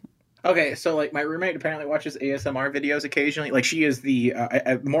can. Okay, so like my roommate apparently watches ASMR videos occasionally. Like she is the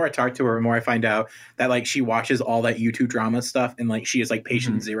the more I talk to her, the more I find out that like she watches all that YouTube drama stuff, and like she is like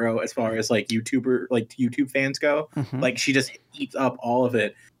patient zero as far as like YouTube fans go. Like she just eats up all of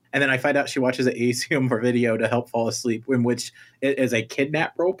it. And then I find out she watches an ASMR video to help fall asleep, in which it is a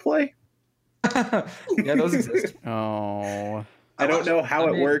kidnap role play. Yeah, those exist. Oh. I don't know how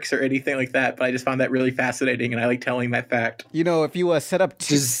it works or anything like that, but I just found that really fascinating, and I like telling that fact. You know, if you set up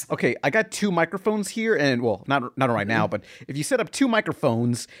okay, I got 2 microphones here, and well, not right now, but if you set up 2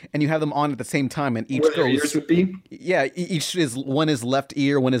 microphones and you have them on at the same time, and each Where ears would be? Yeah, each is one is left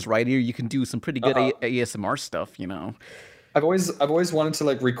ear, one is right ear. You can do some pretty good ASMR stuff, you know. I've always wanted to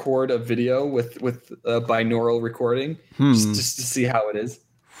like record a video with binaural recording just to see how it is.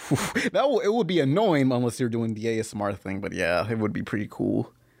 It would be annoying unless you're doing the ASMR thing, but yeah, it would be pretty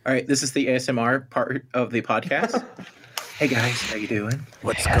cool. All right, this is the ASMR part of the podcast. Hey guys, how you doing?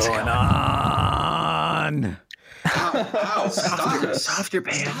 What's going on? Ow, stop. Softer,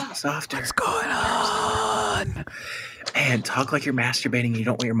 man. Softer. What's going on? And talk like you're masturbating and you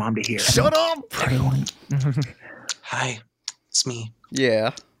don't want your mom to hear. Shut up! Hi, it's me.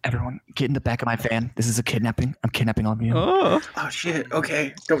 Yeah. Everyone, get in the back of my van. This is a kidnapping. I'm kidnapping all of you. Oh shit.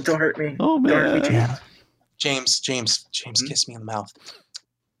 Okay. Don't hurt me. Oh man. Don't hurt me, James, kiss me in the mouth.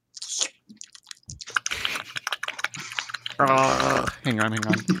 Hang on.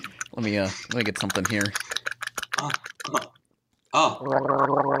 Let me get something here.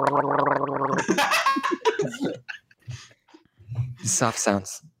 Soft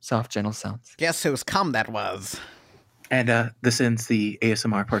sounds. Soft, gentle sounds. Guess whose cum that was? And this ends the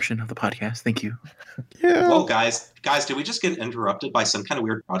ASMR portion of the podcast. Thank you. Yeah. Well, guys, did we just get interrupted by some kind of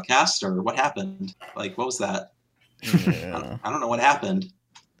weird broadcast, or what happened? Like, what was that? Yeah. I don't know what happened.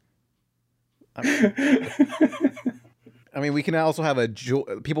 I mean, we can also have a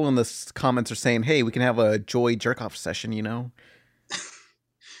people in the comments are saying, "Hey, we can have a Joy jerk off session," you know,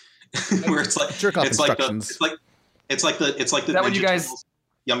 where it's like jerk off instructions. It's like the Is that what you guys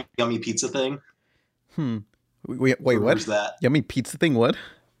yummy pizza thing. Wait, what? Where's that? Yummy pizza thing? What?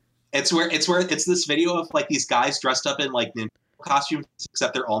 It's this video of like these guys dressed up in like ninja costumes,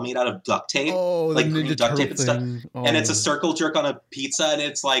 except they're all made out of duct tape, like green duct tape and stuff. Oh. And it's a circle jerk on a pizza, and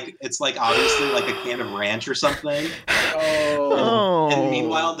it's like obviously like a can of ranch or something. And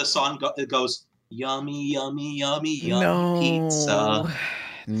meanwhile, the song goes yummy, yummy, yummy, yummy pizza.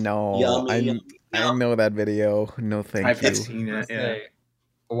 No, yummy, I know that video. No, thank you. I've seen it. Yeah.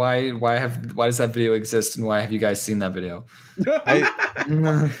 Why does that video exist, and why have you guys seen that video? I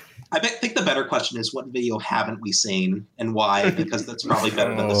think the better question is, what video haven't we seen, and why? Because that's probably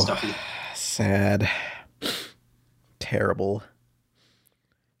better than the stuff we. Sad, terrible.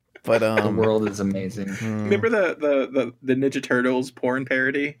 But the world is amazing. Remember the Ninja Turtles porn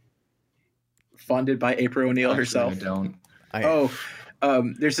parody, funded by April O'Neil herself? I don't.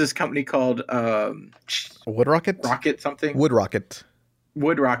 There's this company called Wood Rocket.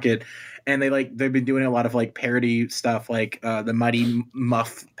 Wood Rocket, and they've been doing a lot of like parody stuff, like the Mighty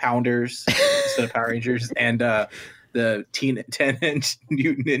Muff Pounders instead of Power Rangers, and the 10-inch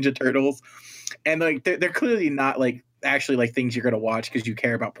Mutant Ninja Turtles, and like they're clearly not like actually like things you're gonna watch because you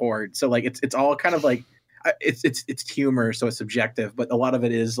care about porn. So like it's all kind of like it's humor, so it's subjective, but a lot of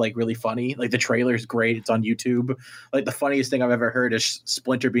it is like really funny. Like the trailer is great. It's on YouTube. Like the funniest thing I've ever heard is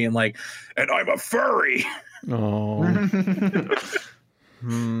Splinter being like, "And I'm a furry." Oh.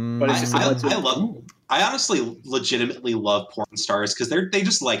 But it's just I honestly legitimately love porn stars because they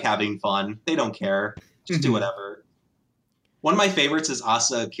just like having fun. They don't care. Just do whatever. One of my favorites is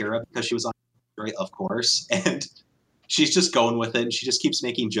Asa Akira because she was on Android, of course, and she's just going with it. And she just keeps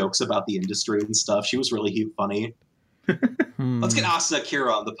making jokes about the industry and stuff. She was really funny. Let's get Asa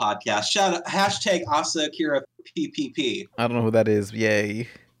Akira on the podcast. Shout out, hashtag Asa Akira PPP. I don't know who that is. Yay.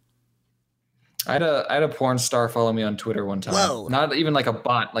 I had a porn star follow me on Twitter one time. Whoa. Not even like a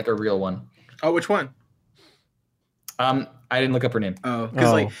bot, like a real one. Oh, which one? I didn't look up her name. Oh,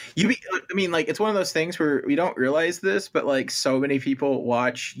 because like it's one of those things where we don't realize this, but like so many people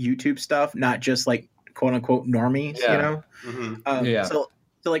watch YouTube stuff, not just like quote unquote normies, you know? Yeah. So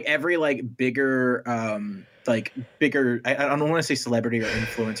like every like bigger, I don't want to say celebrity or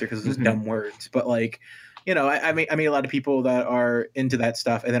influencer because those dumb words, but like, you know, I mean a lot of people that are into that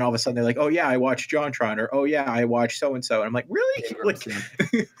stuff, and then all of a sudden they're like, "Oh yeah, I watch JonTron," or "Oh yeah, I watch so and so," and I'm like, "Really?" Like, for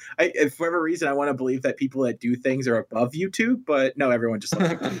whatever reason, I want to believe that people that do things are above YouTube, but no, everyone just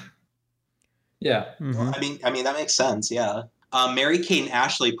like, yeah. Well, I mean that makes sense. Yeah, Mary-Kate and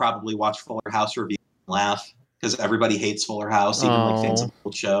Ashley probably watch Fuller House review and laugh because everybody hates Fuller House, even like fans of the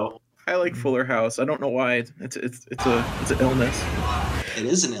old show. I like Fuller House. I don't know why. It's an illness. it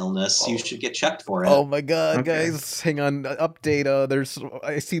is an illness. You should get checked for it. Oh my god, guys, hang on. Update.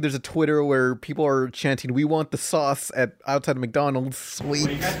 I see there's a Twitter where people are chanting, "We want the sauce" outside of McDonald's. Sweet.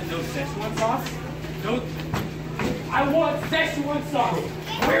 You got the no Szechuan sauce? No. I want Szechuan sauce.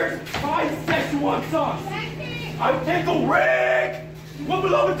 Where's my Szechuan sauce? I'm Pickle Rick. What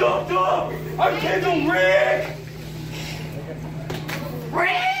below Dum Dum? I'm Pickle Rick.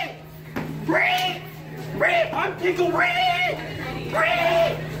 Rick. I'm Pickle Rick.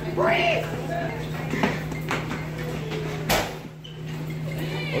 Rick.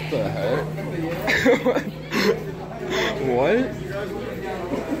 What the heck? What?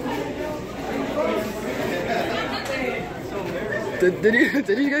 Did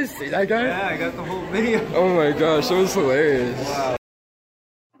you guys see that guy? Yeah, I got the whole video. Oh my gosh, that was hilarious. Wow.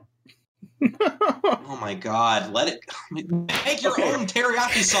 Oh my god, let it make your own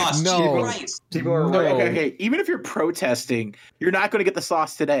teriyaki sauce. No. People are Okay. Even if you're protesting, you're not going to get the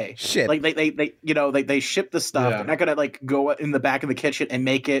sauce today. Shit. Like they ship the stuff. Yeah. They're not going to like go in the back of the kitchen and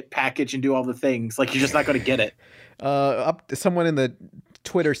make it, package, and do all the things. Like you're just not going to get it. Someone in the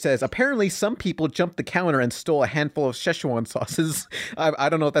Twitter says, apparently some people jumped the counter and stole a handful of Szechuan sauces. I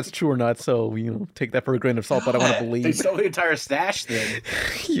don't know if that's true or not, so take that for a grain of salt, but I want to They believe. stole the entire stash then.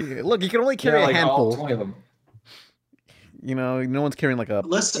 Yeah, look, you can only carry a all handful. 20 of them. No one's carrying like a...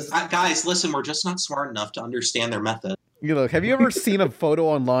 Listen, guys, we're just not smart enough to understand their method. Have you ever seen a photo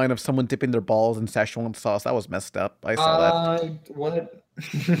online of someone dipping their balls in Szechuan sauce? That was messed up. I saw that. What?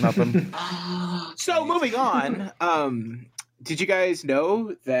 Nothing. So moving on, did you guys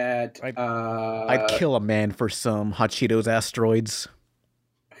know that I'd kill a man for some Hot Cheetos asteroids.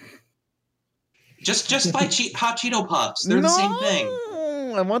 Just buy hot Cheeto puffs. They're the same thing.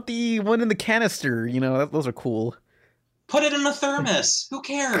 I want the one in the canister. Those are cool. Put it in a thermos. Who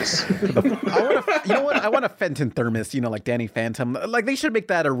cares? I want a Fenton thermos, like Danny Phantom. Like, they should make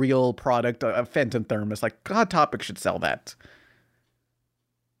that a real product, a Fenton thermos. Like, Hot Topic should sell that.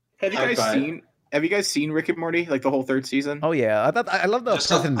 Have you guys seen Rick and Morty, like the whole third season? Oh yeah, I love the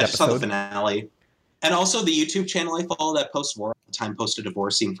president I just saw the episode. finale, and also the YouTube channel I follow that posts war at the time posted a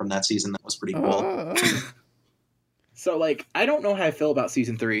divorce scene from that season. That was pretty cool. So like, I don't know how I feel about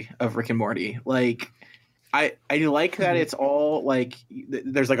season 3 of Rick and Morty. Like, I like that it's all like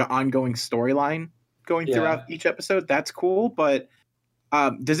there's like an ongoing storyline going throughout each episode. That's cool, but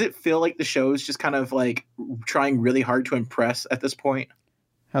does it feel like the show's just kind of like trying really hard to impress at this point?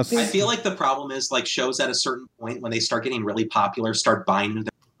 I feel like the problem is like shows at a certain point when they start getting really popular, start buying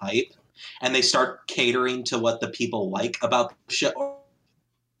their hype, and they start catering to what the people like about the show,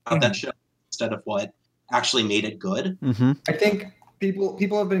 that show, instead of what actually made it good. Mm-hmm. I think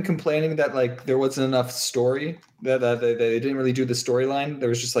people have been complaining that like there wasn't enough story, that they didn't really do the storyline. There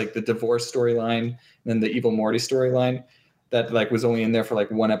was just like the divorce storyline and then the Evil Morty storyline that like was only in there for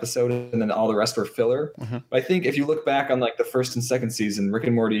like one episode, and then all the rest were filler. Mm-hmm. But I think if you look back on like the first and second season, Rick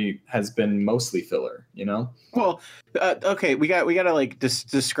and Morty has been mostly filler. Well, okay, we got to like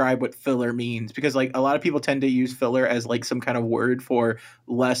describe what filler means, because like a lot of people tend to use filler as like some kind of word for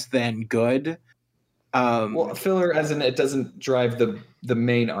less than good. Well, filler as in it doesn't drive the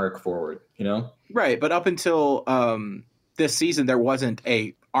main arc forward. Right, but up until this season, there wasn't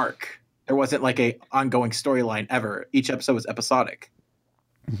a arc. There wasn't like a ongoing storyline ever. Each episode was episodic.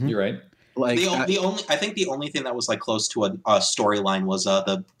 Mm-hmm. You're right. Like I think the only thing that was like close to a storyline was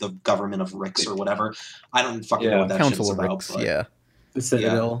the government of Ricks or whatever. I don't fucking know what that Council shit's of about. Ricks, But yeah. the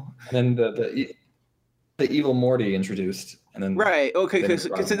Citadel. And then the Evil Morty introduced, and then Right. Okay. Then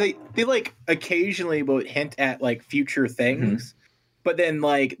Because they like occasionally would hint at like future things, but then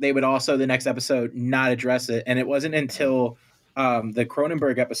like they would also the next episode not address it, and it wasn't until the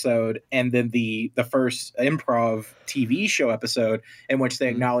Cronenberg episode and then the first improv TV show episode in which they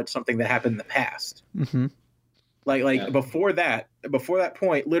acknowledged something that happened in the past. Mm-hmm. Like before that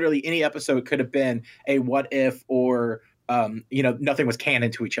point, literally any episode could have been a what if or nothing was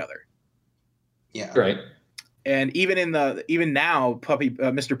canon to each other. Yeah. right. And even now,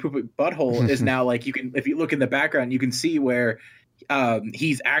 Mr. Poopy Butthole is now like if you look in the background, you can see where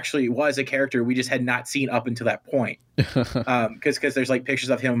he's actually was a character we just had not seen up until that point. Because there's like pictures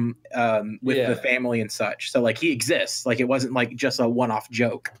of him with the family and such. So like he exists. Like it wasn't like just a one-off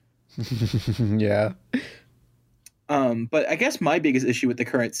joke. Yeah. But I guess my biggest issue with the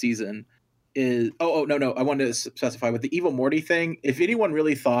current season is no. I wanted to specify with the Evil Morty thing. If anyone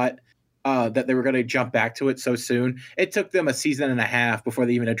really thought that they were going to jump back to it so soon, it took them a season and a half before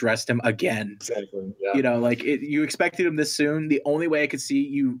they even addressed him again. Exactly. Yeah. You expected him this soon. The only way I could see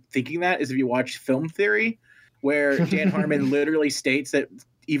you thinking that is if you watch Film Theory, where Dan Harmon literally states that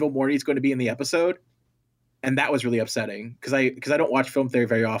Evil Morty is going to be in the episode. and that was really upsetting because I don't watch film theory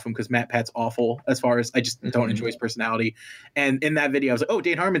very often because Matt Pat's awful as far as I just don't enjoy his personality. And in that video, I was like, oh,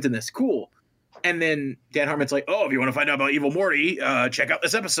 Dan Harmon's in this, cool. And then Dan Harmon's like, oh, if you want to find out about Evil Morty, check out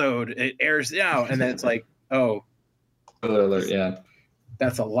this episode. It airs now. And then it's like, oh, alert, yeah,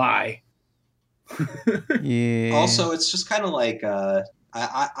 that's a lie. Yeah. Also, it's just kind of like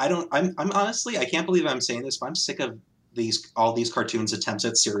I'm honestly, I can't believe I'm saying this, but I'm sick of all these cartoons' attempts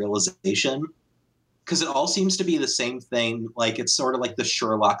at serialization, because it all seems to be the same thing. Like, it's sort of like the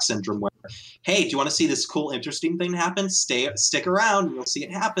Sherlock syndrome, where, hey, do you want to see this cool, interesting thing happen? Stick around, and you'll see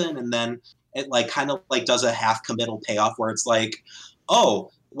it happen, and then it like kind of like does a half committal payoff where it's like, oh,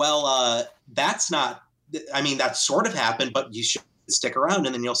 well, that's not. I mean, that sort of happened, but you should stick around,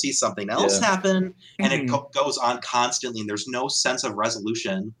 and then you'll see something else happen, and it goes on constantly, and there's no sense of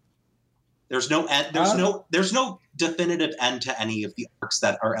resolution. There's no end. There's no definitive end to any of the arcs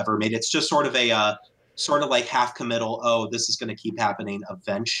that are ever made. It's just sort of a sort of like half committal. Oh, this is going to keep happening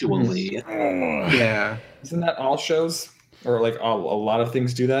eventually. Yeah, isn't that all shows, or like a lot of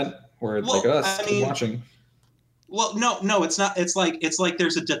things do that? Where it's like us watching. Well, no, it's not. It's like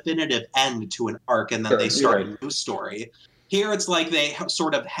there's a definitive end to an arc, and then they start a new story. Here, it's like they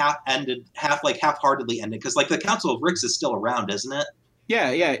sort of half-heartedly ended, because like the Council of Ricks is still around, isn't it?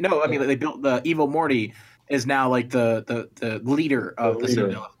 Yeah. No, I mean, they built the Evil Morty is now like the leader of the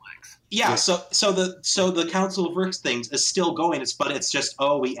Citadel of Flex. Yeah, so the Council of Ricks things is still going, but it's just,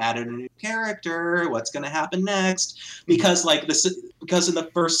 oh, we added a new character. What's going to happen next? Because in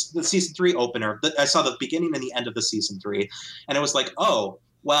the season 3 opener, I saw the beginning and the end of the season 3, and it was like, oh,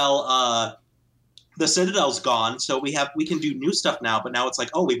 well, the Citadel's gone, so we can do new stuff now. But now it's like,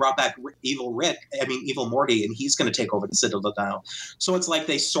 oh, we brought back Evil Morty, and he's going to take over the Citadel now. So it's like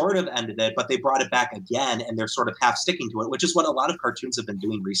they sort of ended it, but they brought it back again, and they're sort of half sticking to it, which is what a lot of cartoons have been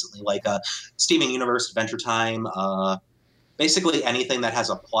doing recently, like Steven Universe, Adventure Time, basically anything that has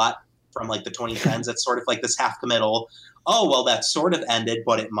a plot from like the 2010s. That's sort of like this half committal. Oh, well, that sort of ended,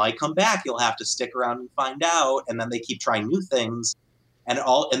 but it might come back. You'll have to stick around and find out. And then they keep trying new things. And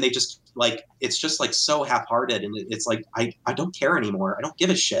they just like, it's just like so half-hearted, and it's like I don't care anymore. I don't give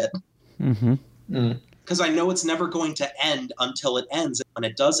a shit, because I know it's never going to end until it ends. And when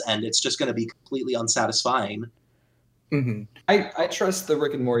it does end, it's just going to be completely unsatisfying. I trust the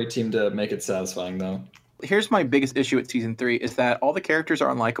Rick and Morty team to make it satisfying, though. Here's my biggest issue with season 3 is that all the characters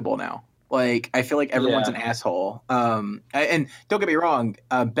are unlikable now. Like, I feel like everyone's an asshole. And don't get me wrong,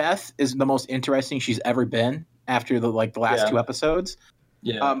 Beth is the most interesting she's ever been after the last 2 episodes.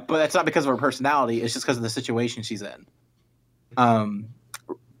 Yeah. But that's not because of her personality. It's just because of the situation she's in.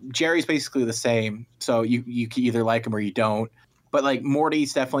 Jerry's basically the same. So you can either like him or you don't. But like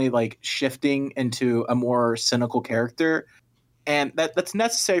Morty's definitely like shifting into a more cynical character. And that's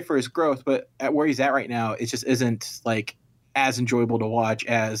necessary for his growth. But at where he's at right now, it just isn't like as enjoyable to watch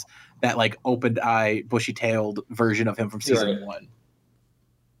as that like open-eye, bushy-tailed version of him from season 1.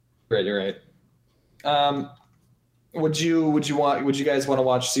 Right, you're right. Would you guys want to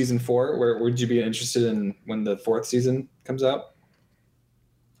watch season 4? Where would you be interested in when the 4th season comes out?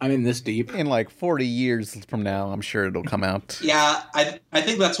 I'm in this deep. In like 40 years from now, I'm sure it'll come out. Yeah, I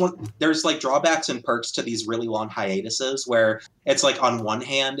think that's one. There's like drawbacks and perks to these really long hiatuses, where it's like on one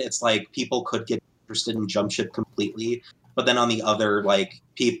hand, it's like people could get interested in jump ship completely, but then on the other, like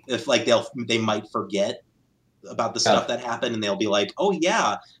if like they might forget about the stuff that happened, and they'll be like, oh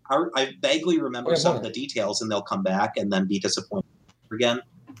yeah, I vaguely remember some of the details, and they'll come back and then be disappointed again.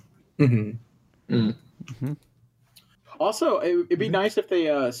 Also, it'd be nice if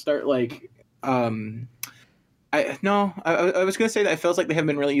they start like I was gonna say that it feels like they haven't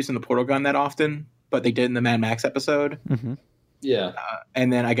been really using the portal gun that often, but they did in the Mad Max episode. And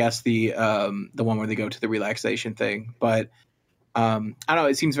then I guess the one where they go to the relaxation thing, but I don't know.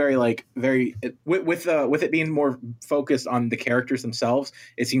 It seems very with it being more focused on the characters themselves.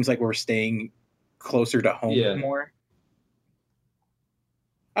 It seems like we're staying closer to home more.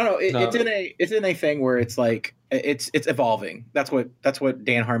 I don't know. It's in a thing where it's like it's evolving. That's what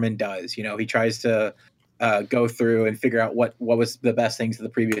Dan Harmon does. You know, he tries to go through and figure out what was the best things of the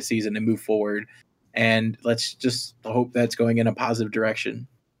previous season and move forward. And let's just hope that's going in a positive direction.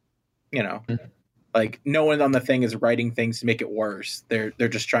 You know. Like, no one on the thing is writing things to make it worse. They're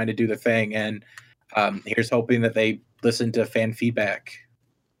just trying to do the thing, and here's hoping that they listen to fan feedback.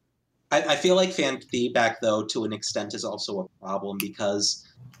 I feel like fan feedback, though, to an extent, is also a problem, because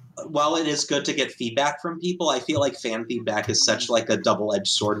while it is good to get feedback from people, I feel like fan feedback is such like a double-edged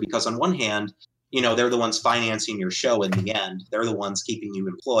sword, because on one hand, you know, they're the ones financing your show in the end. They're the ones keeping you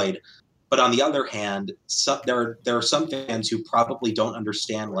employed. But on the other hand, there are some fans who probably don't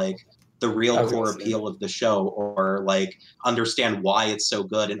understand, like, the real core appeal of the show, or like understand why it's so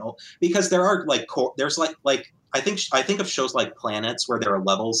good. And because there are like there's like I think of shows like Planets where there are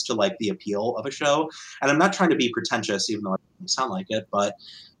levels to like the appeal of a show, and I'm not trying to be pretentious, even though I don't sound like it, but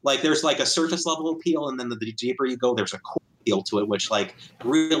like there's like a surface level appeal, and then the deeper you go, there's a core appeal to it, which like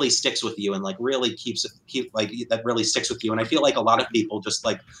really sticks with you and like really that really sticks with you. And I feel like a lot of people just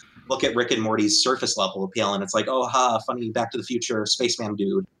like look at Rick and Morty's surface level appeal, and it's like, oh ha, funny Back to the Future spaceman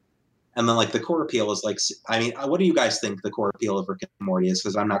dude. And then like the core appeal is like, I mean, what do you guys think the core appeal of Rick and Morty is?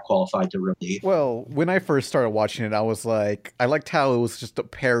 Because I'm not qualified to really. Well, when I first started watching it, I was like, I liked how it was just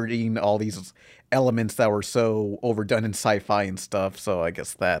parodying all these elements that were so overdone in sci-fi and stuff. So I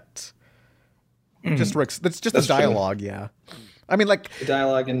guess that just Rick's. That's just the dialogue, true. Yeah. I mean, like the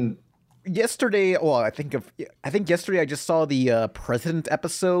dialogue and. Yesterday, well, I think yesterday I just saw the President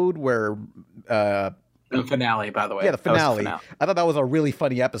episode where. The finale, by the way. Yeah, the finale. I thought that was a really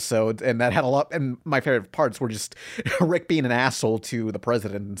funny episode, and that had a lot. And my favorite parts were just Rick being an asshole to the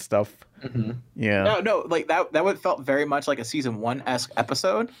president and stuff. Mm-hmm. Yeah. No, like that would felt very much like a season 1-esque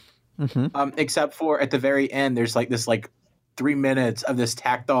episode. Mm-hmm. Except for at the very end, there's like this 3 minutes of this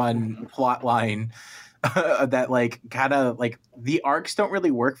tacked on plot line that like kind of like the arcs don't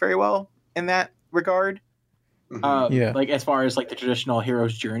really work very well in that regard. Yeah. Like as far as like the traditional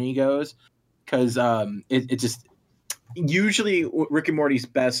hero's journey goes. Because it just usually Rick and Morty's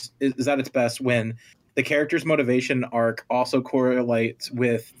best is at its best when the character's motivation arc also correlates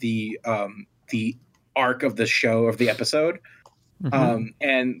with the arc of the show of the episode. Mm-hmm.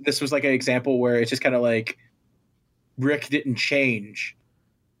 And this was like an example where it's just kind of like Rick didn't change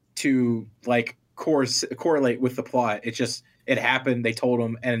to like correlate with the plot. It happened. They told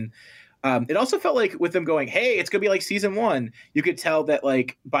him, and it also felt like with them going, hey, it's gonna be like season 1. You could tell that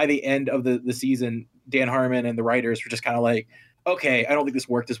like by the end of the season, Dan Harmon and the writers were just kind of like, okay, I don't think this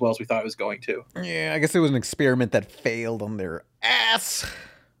worked as well as we thought it was going to. Yeah, I guess it was an experiment that failed on their ass.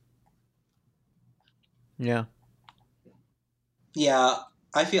 Yeah. Yeah,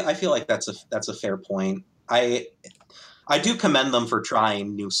 I feel like that's a fair point. I do commend them for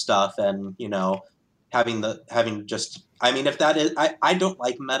trying new stuff and, you know, having just, I mean, if that is, I don't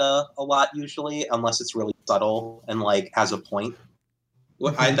like meta a lot usually, unless it's really subtle and like has a point.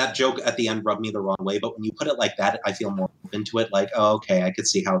 That joke at the end rubbed me the wrong way, but when you put it like that, I feel more into it. Like, oh, okay, I could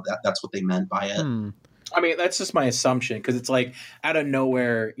see how that's what they meant by it. I mean, that's just my assumption, because it's like out of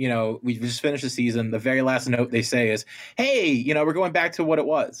nowhere, you know, we just finished the season. The very last note they say is, hey, you know, we're going back to what it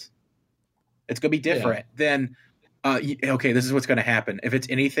was. It's going to be different. Then, okay, this is what's going to happen. If it's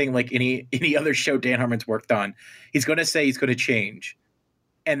anything like any other show Dan Harmon's worked on, he's going to say he's going to change.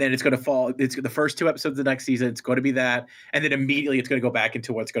 And then it's going to fall. It's the first 2 episodes of the next season. It's going to be that. And then immediately it's going to go back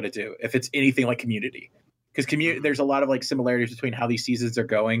into what it's going to do. If it's anything like Community. Because there's a lot of like similarities between how these seasons are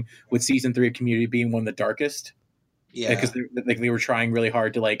going, with season 3 of Community being one of the darkest. Yeah. Because they were trying really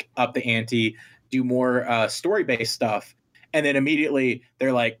hard to like up the ante, do more story-based stuff. And then immediately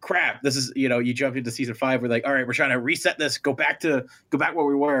they're like, crap, this is, you know, you jump into season 5, we're like, all right, we're trying to reset this, go back where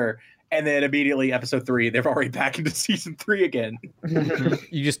we were. And then immediately episode 3, they're already back into season 3 again.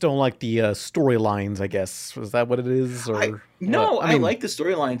 You just don't like the storylines, I guess. Is that what it is? Or I like the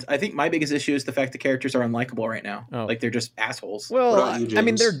storylines. I think my biggest issue is the fact the characters are unlikable right now. Oh. Like they're just assholes. Well, I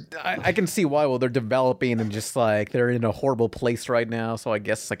mean, I can see why. Well, they're developing and just like they're in a horrible place right now. So I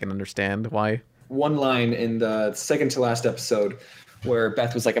guess I can understand why. One line in the second to last episode where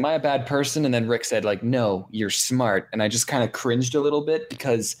Beth was like, am I a bad person? And then Rick said like, no, you're smart. And I just kind of cringed a little bit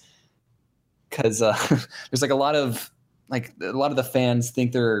because there's like a lot of the fans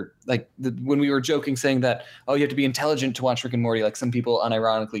think they're like when we were joking saying that, oh, you have to be intelligent to watch Rick and Morty. Like some people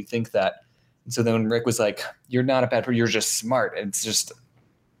unironically think that. And so then when Rick was like, you're not a bad person, you're just smart. And it's just,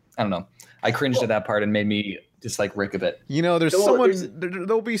 I don't know. I cringed at that part and made me dislike Rick a bit. You know,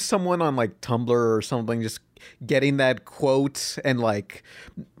 there'll be someone on like Tumblr or something just getting that quote and like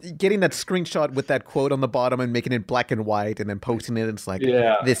getting that screenshot with that quote on the bottom and making it black and white and then posting it. It's like,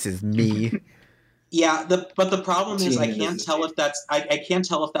 this is me. Yeah, but the problem is I can't tell if that's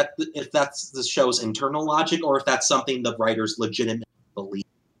if that's the show's internal logic or if that's something the writers legitimately believe.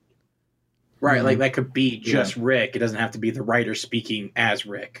 Right, like that could be just Rick. It doesn't have to be the writer speaking as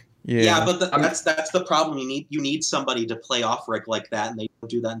Rick. Yeah, but that's the problem. You need somebody to play off Rick like that, and they don't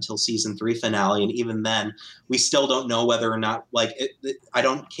do that until season 3 finale. And even then, we still don't know whether or not like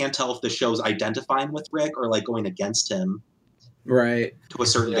can't tell if the show's identifying with Rick or like going against him, right? To a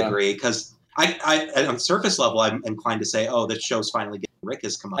certain degree, because I on surface level, I'm inclined to say, oh, this show's finally getting Rick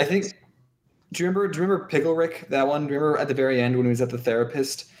has come up. I think. Do you remember Pickle Rick? That one? Do you remember at the very end when he was at the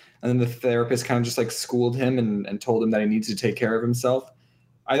therapist, and then the therapist kind of just like schooled him and told him that he needs to take care of himself?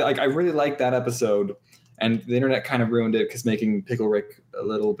 I really liked that episode, and the internet kind of ruined it because making Pickle Rick a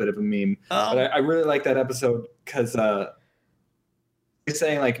little bit of a meme. Oh. But I really like that episode because he's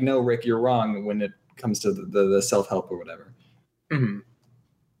saying like, "No, Rick, you're wrong" when it comes to the self help or whatever. Mm-hmm.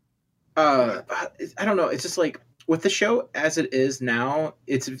 I don't know. It's just like with the show as it is now.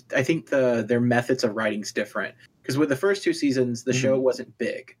 I think their methods of writing's different because with the first 2 seasons, the show wasn't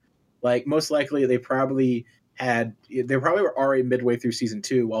big. Like most likely, they probably were already midway through season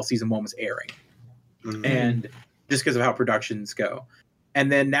 2 while season 1 was airing, and just because of how productions go. And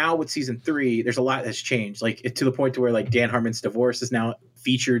then now with season 3, there's a lot that's changed, like to the point to where like Dan Harmon's divorce is now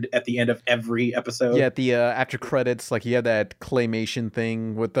featured at the end of every episode. Yeah, at the after credits, like you have that claymation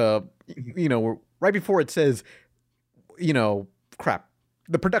thing with the, right before it says, the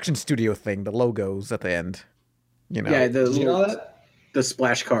production studio thing, the logos at the end. Yeah, Did you know that? The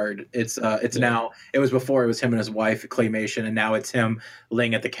splash card. It's now. It was before. It was him and his wife claymation, and now it's him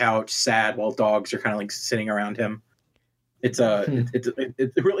laying at the couch, sad, while dogs are kind of like sitting around him. It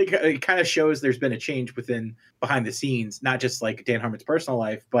really it kind of shows there's been a change behind the scenes, not just like Dan Harmon's personal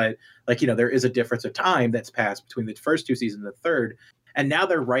life, but like there is a difference of time that's passed between the first 2 seasons and the third, and now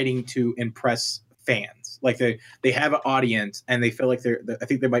they're writing to impress fans. Like they have an audience, and they feel like I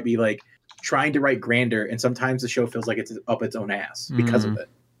think they might be like trying to write grander, and sometimes the show feels like it's up its own ass because of it.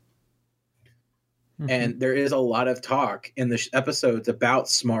 And there is a lot of talk in the episodes about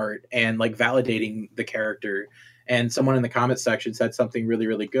Smart and like validating the character. And someone in the comments section said something really,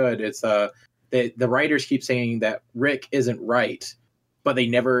 really good. It's the writers keep saying that Rick isn't right, but they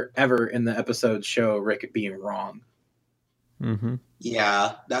never ever in the episodes show Rick being wrong. Mm-hmm.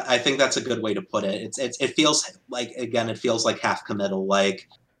 Yeah, I think that's a good way to put it. It feels like, again, it feels like half committal. Like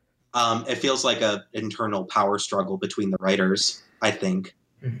it feels like a internal power struggle between the writers, I think.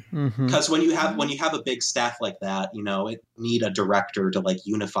 Because when you have a big staff like that, it need a director to like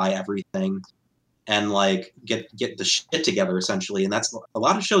unify everything and like get the shit together essentially. And that's a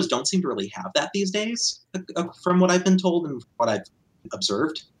lot of shows don't seem to really have that these days, from what I've been told and what I've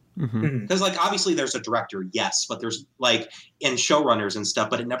observed. Because like obviously there's a director, yes, but there's like in showrunners and stuff,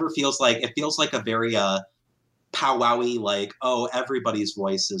 but it feels like a very powwowy, like, oh, everybody's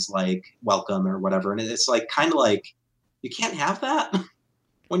voice is like welcome or whatever. And it's like kind of like you can't have that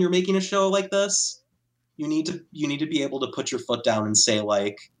when you're making a show like this. You need to be able to put your foot down and say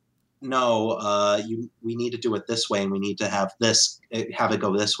like, no, we need to do it this way, and we need to have it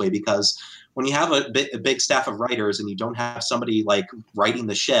go this way, because when you have a big staff of writers and you don't have somebody like writing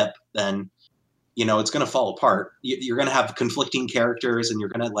the ship, then it's going to fall apart. You're going to have conflicting characters, and you're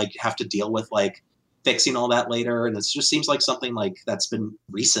going to like have to deal with like fixing all that later. And it just seems like something like that's been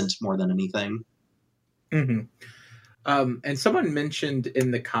recent more than anything. And someone mentioned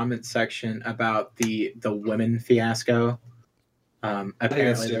in the comment section about the women fiasco.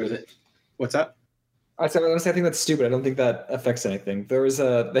 Apparently there was what's up? I think that's stupid. I don't think that affects anything.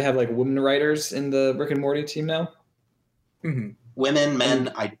 They have like women writers in the Rick and Morty team now. Women,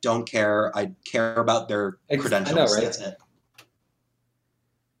 men, I don't care. I care about their credentials. I know, right? That's it.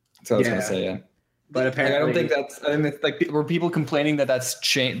 So I was gonna say, yeah. But apparently, I don't think that's. I mean, it's like, were people complaining that that's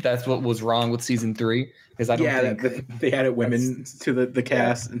changed? That's what was wrong with season 3? Because I don't think they added women to the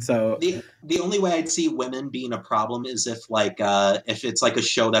cast, and so the only way I'd see women being a problem is if it's like a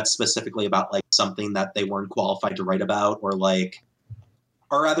show that's specifically about like something that they weren't qualified to write about, or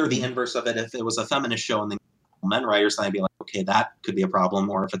rather the inverse of it. If it was a feminist show and then men writers, then I'd be like, okay, that could be a problem.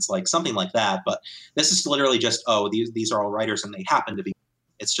 Or if it's like something like that. But this is literally just, oh, these are all writers and they happen to be.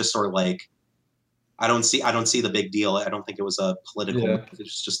 It's just sort of like, I don't see the big deal. I don't think it was a political. Yeah.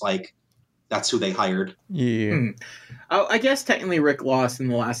 It's just like that's who they hired. Yeah. I guess technically Rick lost in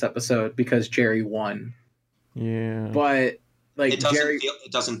the last episode because Jerry won. Yeah. But like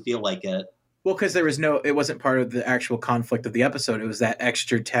it doesn't feel like it. Well, because it wasn't part of the actual conflict of the episode. It was that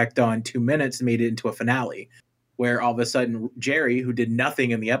extra tacked on 2 minutes and made it into a finale, where all of a sudden Jerry, who did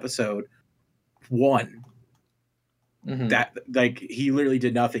nothing in the episode, won. That like he literally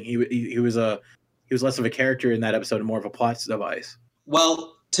did nothing. He was less of a character in that episode and more of a plot device.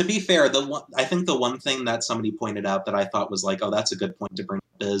 Well, to be fair, I think the one thing that somebody pointed out that I thought was like, oh, that's a good point to bring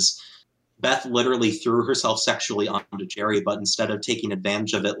up is Beth literally threw herself sexually onto Jerry, but instead of taking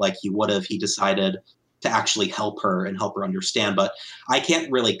advantage of it like he would have, he decided to actually help her and help her understand. But I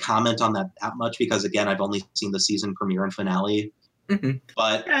can't really comment on that much because, again, I've only seen the season premiere and finale.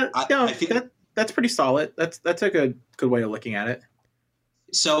 But I feel that's pretty solid. That's a good way of looking at it.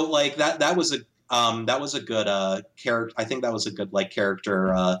 So like that was a good character. I think that was a good like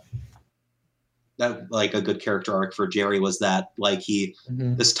character. That like a good character arc for Jerry was that like he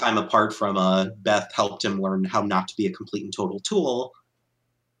this time apart from Beth helped him learn how not to be a complete and total tool,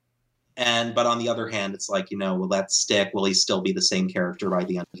 But on the other hand, it's like, will that stick? Will he still be the same character by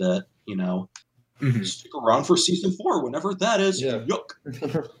the end of it? Stick around for season 4, whenever that is. Yeah. Yuck.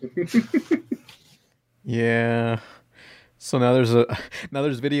 Yeah. So now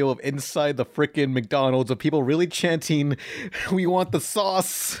there's video of inside the frickin' McDonald's of people really chanting, "We want the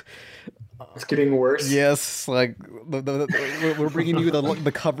sauce." It's getting worse. Yes, like we're bringing you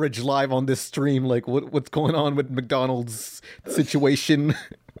the coverage live on this stream. Like what's going on with McDonald's situation?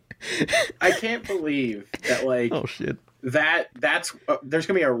 I can't believe that. Like, oh shit. That's there's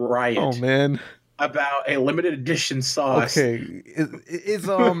gonna be a riot. Oh man. About a limited edition sauce. Okay,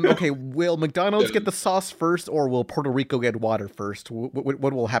 okay. Will McDonald's get the sauce first, or will Puerto Rico get water first?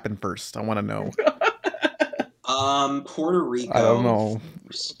 What will happen first? I want to know. Puerto Rico. I don't know.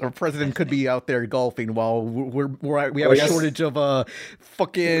 Our president could be out there golfing while we have a shortage of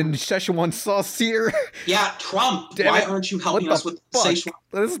fucking Szechuan sauce here. Yeah, Trump. Why aren't you helping us with Szechuan?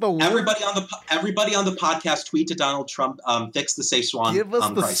 This is the everybody on the podcast tweet to Donald Trump. Fix the Szechuan. Give us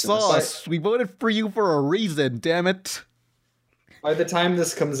the crisis. sauce. We voted for you for a reason. Damn it. By the time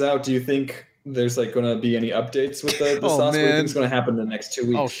this comes out, do you think there's like going to be any updates with the sauce? What do you think is going to happen in the next 2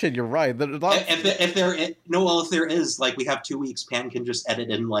 weeks? Oh shit, you're right. If there is, like, we have 2 weeks, Pan can just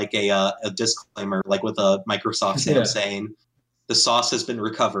edit in like a disclaimer, like with a Microsoft stamp saying the sauce has been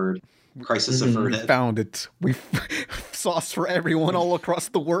recovered. Crisis averted. We found it. We sauce for everyone all across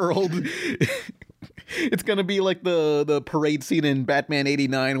the world. It's gonna be like the parade scene in Batman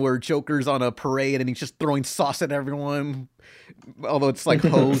 '89 where Joker's on a parade and he's just throwing sauce at everyone. Although it's like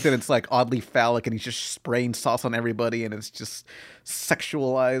hosed and it's like oddly phallic and he's just spraying sauce on everybody and it's just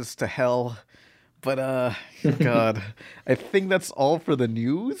sexualized to hell. But God, I think that's all for the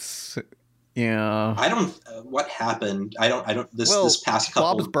news. Yeah. I don't. What happened? I don't. This past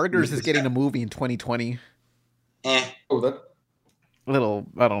couple. Bob's Burgers is getting a movie in 2020. Oh, that. Little,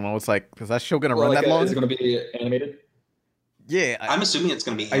 I don't know. It's like, is that show gonna run that long? Is it gonna be animated? Yeah, I'm assuming it's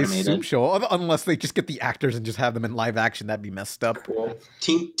gonna be animated. I assume so, unless they just get the actors and just have them in live action. That'd be messed up. Cool.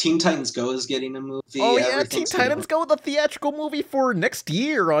 Teen Titans Go is getting a movie. Oh yeah, Teen Titans Go, the theatrical movie for next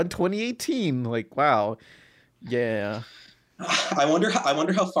year on 2018. Like, wow, yeah. I wonder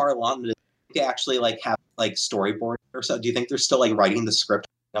how far along they actually like have like storyboard or so. Do you think they're still like writing the script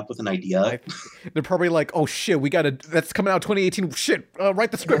up with an idea? They're probably like, oh shit, that's coming out 2018. Shit,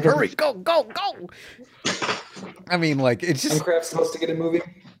 write the script, hurry, go. I mean, like, it's just. Minecraft's supposed to get a movie.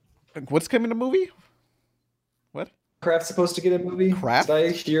 What's coming a movie? What? Minecraft's supposed to get a movie. Crap. Did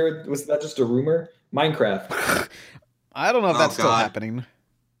I hear? Was that just a rumor? Minecraft. I don't know if that's still happening.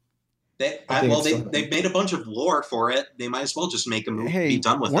 They've made a bunch of lore for it. They might as well just make a movie. Hey, be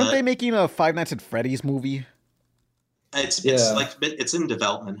done with it. Weren't they making a Five Nights at Freddy's movie? It's in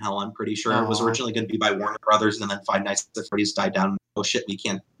development. Hell, I'm pretty sure it was originally going to be by Warner Brothers, and then Five Nights at Freddy's died down. Oh shit, we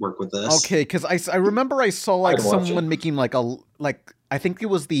can't work with this. Okay, because I remember I saw like someone making like I think it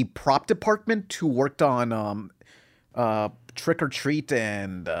was the prop department who worked on Trick or Treat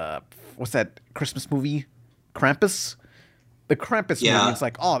and what's that Christmas movie, Krampus. The Krampus movie. It's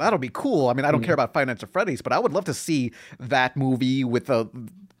like, oh, that'll be cool. I mean, I don't care about Five Nights at Freddy's, but I would love to see that movie with the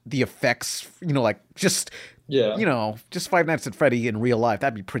effects. Just Five Nights at Freddy in real life.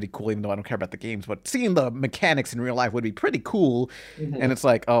 That'd be pretty cool, even though I don't care about the games. But seeing the mechanics in real life would be pretty cool. Mm-hmm. And it's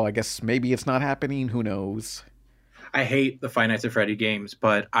like, oh, I guess maybe it's not happening. Who knows? I hate the Five Nights at Freddy games,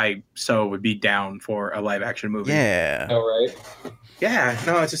 but I would be down for a live action movie. Yeah. Oh, right. Yeah.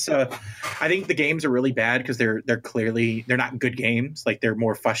 No, it's just I think the games are really bad because they're clearly not good games. Like, they're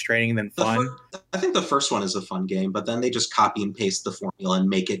more frustrating than fun. I think the first one is a fun game, but then they just copy and paste the formula and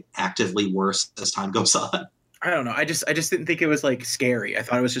make it actively worse as time goes on. I don't know. I just didn't think it was like scary. I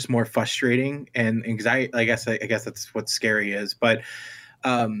thought it was just more frustrating and anxiety. I guess that's what scary is. But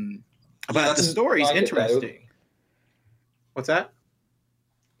the story's interesting. What's that?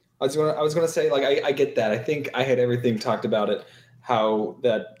 I was gonna say, like, I get that. I think I had everything talked about it. How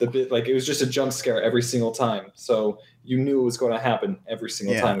that the bit, like, it was just a jump scare every single time, so you knew it was going to happen every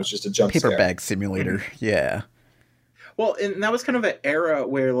single time. It was just a jump scare. Paper bag simulator. Mm-hmm. Yeah. Well, and that was kind of an era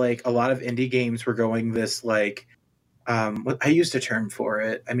where like a lot of indie games were going this like, I used a term for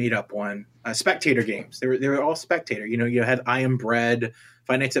it. I made up one. Spectator games. They were all spectator. You had I Am Bread,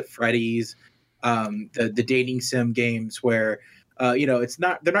 Five Nights at Freddy's, the dating sim games where they're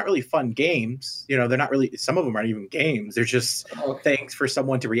not really fun games. They're not really. Some of them aren't even games. They're just things for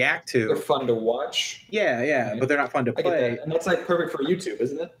someone to react to. They're fun to watch. Yeah, but they're not fun to play. I get that. And that's like perfect for YouTube,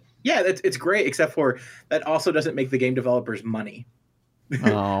 isn't it? Yeah, it's great, except for that also doesn't make the game developers money.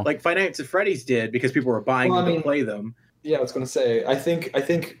 Oh. Like Five Nights at Freddy's did because people were buying them to play them. Yeah, I was going to say, I think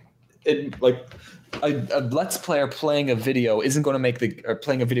a Let's Player playing a video isn't going to make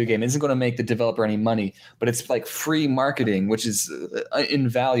playing a video game isn't going to make the developer any money, but it's like free marketing, which is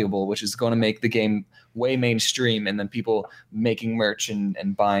invaluable, which is going to make the game way mainstream, and then people making merch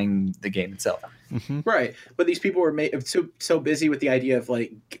and buying the game itself. Mm-hmm. Right, but these people were so busy with the idea of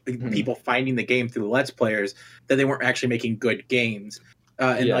like people finding the game through the Let's Players that they weren't actually making good games.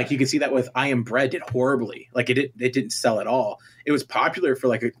 Like you can see that with I Am Bread did horribly. Like it didn't sell at all. It was popular for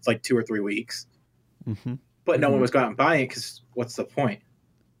like 2 or 3 weeks, but no one was going out and buying it because what's the point?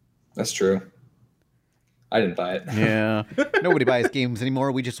 That's true. I didn't buy it. Yeah, nobody buys games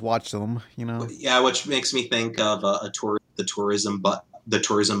anymore. We just watch them, you know. Yeah, which makes me think of the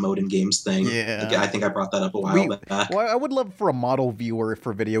tourism mode in games thing. Yeah, I think I brought that up a while back. Well, I would love for a model viewer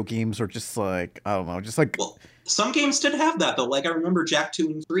for video games, or just like I don't know, just like. Well, some games did have that though. Like I remember Jak 2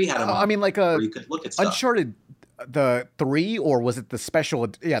 and 3 had a model where you could look at stuff. Uncharted, the 3, or was it the special?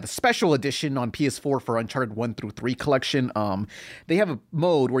 Yeah, the special edition on PS4 for Uncharted 1 through 3 collection. They have a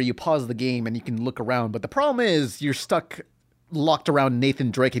mode where you pause the game and you can look around, but the problem is you're locked around Nathan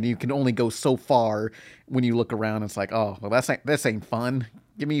Drake, and you can only go so far when you look around. It's like, oh, well, this ain't fun.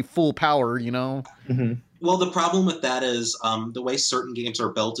 Give me full power, you know. Mm-hmm. Well, the problem with that is the way certain games are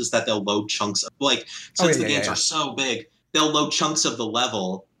built is that they'll load chunks. Since the games are so big, they'll load chunks of the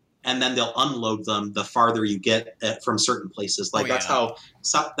level, and then they'll unload them the farther you get from certain places. That's how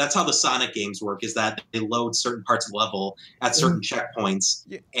the Sonic games work. Is that they load certain parts of the level at certain checkpoints,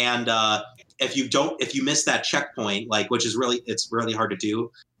 and if you miss that checkpoint, which is it's really hard to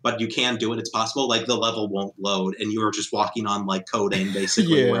do, but you can do it. It's possible. Like the level won't load, and you're just walking on coding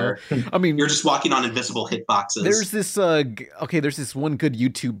basically. Where I mean, you're just walking on invisible hitboxes. There's this there's this one good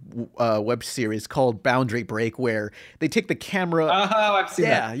YouTube web series called Boundary Break where they take the camera. Oh, I've seen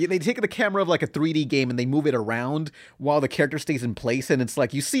that. Yeah, they take the camera of like a 3D game and they move it around while the character stays in place, and it's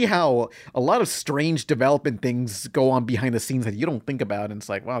like you see how a lot of strange development things go on behind the scenes that you don't think about, and it's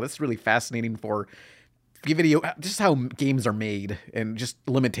like, wow, this is really fascinating for video, just how games are made and just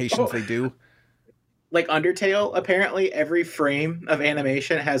limitations they do. Like Undertale, apparently every frame of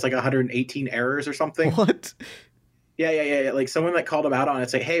animation has 118 errors or something. What? Yeah. Like someone called them out on it.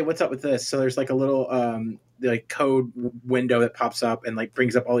 It's like, hey, what's up with this? So there's a little code window that pops up and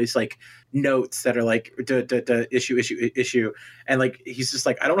brings up all these notes that are issue, and he's just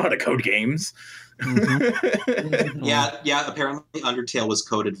I don't know how to code games. Mm-hmm. Yeah. Apparently Undertale was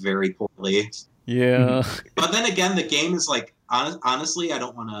coded very poorly. Yeah. But then again, the game is honestly, I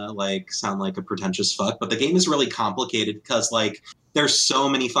don't want to sound like a pretentious fuck, but the game is really complicated because there's so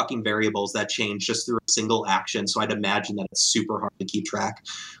many fucking variables that change just through a single action. So I'd imagine that it's super hard to keep track.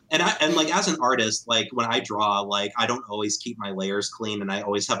 And as an artist, when I draw, I don't always keep my layers clean, and I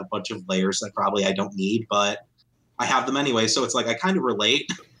always have a bunch of layers that probably I don't need, but I have them anyway. So it's I kind of relate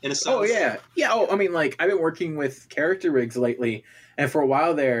in a sense. Oh yeah. Oh, I mean, I've been working with character rigs lately. And for a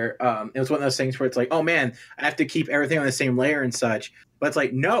while there, it was one of those things where it's oh man, I have to keep everything on the same layer and such. But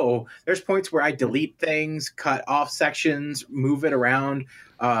it's no, there's points where I delete things, cut off sections, move it around.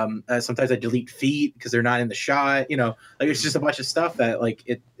 Sometimes I delete feet because they're not in the shot. It's just a bunch of stuff that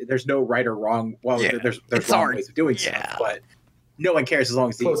there's no right or wrong. Well, there's wrong ways of doing stuff, but no one cares as long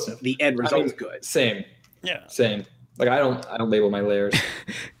as the end result is good. Same. Yeah. Same. I don't label my layers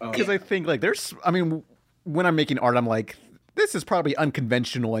because I think when I'm making art, I'm this is probably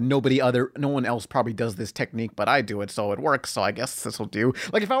unconventional and no one else probably does this technique, but I do it, so it works. So I guess this will do.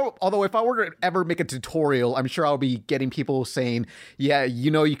 If I were to ever make a tutorial, I'm sure I'll be getting people saying, yeah,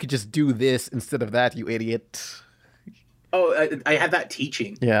 you could just do this instead of that, you idiot. Oh, I have that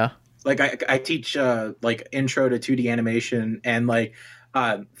teaching. Yeah. I teach intro to 2D animation, and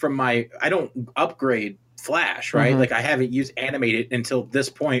I don't upgrade Flash, right? Mm-hmm. I haven't used Animate until this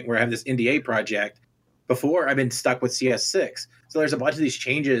point where I have this NDA project. Before, I've been stuck with CS6. So there's a bunch of these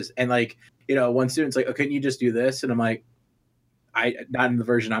changes, and one student's oh, couldn't you just do this? And I'm not in the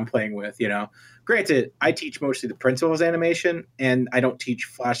version I'm playing with, Granted, I teach mostly the principles animation, and I don't teach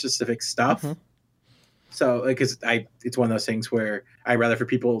Flash specific stuff. Mm-hmm. So because it's one of those things where I'd rather for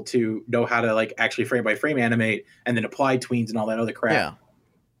people to know how to actually frame by frame animate and then apply tweens and all that other crap. Yeah.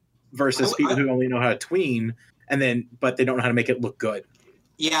 Versus people who only know how to tween but they don't know how to make it look good.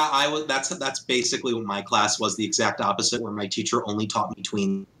 Yeah, that's basically what my class was, the exact opposite, where my teacher only taught me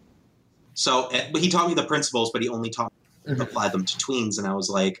tween. So he taught me the principles, but he only taught me to apply them to tweens, and I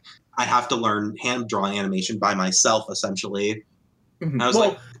was I have to learn hand drawing animation by myself, essentially. Mm-hmm.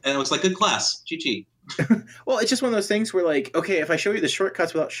 And I was good class, GG. Well, it's just one of those things where okay, if I show you the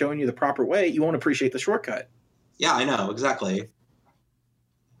shortcuts without showing you the proper way, you won't appreciate the shortcut. Yeah, I know, exactly.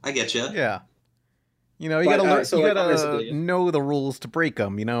 I get you. Yeah. You gotta learn. You gotta know the rules to break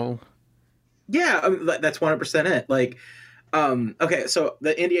them. Yeah, that's 100% it. Like, okay, so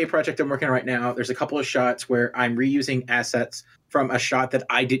the NDA project I'm working on right now, there's a couple of shots where I'm reusing assets from a shot that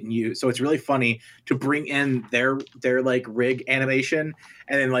I didn't use. So it's really funny to bring in their like rig animation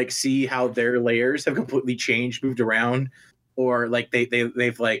and then like see how their layers have completely changed, moved around, or like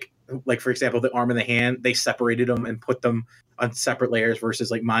they've like for example the arm and the hand, they separated them and put them on separate layers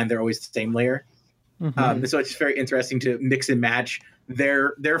versus like mine, they're always the same layer. So it's just very interesting to mix and match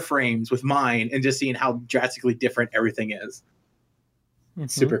their frames with mine and just seeing how drastically different everything is.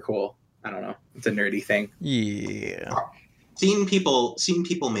 Super cool. I don't know. It's a nerdy thing. Yeah. Seeing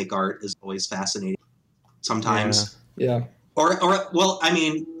people make art is always fascinating. Sometimes. Yeah. Or well, I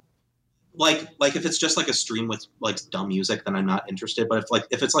mean, like if it's just like a stream with like dumb music, then I'm not interested. But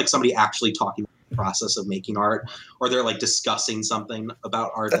if it's like somebody actually talking about the process of making art, or they're like discussing something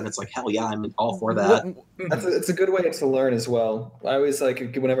about art, then it's like, hell yeah, I'm all for that. It's a good way to learn as well. I always like,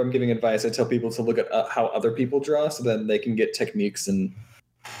 whenever I'm giving advice, I tell people to look at how other people draw, so then they can get techniques and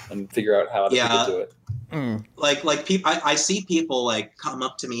figure out how other people do it. Like people, I see people like come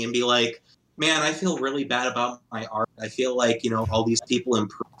up to me and be like, man, I feel really bad about my art. I feel like, all these people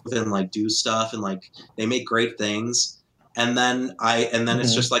improve and like do stuff and like they make great things. And then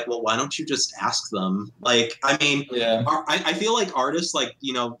it's just like, well, why don't you just ask them? Like, I mean, I feel like artists, like,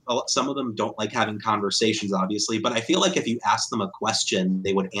 some of them don't like having conversations, obviously, but I feel like if you ask them a question,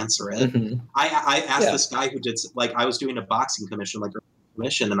 they would answer it. I asked this guy who did, like, I was doing a boxing commission,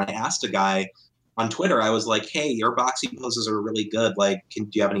 and I asked a guy on Twitter, I was like, hey, your boxing poses are really good. Like, do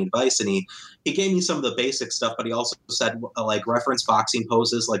you have any advice? And he gave me some of the basic stuff, but he also said, like, reference boxing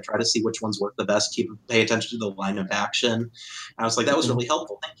poses, like, try to see which ones work the best. Pay attention to the line of action. And I was like, that was really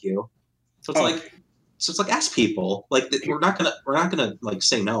helpful. Thank you. So it's like, ask people. Like, we're not gonna like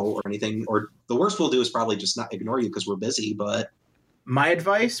say no or anything. Or the worst we'll do is probably just not ignore you because we're busy. But my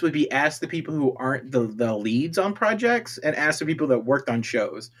advice would be ask the people who aren't the leads on projects and ask the people that worked on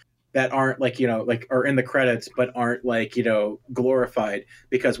shows that aren't like, like are in the credits, but aren't like, glorified,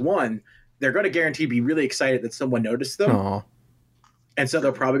 because one, they're going to guarantee be really excited that someone noticed them. Aww. And so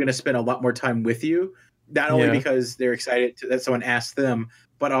they're probably going to spend a lot more time with you, not only because they're excited that someone asked them,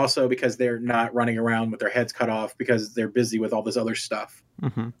 but also because they're not running around with their heads cut off because they're busy with all this other stuff.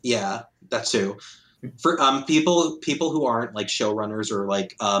 Yeah, that too. For people who aren't like showrunners or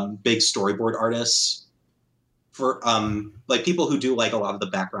like big storyboard artists, for like people who do like a lot of the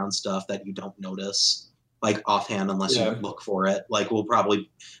background stuff that you don't notice like offhand unless you look for it, like will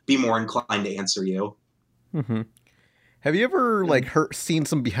probably be more inclined to answer you. Have you ever like seen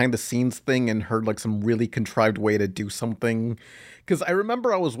some behind the scenes thing and heard like some really contrived way to do something? Because I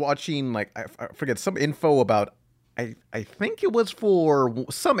remember I was watching like I forget some info about I think it was for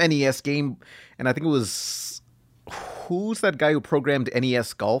some NES game, and I think it was who's that guy who programmed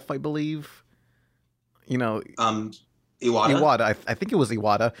NES Golf, I believe. Iwata. Iwata. I think it was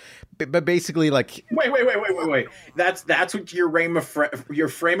Iwata, but basically, like, wait. That's what your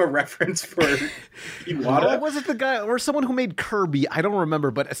frame of reference for Iwata. Was it the guy or someone who made Kirby? I don't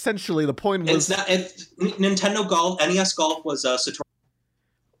remember, but essentially the point was Nintendo Golf. NES Golf was Satoru.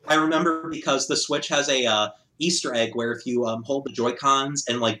 I remember because the Switch has a Easter egg where if you hold the Joy-Cons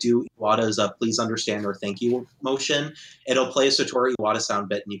and like do Iwata's please understand or thank you motion, it'll play a Satoru Iwata sound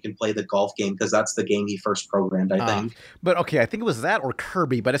bit and you can play the golf game because that's the game he first programmed, I think. But okay, I think it was that or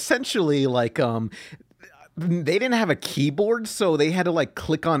Kirby, but essentially like they didn't have a keyboard, so they had to like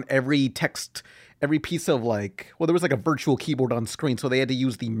click on every piece of like, well, there was like a virtual keyboard on screen, so they had to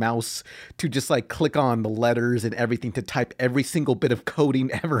use the mouse to just like click on the letters and everything to type every single bit of coding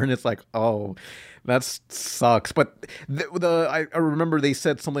ever. And it's like, oh, that sucks. But I remember they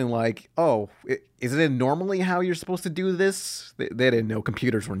said something like, oh, isn't it normally how you're supposed to do this? They didn't know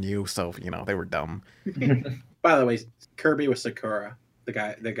computers were new, so, they were dumb. By the way, Kirby was Sakura. The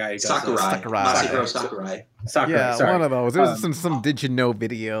guy who does Masahiro Sakurai. Yeah, sorry. One of those. It was some Did You Know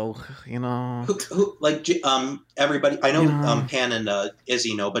video, Who like everybody? I know Pan and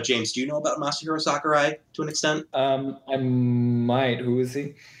Izzy know, but James, do you know about Masahiro Sakurai to an extent? I might. Who is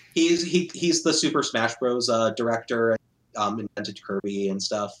he? He's the Super Smash Bros. Director. Invented Kirby and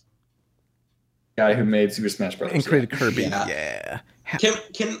stuff. Guy who made Super Smash Bros. And created Kirby. Yeah.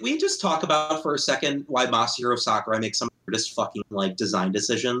 Can we just talk about for a second why Masahiro Sakurai makes some weirdest fucking like design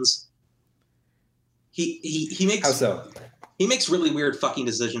decisions? He makes how so? He makes really weird fucking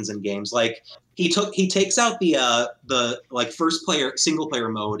decisions in games. Like he takes out the like single player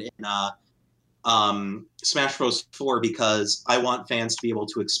mode in Smash Bros. 4 because I want fans to be able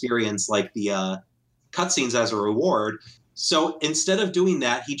to experience like the cutscenes as a reward. So instead of doing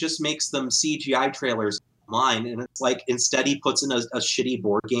that, he just makes them CGI trailers online, and it's like instead he puts in a shitty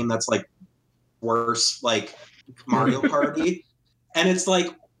board game that's like worse like Mario Party, and it's like,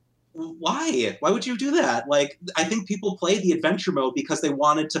 why would you do that? Like, I think people play the adventure mode because they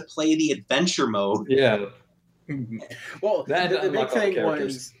wanted to play the adventure mode. Yeah. Well, the big thing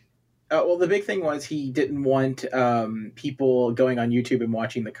was the big thing was he didn't want people going on YouTube and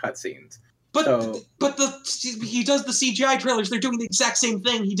watching the cutscenes. But he does the CGI trailers. They're doing the exact same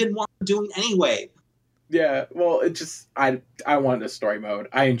thing he didn't want them doing anyway. Yeah, well, it just I wanted a story mode.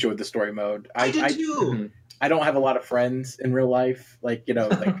 I enjoyed the story mode. I did too. I don't have a lot of friends in real life, like I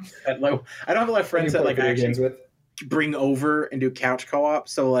don't have a lot of friends that like I actually bring over and do couch co-op.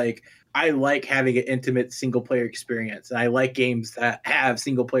 So like I like having an intimate single player experience, and I like games that have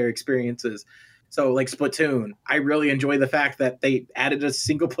single player experiences. So like Splatoon, I really enjoy the fact that they added a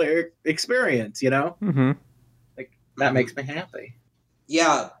single player experience. Mm-hmm. Like that makes me happy.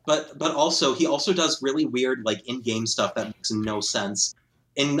 Yeah, but also he also does really weird like in-game stuff that makes no sense.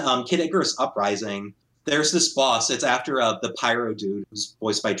 In Kid Icarus Uprising, there's this boss. It's after the Pyro dude, who's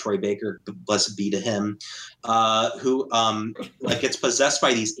voiced by Troy Baker, blessed be to him, who like gets possessed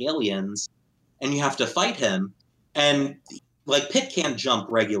by these aliens, and you have to fight him. And like Pit can't jump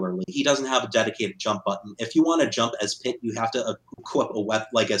regularly. He doesn't have a dedicated jump button. If you want to jump as Pit, you have to equip a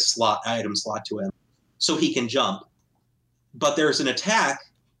item slot to him, so he can jump. But there's an attack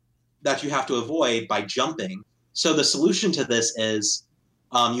that you have to avoid by jumping. So the solution to this is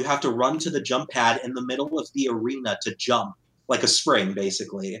you have to run to the jump pad in the middle of the arena to jump, like a spring,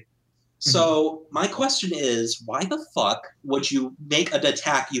 basically. Mm-hmm. So my question is, why the fuck would you make an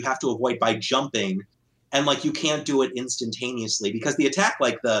attack you have to avoid by jumping, and like you can't do it instantaneously? Because the attack,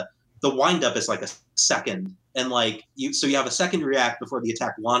 like the wind-up is like a second, and like you have a second to react before the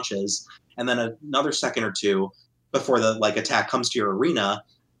attack launches, and then another second or two before the like attack comes to your arena.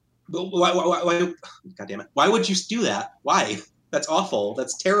 But why God damn it, why would you do that? Why? That's awful.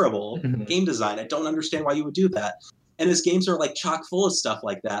 That's terrible game design. I don't understand why you would do that. And his games are like chock full of stuff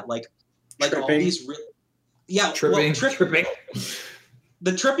like that. Like tripping. All these tripping.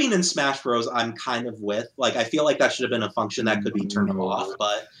 The tripping in Smash Bros. I'm kind of with. Like, I feel like that should have been a function that could be turned off.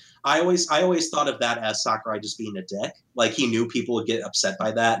 But I always thought of that as Sakurai just being a dick. Like, he knew people would get upset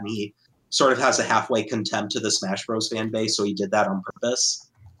by that, and he sort of has a halfway contempt to the Smash Bros. Fan base, so he did that on purpose.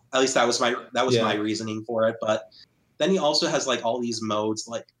 At least that was my reasoning for it. But then he also has like all these modes,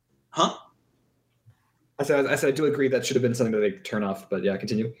 like, huh? I said I do agree that should have been something that they turn off, but yeah,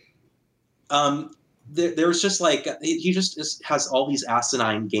 continue. There was just like he just has all these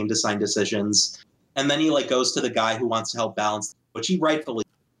asinine game design decisions, and then he like goes to the guy who wants to help balance, which he rightfully.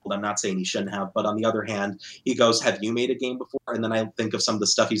 I'm not saying he shouldn't have, but on the other hand, he goes, "Have you made a game before?" And then I think of some of the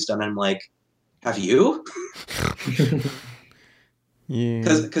stuff he's done, and I'm like, "Have you?" Yeah.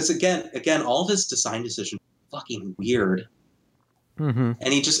 Because again, all of his design decisions are fucking weird. Mm-hmm.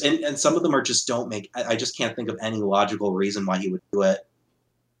 And he just and some of them are just don't make. I just can't think of any logical reason why he would do it.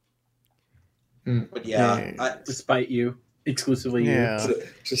 But yeah, despite you, exclusively you. Yeah.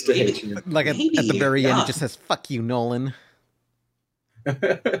 Just to hate you. Like at the very end, it just says "fuck you, Nolan."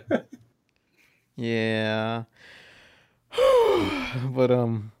 Yeah. But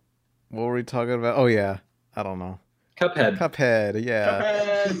what were we talking about? Oh yeah, I don't know. Cuphead, yeah.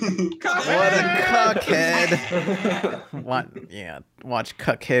 What a cuckhead. Watch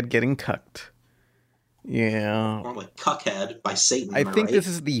Cuckhead getting cucked. Yeah. More like Cuckhead by Satan. I think this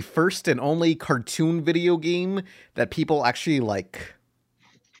is the first and only cartoon video game that people actually like.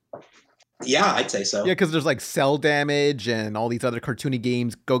 Yeah, I'd say so. Yeah, because there's like Cell Damage and all these other cartoony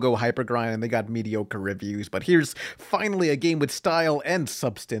games, Go-Go Hypergrind, and they got mediocre reviews. But here's finally a game with style and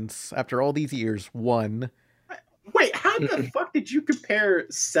substance after all these years. One. Wait, how the fuck did you compare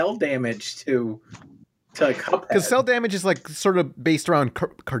Cell Damage to Cuphead? Because Cell Damage is like sort of based around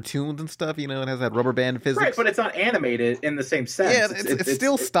cartoons and stuff, you know, it has that rubber band physics. Right, but it's not animated in the same sense. Yeah, it's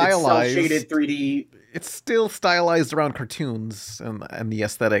still stylized. It's shaded 3D. It's still stylized around cartoons and the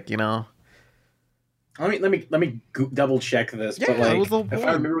aesthetic, you know. Let me double check this. Yeah, but like, it was if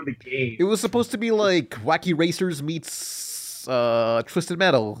I remember the game, it was supposed to be like Wacky Racers meets Twisted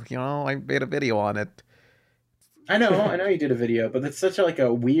Metal. You know, I made a video on it. I know you did a video, but it's such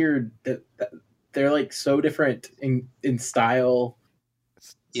a weird that they're like so different in style.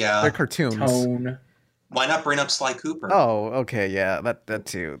 Yeah, they're cartoons. Tone. Why not bring up Sly Cooper? Oh, okay, yeah, that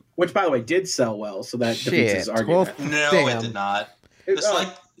too. Which, by the way, did sell well, so that defeats his argument. It did not.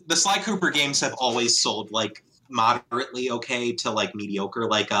 The Sly Cooper games have always sold like moderately okay to like mediocre.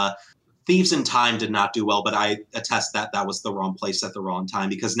 Like Thieves in Time did not do well, but I attest that was the wrong place at the wrong time,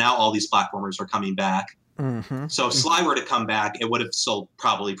 because now all these platformers are coming back. Mm-hmm. So if Sly were to come back, it would have sold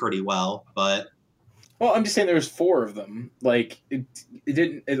probably pretty well. But Well, I'm just saying there's 4 of them. Like it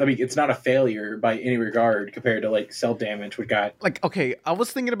didn't. I mean, it's not a failure by any regard compared to like Cell Damage, we got. Like, okay, I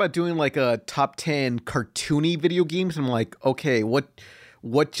was thinking about doing like a top 10 cartoony video games. And I'm like, okay, what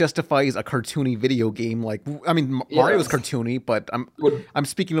justifies a cartoony video game? Like, I mean, Mario's cartoony, but I'm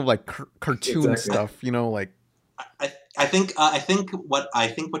speaking of like cartoon stuff. You know, like. I think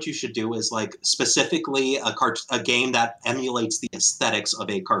what you should do is like specifically a game that emulates the aesthetics of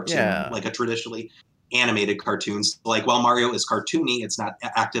a cartoon, like a traditionally animated cartoon. Like while Mario is cartoony, it's not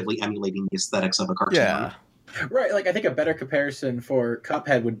actively emulating the aesthetics of a cartoon. Yeah. Right, like I think a better comparison for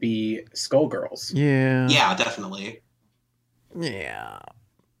Cuphead would be Skullgirls. Yeah. Yeah, definitely. Yeah.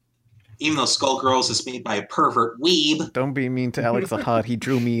 Even though Skullgirls is made by a pervert weeb. Don't be mean to Alex Ahad. He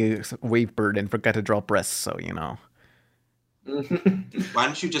drew me a wave bird and forgot to draw breasts, so you know. Why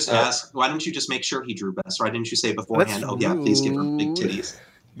don't you just ask? Why don't you just make sure he drew best? Why didn't you say beforehand? Oh yeah, please give her big titties.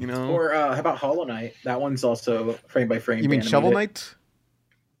 You know. Or how about Hollow Knight? That one's also frame by frame. You mean animated. Shovel Knight?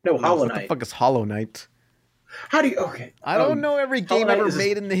 No, Hollow Knight. What the fuck is Hollow Knight? How do you? Okay, I don't know every game ever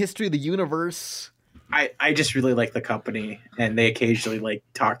made in the history of the universe. I just really like the company, and they occasionally like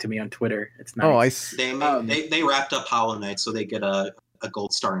talk to me on Twitter. It's nice. Oh, they wrapped up Hollow Knight, so they get a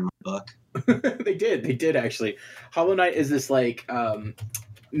gold star in my book. They did actually. Hollow Knight is this like Castlevania,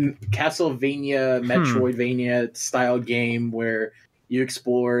 Metroidvania style game where you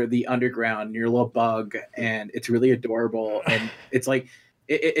explore the underground. You're a little bug, and it's really adorable. And it's like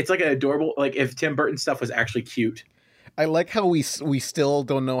it's like an adorable, like if Tim Burton stuff was actually cute. I like how we still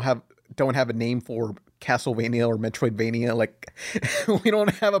don't have a name for Castlevania or Metroidvania. Like we don't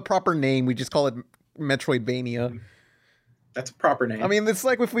have a proper name. We just call it Metroidvania. That's a proper name. I mean, it's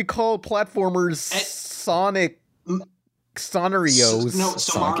like if we call platformers Sonic Sonarios. No,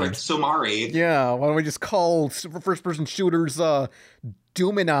 Somari. Yeah, why don't we just call first-person shooters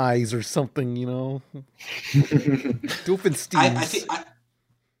Doominize or something, you know? Doofensteins.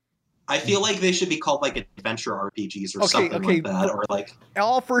 I feel like they should be called like adventure RPGs or something like that, or like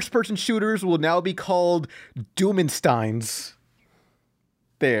all first-person shooters will now be called Doomensteins.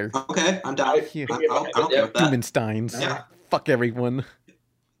 There. Okay, I'm down. I'm okay with that. Doomensteins. Yeah. Fuck everyone.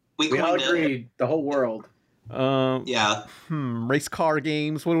 We all agreed. The whole world. Yeah. Race car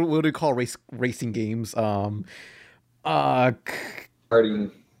games. What do we call racing games? Karting.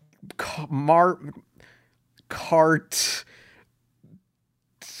 Kart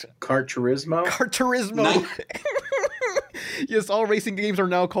Turismo? Kart Turismo. Yes, all racing games are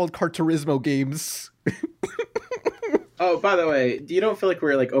now called Kart Turismo games. Oh, by the way, you don't feel like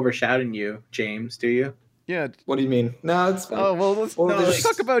we're like overshadowing you, James, do you? Yeah. What do you mean? No, it's fine. Oh well, let's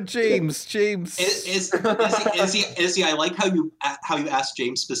talk about James. James Izzy, I like how you asked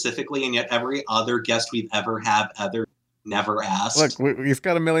James specifically, and yet every other guest we've ever had never asked. Look, he's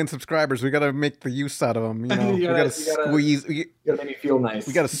got 1 million subscribers. We got to make the use out of him. You know, we got to squeeze. You got to make me feel nice.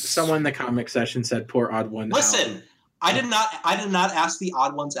 We got to. Someone in the comic session said, "Poor Odd One." Listen, I did not ask the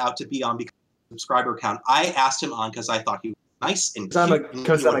Odd Ones out to be on because of subscriber count. I asked him on because I thought he was nice and cute.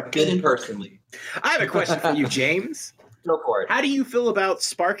 Because I'm a good person. I have a question for you, James. Go for it. How do you feel about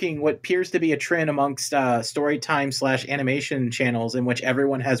sparking what appears to be a trend amongst storytime/animation channels in which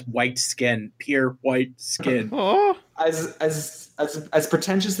everyone has white skin, pure white skin? Oh. As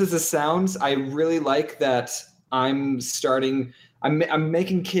pretentious as this sounds, I really like that I'm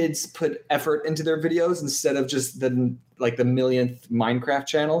making kids put effort into their videos instead of just the millionth Minecraft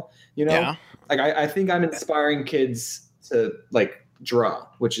channel. You know, yeah. Like I think I'm inspiring kids to like draw,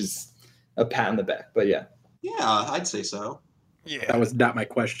 which is a pat on the back. But yeah, I'd say so. Yeah, that was not my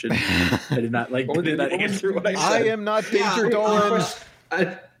question. I did not answer what I said. I am not Danger Dolan.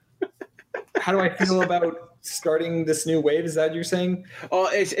 How do I feel about starting this new wave? Is that what you're saying? Oh,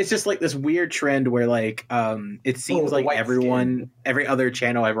 it's just like this weird trend where like it seems like every other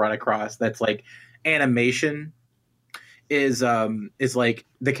channel I've run across that's like animation is like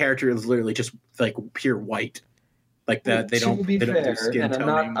the character is literally just like pure white. Like that, they don't do skin tone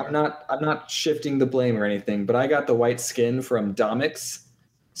anymore. I'm not shifting the blame or anything, but I got the white skin from Domix,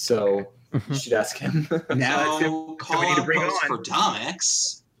 so you should ask him. Now so call out post for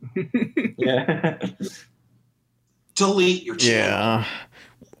Domix. Yeah. Delete your channel. Yeah.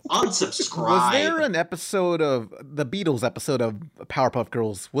 Unsubscribe. Was there an episode of the Beatles episode of Powerpuff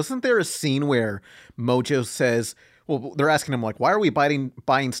Girls? Wasn't there a scene where Mojo says, well, they're asking him like, why are we buying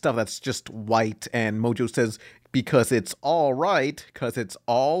stuff that's just white? And Mojo says, because it's all right, because it's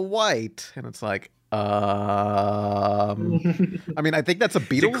all white. And it's like, I mean, I think that's a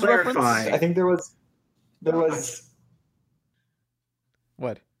Beatles reference. I think there was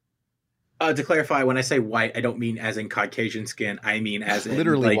what? To clarify, when I say white, I don't mean as in Caucasian skin. I mean as in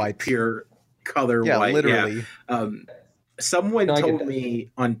literally like white, pure color Yeah, white. literally. Yeah. Someone No, I get told that. me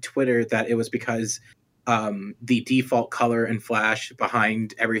on Twitter that it was because the default color in Flash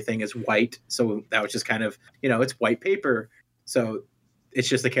behind everything is white. So that was just kind of, it's white paper. So it's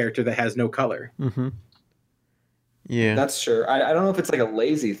just a character that has no color. Mm-hmm. Yeah. That's true. I don't know if it's like a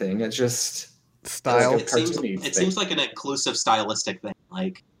lazy thing. It's just Style. like a It seems cartoony it thing. seems like an inclusive stylistic thing.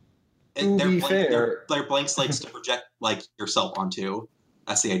 Like To they're be blank, fair- they're blank slates to project like yourself onto.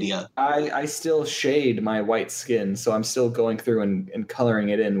 That's the idea. I still shade my white skin, so I'm still going through and coloring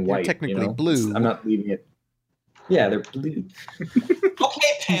it in white. technically blue. I'm not leaving it. Yeah, they're blue. Okay,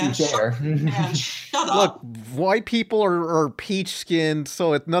 Pan, Fair. Pan, shut up. Look, white people are peach skinned,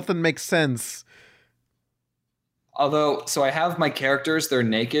 so nothing makes sense. Although, so I have my characters, they're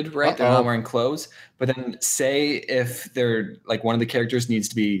naked, right? They're Uh-oh. not wearing clothes. But then say if they're like one of the characters needs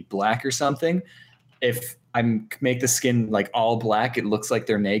to be black or something, if I make the skin like all black, it looks like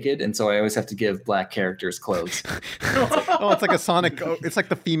they're naked. And so I always have to give black characters clothes. Oh, it's like a Sonic. It's like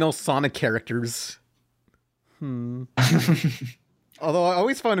the female Sonic characters. Although I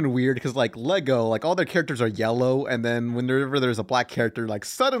always found it weird because like Lego, like all their characters are yellow, and then whenever there's a black character, like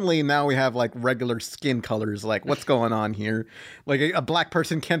suddenly now we have like regular skin colors. Like, what's going on here? Like a black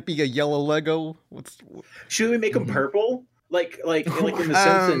person can't be a yellow Lego. Should we make them purple? Like in The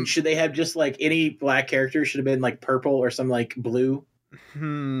Simpsons, should they have just like any black character should have been like purple or some like blue?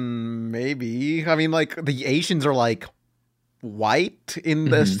 Maybe. I mean, like the Asians are like white in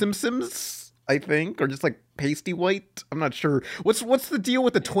the Simpsons, I think, or just like pasty white. I'm not sure. What's the deal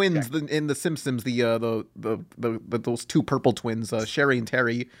with the twins in the Simpsons? Those two purple twins, Sherry and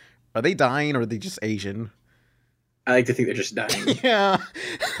Terry. Are they dying or are they just Asian? I like to think they're just dying. Yeah,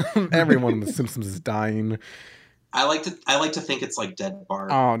 everyone in the Simpsons is dying. I like to think it's like Dead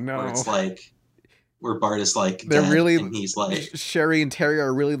Bart. Oh, no. Where it's like where Bart is like They're dead, really and he's like Sherry and Terry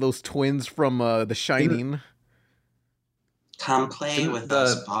are really those twins from The Shining. come play with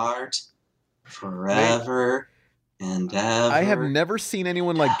us, Bart, forever and ever. I have never seen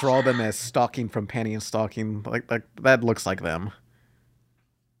anyone like draw them as Stocking from Panty and Stocking. Like that looks like them.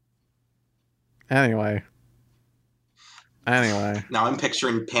 Anyway. Now I'm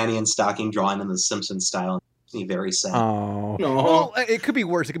picturing Panty and Stocking drawn in the Simpsons style. It makes me very sad. Oh. No. Well, it could be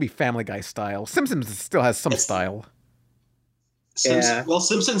worse. It could be Family Guy style. Simpsons still has some style. Yeah. Well,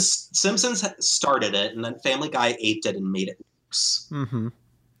 Simpsons started it, and then Family Guy aped it and made it worse. Mm-hmm.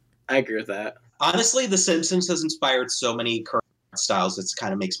 I agree with that. Honestly, The Simpsons has inspired so many current styles. It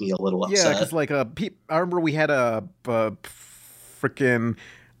kind of makes me a little upset. Yeah, because like I remember we had a freaking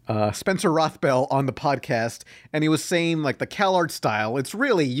Spencer Rothbell on the podcast, and he was saying like the CalArt style. It's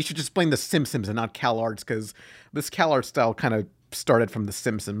really you should just blame the Simpsons and not CalArts because this CalArt style kind of started from the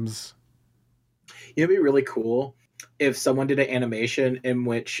Simpsons. It'd be really cool if someone did an animation in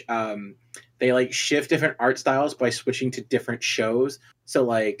which they like shift different art styles by switching to different shows. So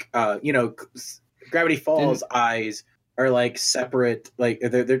like Gravity Falls eyes are like separate, like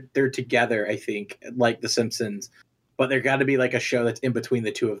they're together, I think, like The Simpsons. But there got to be like a show that's in between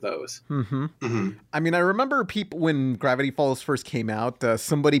the two of those. Mm-hmm. Mm-hmm. I mean, I remember people when Gravity Falls first came out.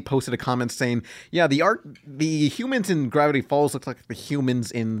 Somebody posted a comment saying, "Yeah, the humans in Gravity Falls look like the humans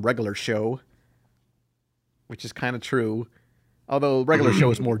in regular show," which is kind of true. Although regular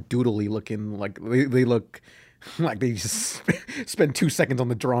show is more doodly looking, like they look like they just spend 2 seconds on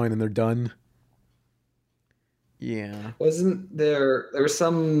the drawing and they're done. Yeah. Wasn't there was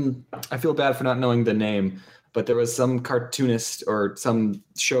some, I feel bad for not knowing the name, but there was some cartoonist or some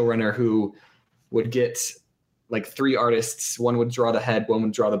showrunner who would get like 3 artists. One would draw the head, one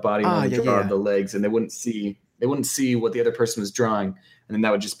would draw the body, one would draw the legs, and they wouldn't see what the other person was drawing, and then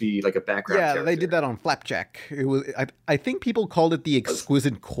that would just be like a background Yeah, character. they did that on Flapjack. It was I think people called it the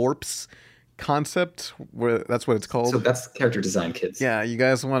Exquisite Corpse concept, where that's what it's called. So that's character design, kids. Yeah, you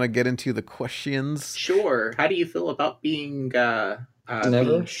guys want to get into the questions? Sure. How do you feel about being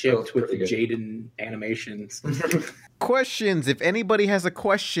being shipped with Jaden animations? Questions. If anybody has a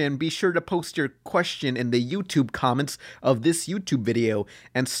question, be sure to post your question in the YouTube comments of this YouTube video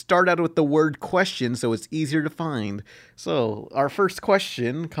and start out with the word question so it's easier to find. So our first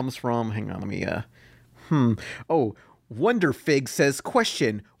question comes from, hang on, let me, Wonderfig says,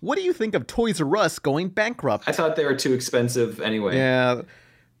 question, what do you think of Toys R Us going bankrupt? I thought they were too expensive anyway. Yeah.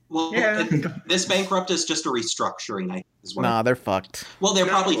 Well, this bankrupt is just a restructuring. I think, is what Nah, they're fucked. Well, they're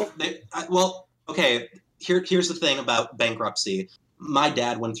probably. Okay. Here's the thing about bankruptcy. My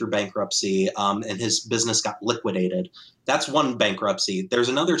dad went through bankruptcy, and his business got liquidated. That's one bankruptcy. There's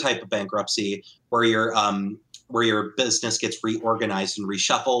another type of bankruptcy where where your business gets reorganized and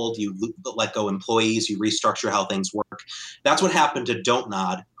reshuffled. You let go employees, you restructure how things work. That's what happened to Don't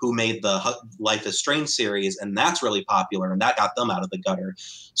Nod, who made the Life is Strange series, and that's really popular, and that got them out of the gutter.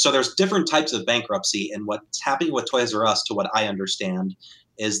 So there's different types of bankruptcy, and what's happening with Toys R Us, to what I understand,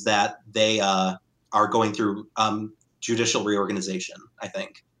 is that they are going through judicial reorganization, I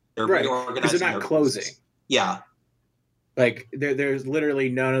think. They're reorganizing. Because they're not closing. Yeah. Like there's literally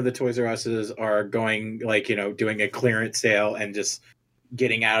none of the Toys R Us's are going like, doing a clearance sale and just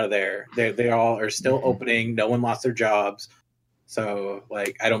getting out of there. They all are still opening. No one lost their jobs. So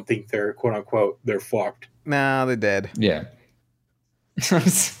like, I don't think they're quote unquote, they're fucked. Nah, they're dead. Yeah.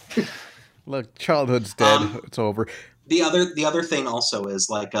 Look, childhood's dead. It's over. The other thing also is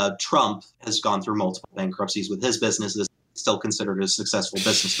like Trump has gone through multiple bankruptcies with his businesses, still considered a successful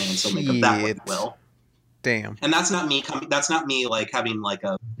businessman. So make of that what you will. Damn. And that's not me like having like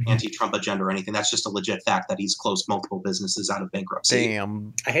a anti-Trump agenda or anything. That's just a legit fact that he's closed multiple businesses out of bankruptcy.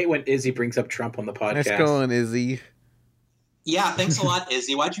 Damn. I hate when Izzy brings up Trump on the podcast. Nice going, Izzy. Yeah, thanks a lot,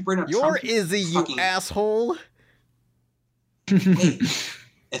 Izzy. Why'd you bring up You're Trump? Izzy, you asshole. Hey,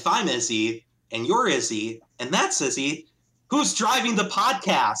 if I'm Izzy and you're Izzy and that's Izzy, who's driving the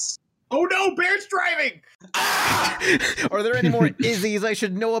podcast? Oh no, Bear's driving! Are there any more Izzies I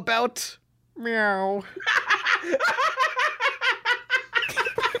should know about? Meow.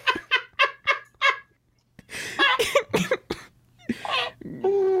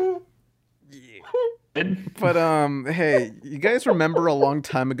 But hey, you guys remember a long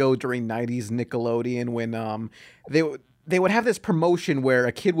time ago during 90s Nickelodeon when they would have this promotion where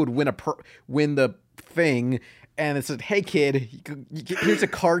a kid would win the thing, and it said, "Hey kid, here's a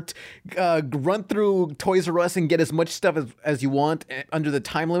cart. Run through Toys R Us and get as much stuff as you want under the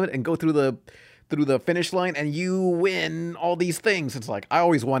time limit, and go through the finish line, and you win all these things." It's like I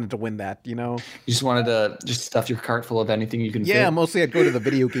always wanted to win that, You just wanted to just stuff your cart full of anything you can. Yeah, fit. mostly I'd go to the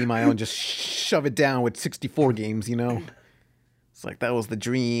video game aisle and just shove it down with 64 games. It's like that was the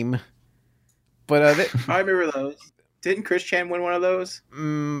dream. But I remember those. Didn't Chris Chan win one of those?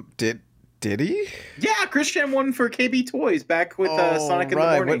 Did he? Yeah, Chris Chan won for KB Toys back with Sonic in the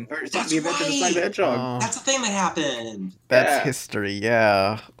Morning. That's the Adventures of Sonic the Hedgehog. That's the thing that happened. That's history.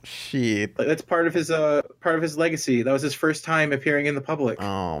 Yeah. Shit. That's part of his legacy. That was his first time appearing in the public.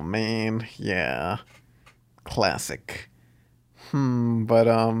 Oh man, yeah. Classic. But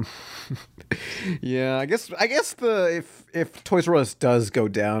yeah, I guess if Toys R Us does go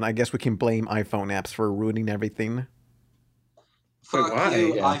down, I guess we can blame iPhone apps for ruining everything. Fuck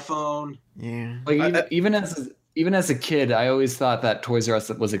you, iPhone. Yeah. Like even as a kid, I always thought that Toys R Us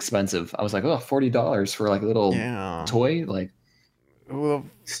was expensive. I was like, oh, $40 for like a little toy, like.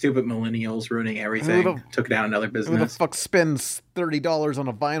 Stupid millennials ruining everything. Took down another business. Who the fuck spends $30 on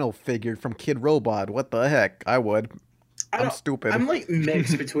a vinyl figure from Kid Robot? What the heck? I would. I'm stupid. I'm like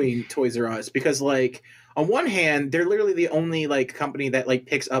mixed between Toys R Us because like on one hand they're literally the only like company that like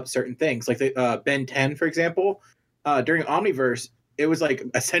picks up certain things like the Ben 10 for example. During Omniverse, it was like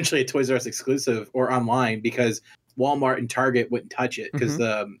essentially a Toys R Us exclusive or online because Walmart and Target wouldn't touch it because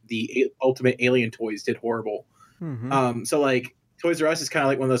the Ultimate Alien toys did horrible. So like Toys R Us is kind of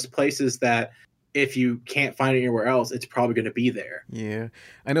like one of those places that if you can't find it anywhere else, it's probably going to be there. Yeah,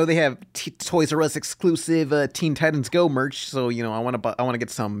 I know they have Toys R Us exclusive Teen Titans Go merch, so I want to get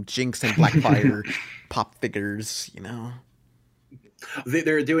some Jinx and Blackfire pop figures.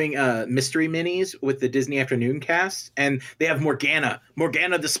 They're doing mystery minis with the Disney Afternoon cast, and they have Morgana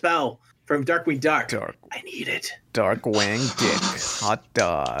the Spell from Darkwing Duck. I need it. Darkwing Dick, hot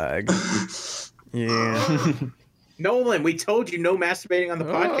dog. Yeah. Nolan, we told you no masturbating on the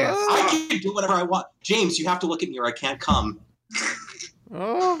podcast. I can do whatever I want. James, you have to look at me or I can't come.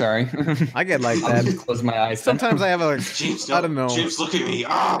 Oh, sorry. I get like that. Just close my eyes. Sometimes I have James, I don't know. James, look at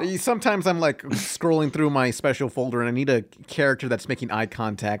me. Sometimes I'm like scrolling through my special folder and I need a character that's making eye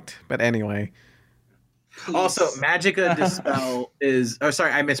contact. But anyway. Also, Magica Dispel is... Oh,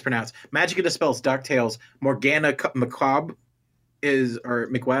 sorry, I mispronounced. Magica Dispel's DuckTales. Morgana McWeb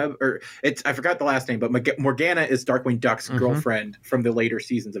it's I forgot the last name, but Morgana is Darkwing Duck's girlfriend from the later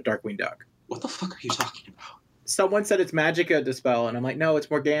seasons of Darkwing Duck. What the fuck are you talking about? Someone said it's Magica Dispel, and I'm like, no,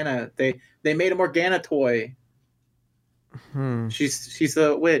 it's Morgana. They made a Morgana toy. She's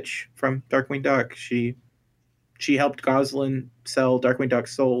the witch from Darkwing Duck. She helped Goslin sell Darkwing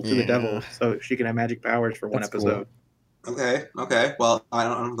Duck's soul to the devil so she can have magic powers for one episode. Cool. Okay. Well, I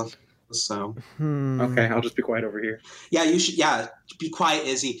don't know. So okay, I'll just be quiet over here. Yeah, you should. Yeah, be quiet,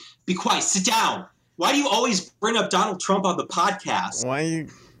 Izzy. Be quiet. Sit down. Why do you always bring up Donald Trump on the podcast?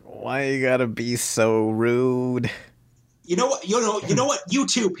 Why you gotta be so rude? You know what? You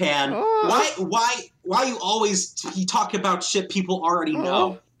too, Pan. Why you always talk about shit people already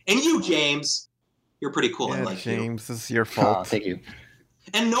know? And you, James, you're pretty cool. I like James, this is your fault. Thank you.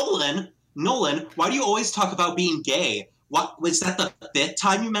 And Nolan, why do you always talk about being gay? What was that? The 5th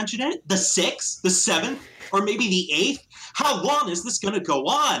time you mentioned it? The 6th? The 7th? Or maybe the 8th? How long is this going to go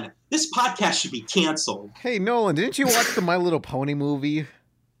on? This podcast should be canceled. Hey, Nolan, didn't you watch the My Little Pony movie?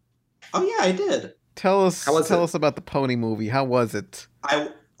 Oh yeah, I did. Tell us about the Pony movie. How was it?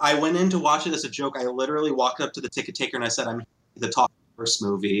 I went in to watch it as a joke. I literally walked up to the ticket taker and I said, I'm here for the Talk First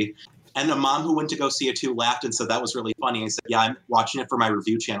movie. And a mom who went to go see it too laughed and said that was really funny. I said, yeah, I'm watching it for my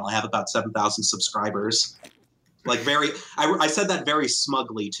review channel. I have about 7,000 subscribers. Like I said that very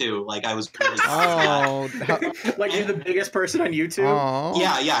smugly too. Like I was really like you're the biggest person on YouTube.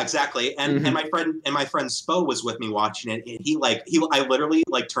 Yeah, exactly. And and my friend Spo was with me watching it. And I literally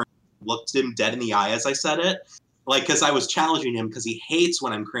looked him dead in the eye as I said it. Like, because I was challenging him because he hates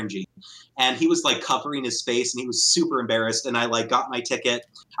when I'm cringy. And he was like covering his face and he was super embarrassed. And I got my ticket.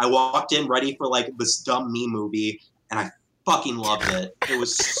 I walked in ready for this dumb me movie and I fucking loved it. It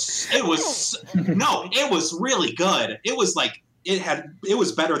was really good. It was it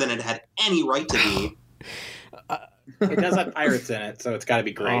was better than it had any right to be. It does have pirates in it, so it's got to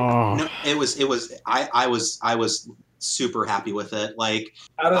be great. No, I was super happy with it. Like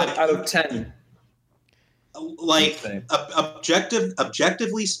out of 10.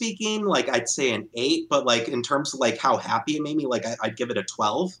 Objectively speaking, I'd say an 8, but in terms of how happy it made me, I'd give it a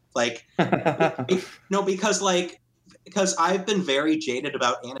 12. No, because I've been very jaded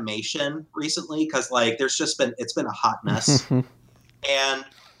about animation recently because it's been a hot mess. And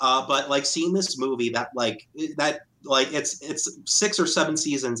but seeing this movie it's 6 or 7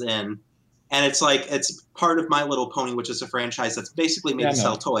 seasons in, and it's part of My Little Pony, which is a franchise that's basically made to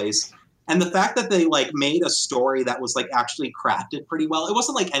sell toys. And the fact that they made a story that was actually crafted pretty well. It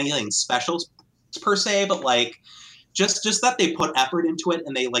wasn't anything special per se, but just that they put effort into it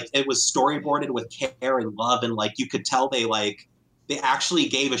and they it was storyboarded with care and love, and you could tell they actually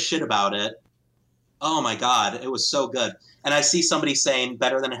gave a shit about it. Oh my god, it was so good. And I see somebody saying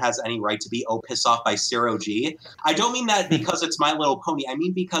better than it has any right to be. Oh, piss off by Zero G. I don't mean that because it's My Little Pony. I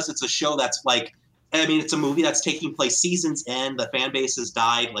mean because it's a show that's it's a movie that's taking place seasons in. The fan base has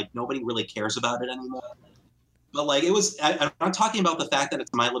died. Nobody really cares about it anymore. But it was. I'm not talking about the fact that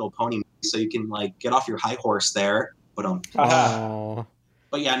it's My Little Pony movie, so you can get off your high horse there. But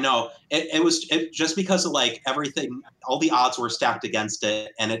But yeah, no. It was just because of everything. All the odds were stacked against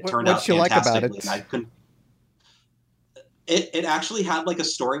it, and it turned out fantastically. And I couldn't. It actually had a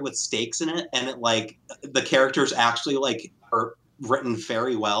story with stakes in it, and the characters actually are written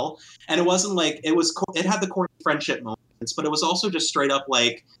very well, and it wasn't it had the corny friendship moments, but it was also just straight up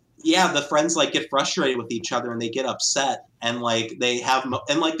the friends get frustrated with each other and they get upset, and they have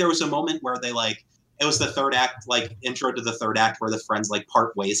there was a moment where they it was the third act intro to the third act where the friends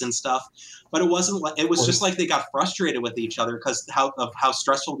part ways and stuff, but it wasn't it was just they got frustrated with each other because how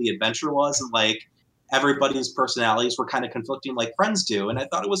stressful the adventure was, and everybody's personalities were kind of conflicting like friends do, and I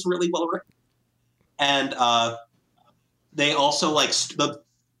thought it was really well written. And they also the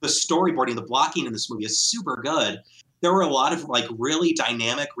storyboarding, the blocking in this movie is super good. There were a lot of really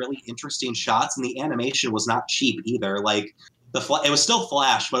dynamic, really interesting shots, and the animation was not cheap either. It was still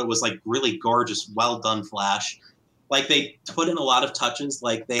Flash, but it was really gorgeous, well done Flash. They put in a lot of touches.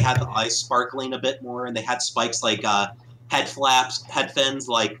 They had the eyes sparkling a bit more, and they had spikes head flaps, head fins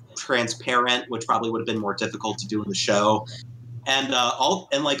transparent, which probably would have been more difficult to do in the show. And all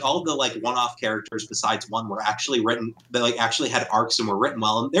the one-off characters besides one were actually written. They actually had arcs and were written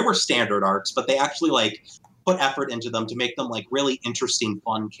well, and they were standard arcs, but they actually put effort into them to make them really interesting,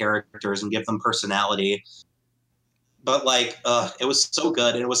 fun characters and give them personality. But it was so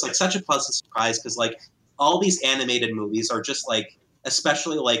good, and it was such a pleasant surprise because all these animated movies are just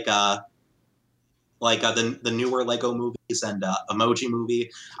especially the newer Lego movies and Emoji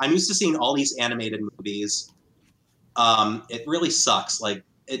Movie. I'm used to seeing all these animated movies. It really sucks,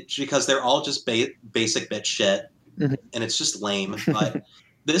 because they're all just basic bitch shit, and it's just lame. But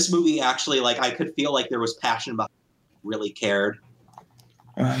this movie actually, I could feel there was passion behind it, really cared.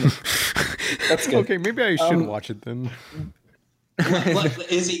 That's good. Okay, maybe I should watch it then.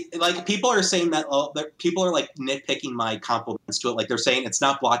 Is he people are saying that people are nitpicking my compliments to it, they're saying it's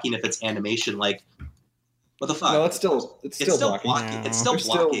not blocking if it's animation. What the fuck? No, it's still blocking. It's still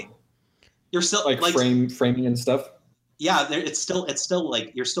blocking. You're still framing and stuff. Yeah, it's still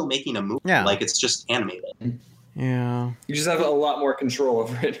you're still making a movie. Yeah. It's just animated. Yeah. You just have a lot more control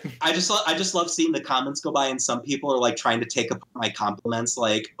over it. I just love seeing the comments go by, and some people are like trying to take up my compliments,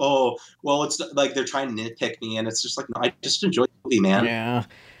 like, oh, well, it's like they're trying to nitpick me, and it's just like, no, I just enjoy the movie, man. Yeah.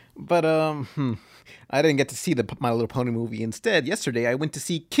 But I didn't get to see the My Little Pony movie. Instead, yesterday I went to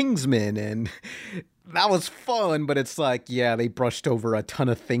see Kingsman, and that was fun, but it's like, yeah, they brushed over a ton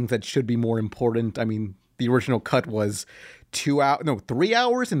of things that should be more important. I mean, the original cut was 3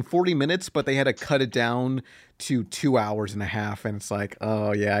 hours and 40 minutes, but they had to cut it down to 2 hours and a half, and it's like,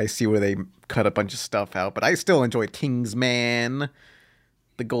 oh yeah, I see where they cut a bunch of stuff out, but I still enjoyed Kingsman,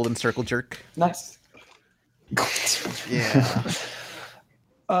 the Golden Circle Jerk. Nice. Yeah.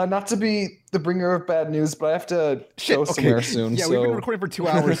 Not to be the bringer of bad news, but I have to go somewhere soon. Yeah, so... we've been recording for 2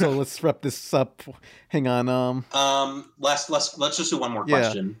 hours, so let's wrap this up. Hang on. Let's just do one more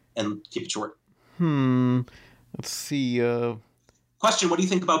question and keep it short. Let's see. Question: what do you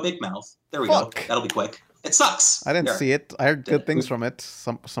think about Big Mouth? There we go. That'll be quick. It sucks. I didn't see it. I heard good things from it.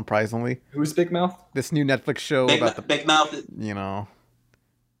 Surprisingly. Who's Big Mouth? This new Netflix show about the Big Mouth. You know.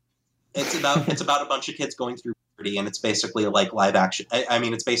 It's about a bunch of kids going through puberty, and it's basically like live action. I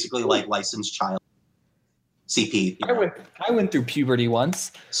mean, it's basically like licensed child CP. I went through puberty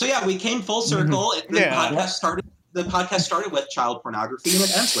once. So yeah, we came full circle. The podcast started with child pornography, and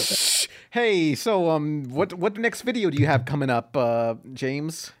it ends with it. Hey, so what next video do you have coming up,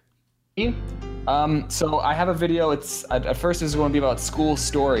 James? So I have a video. It's at first it was going to be about school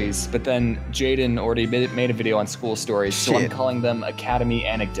stories, but then Jaden already made a video on school stories, so I'm calling them Academy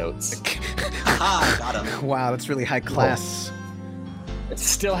Anecdotes. Got him. Wow, that's really high class. It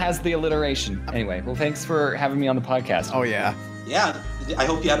still has the alliteration. Anyway, well, thanks for having me on the podcast. Oh yeah. Yeah, I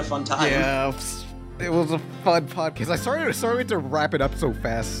hope you had a fun time. Yeah. It was a fun podcast. Sorry to wrap it up so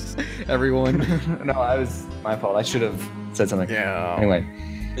fast, everyone. No, my fault. I should have said something. Yeah. Anyway.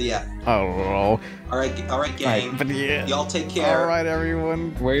 But yeah. Oh. All right, gang. But yeah. Y'all take care. All right,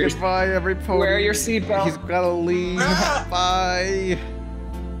 everyone. Goodbye, every pony. Wear your seatbelt. He's gotta leave. Bye.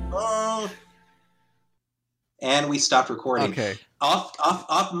 And we stopped recording. Okay.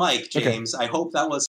 Off mic, James. Okay. I hope that was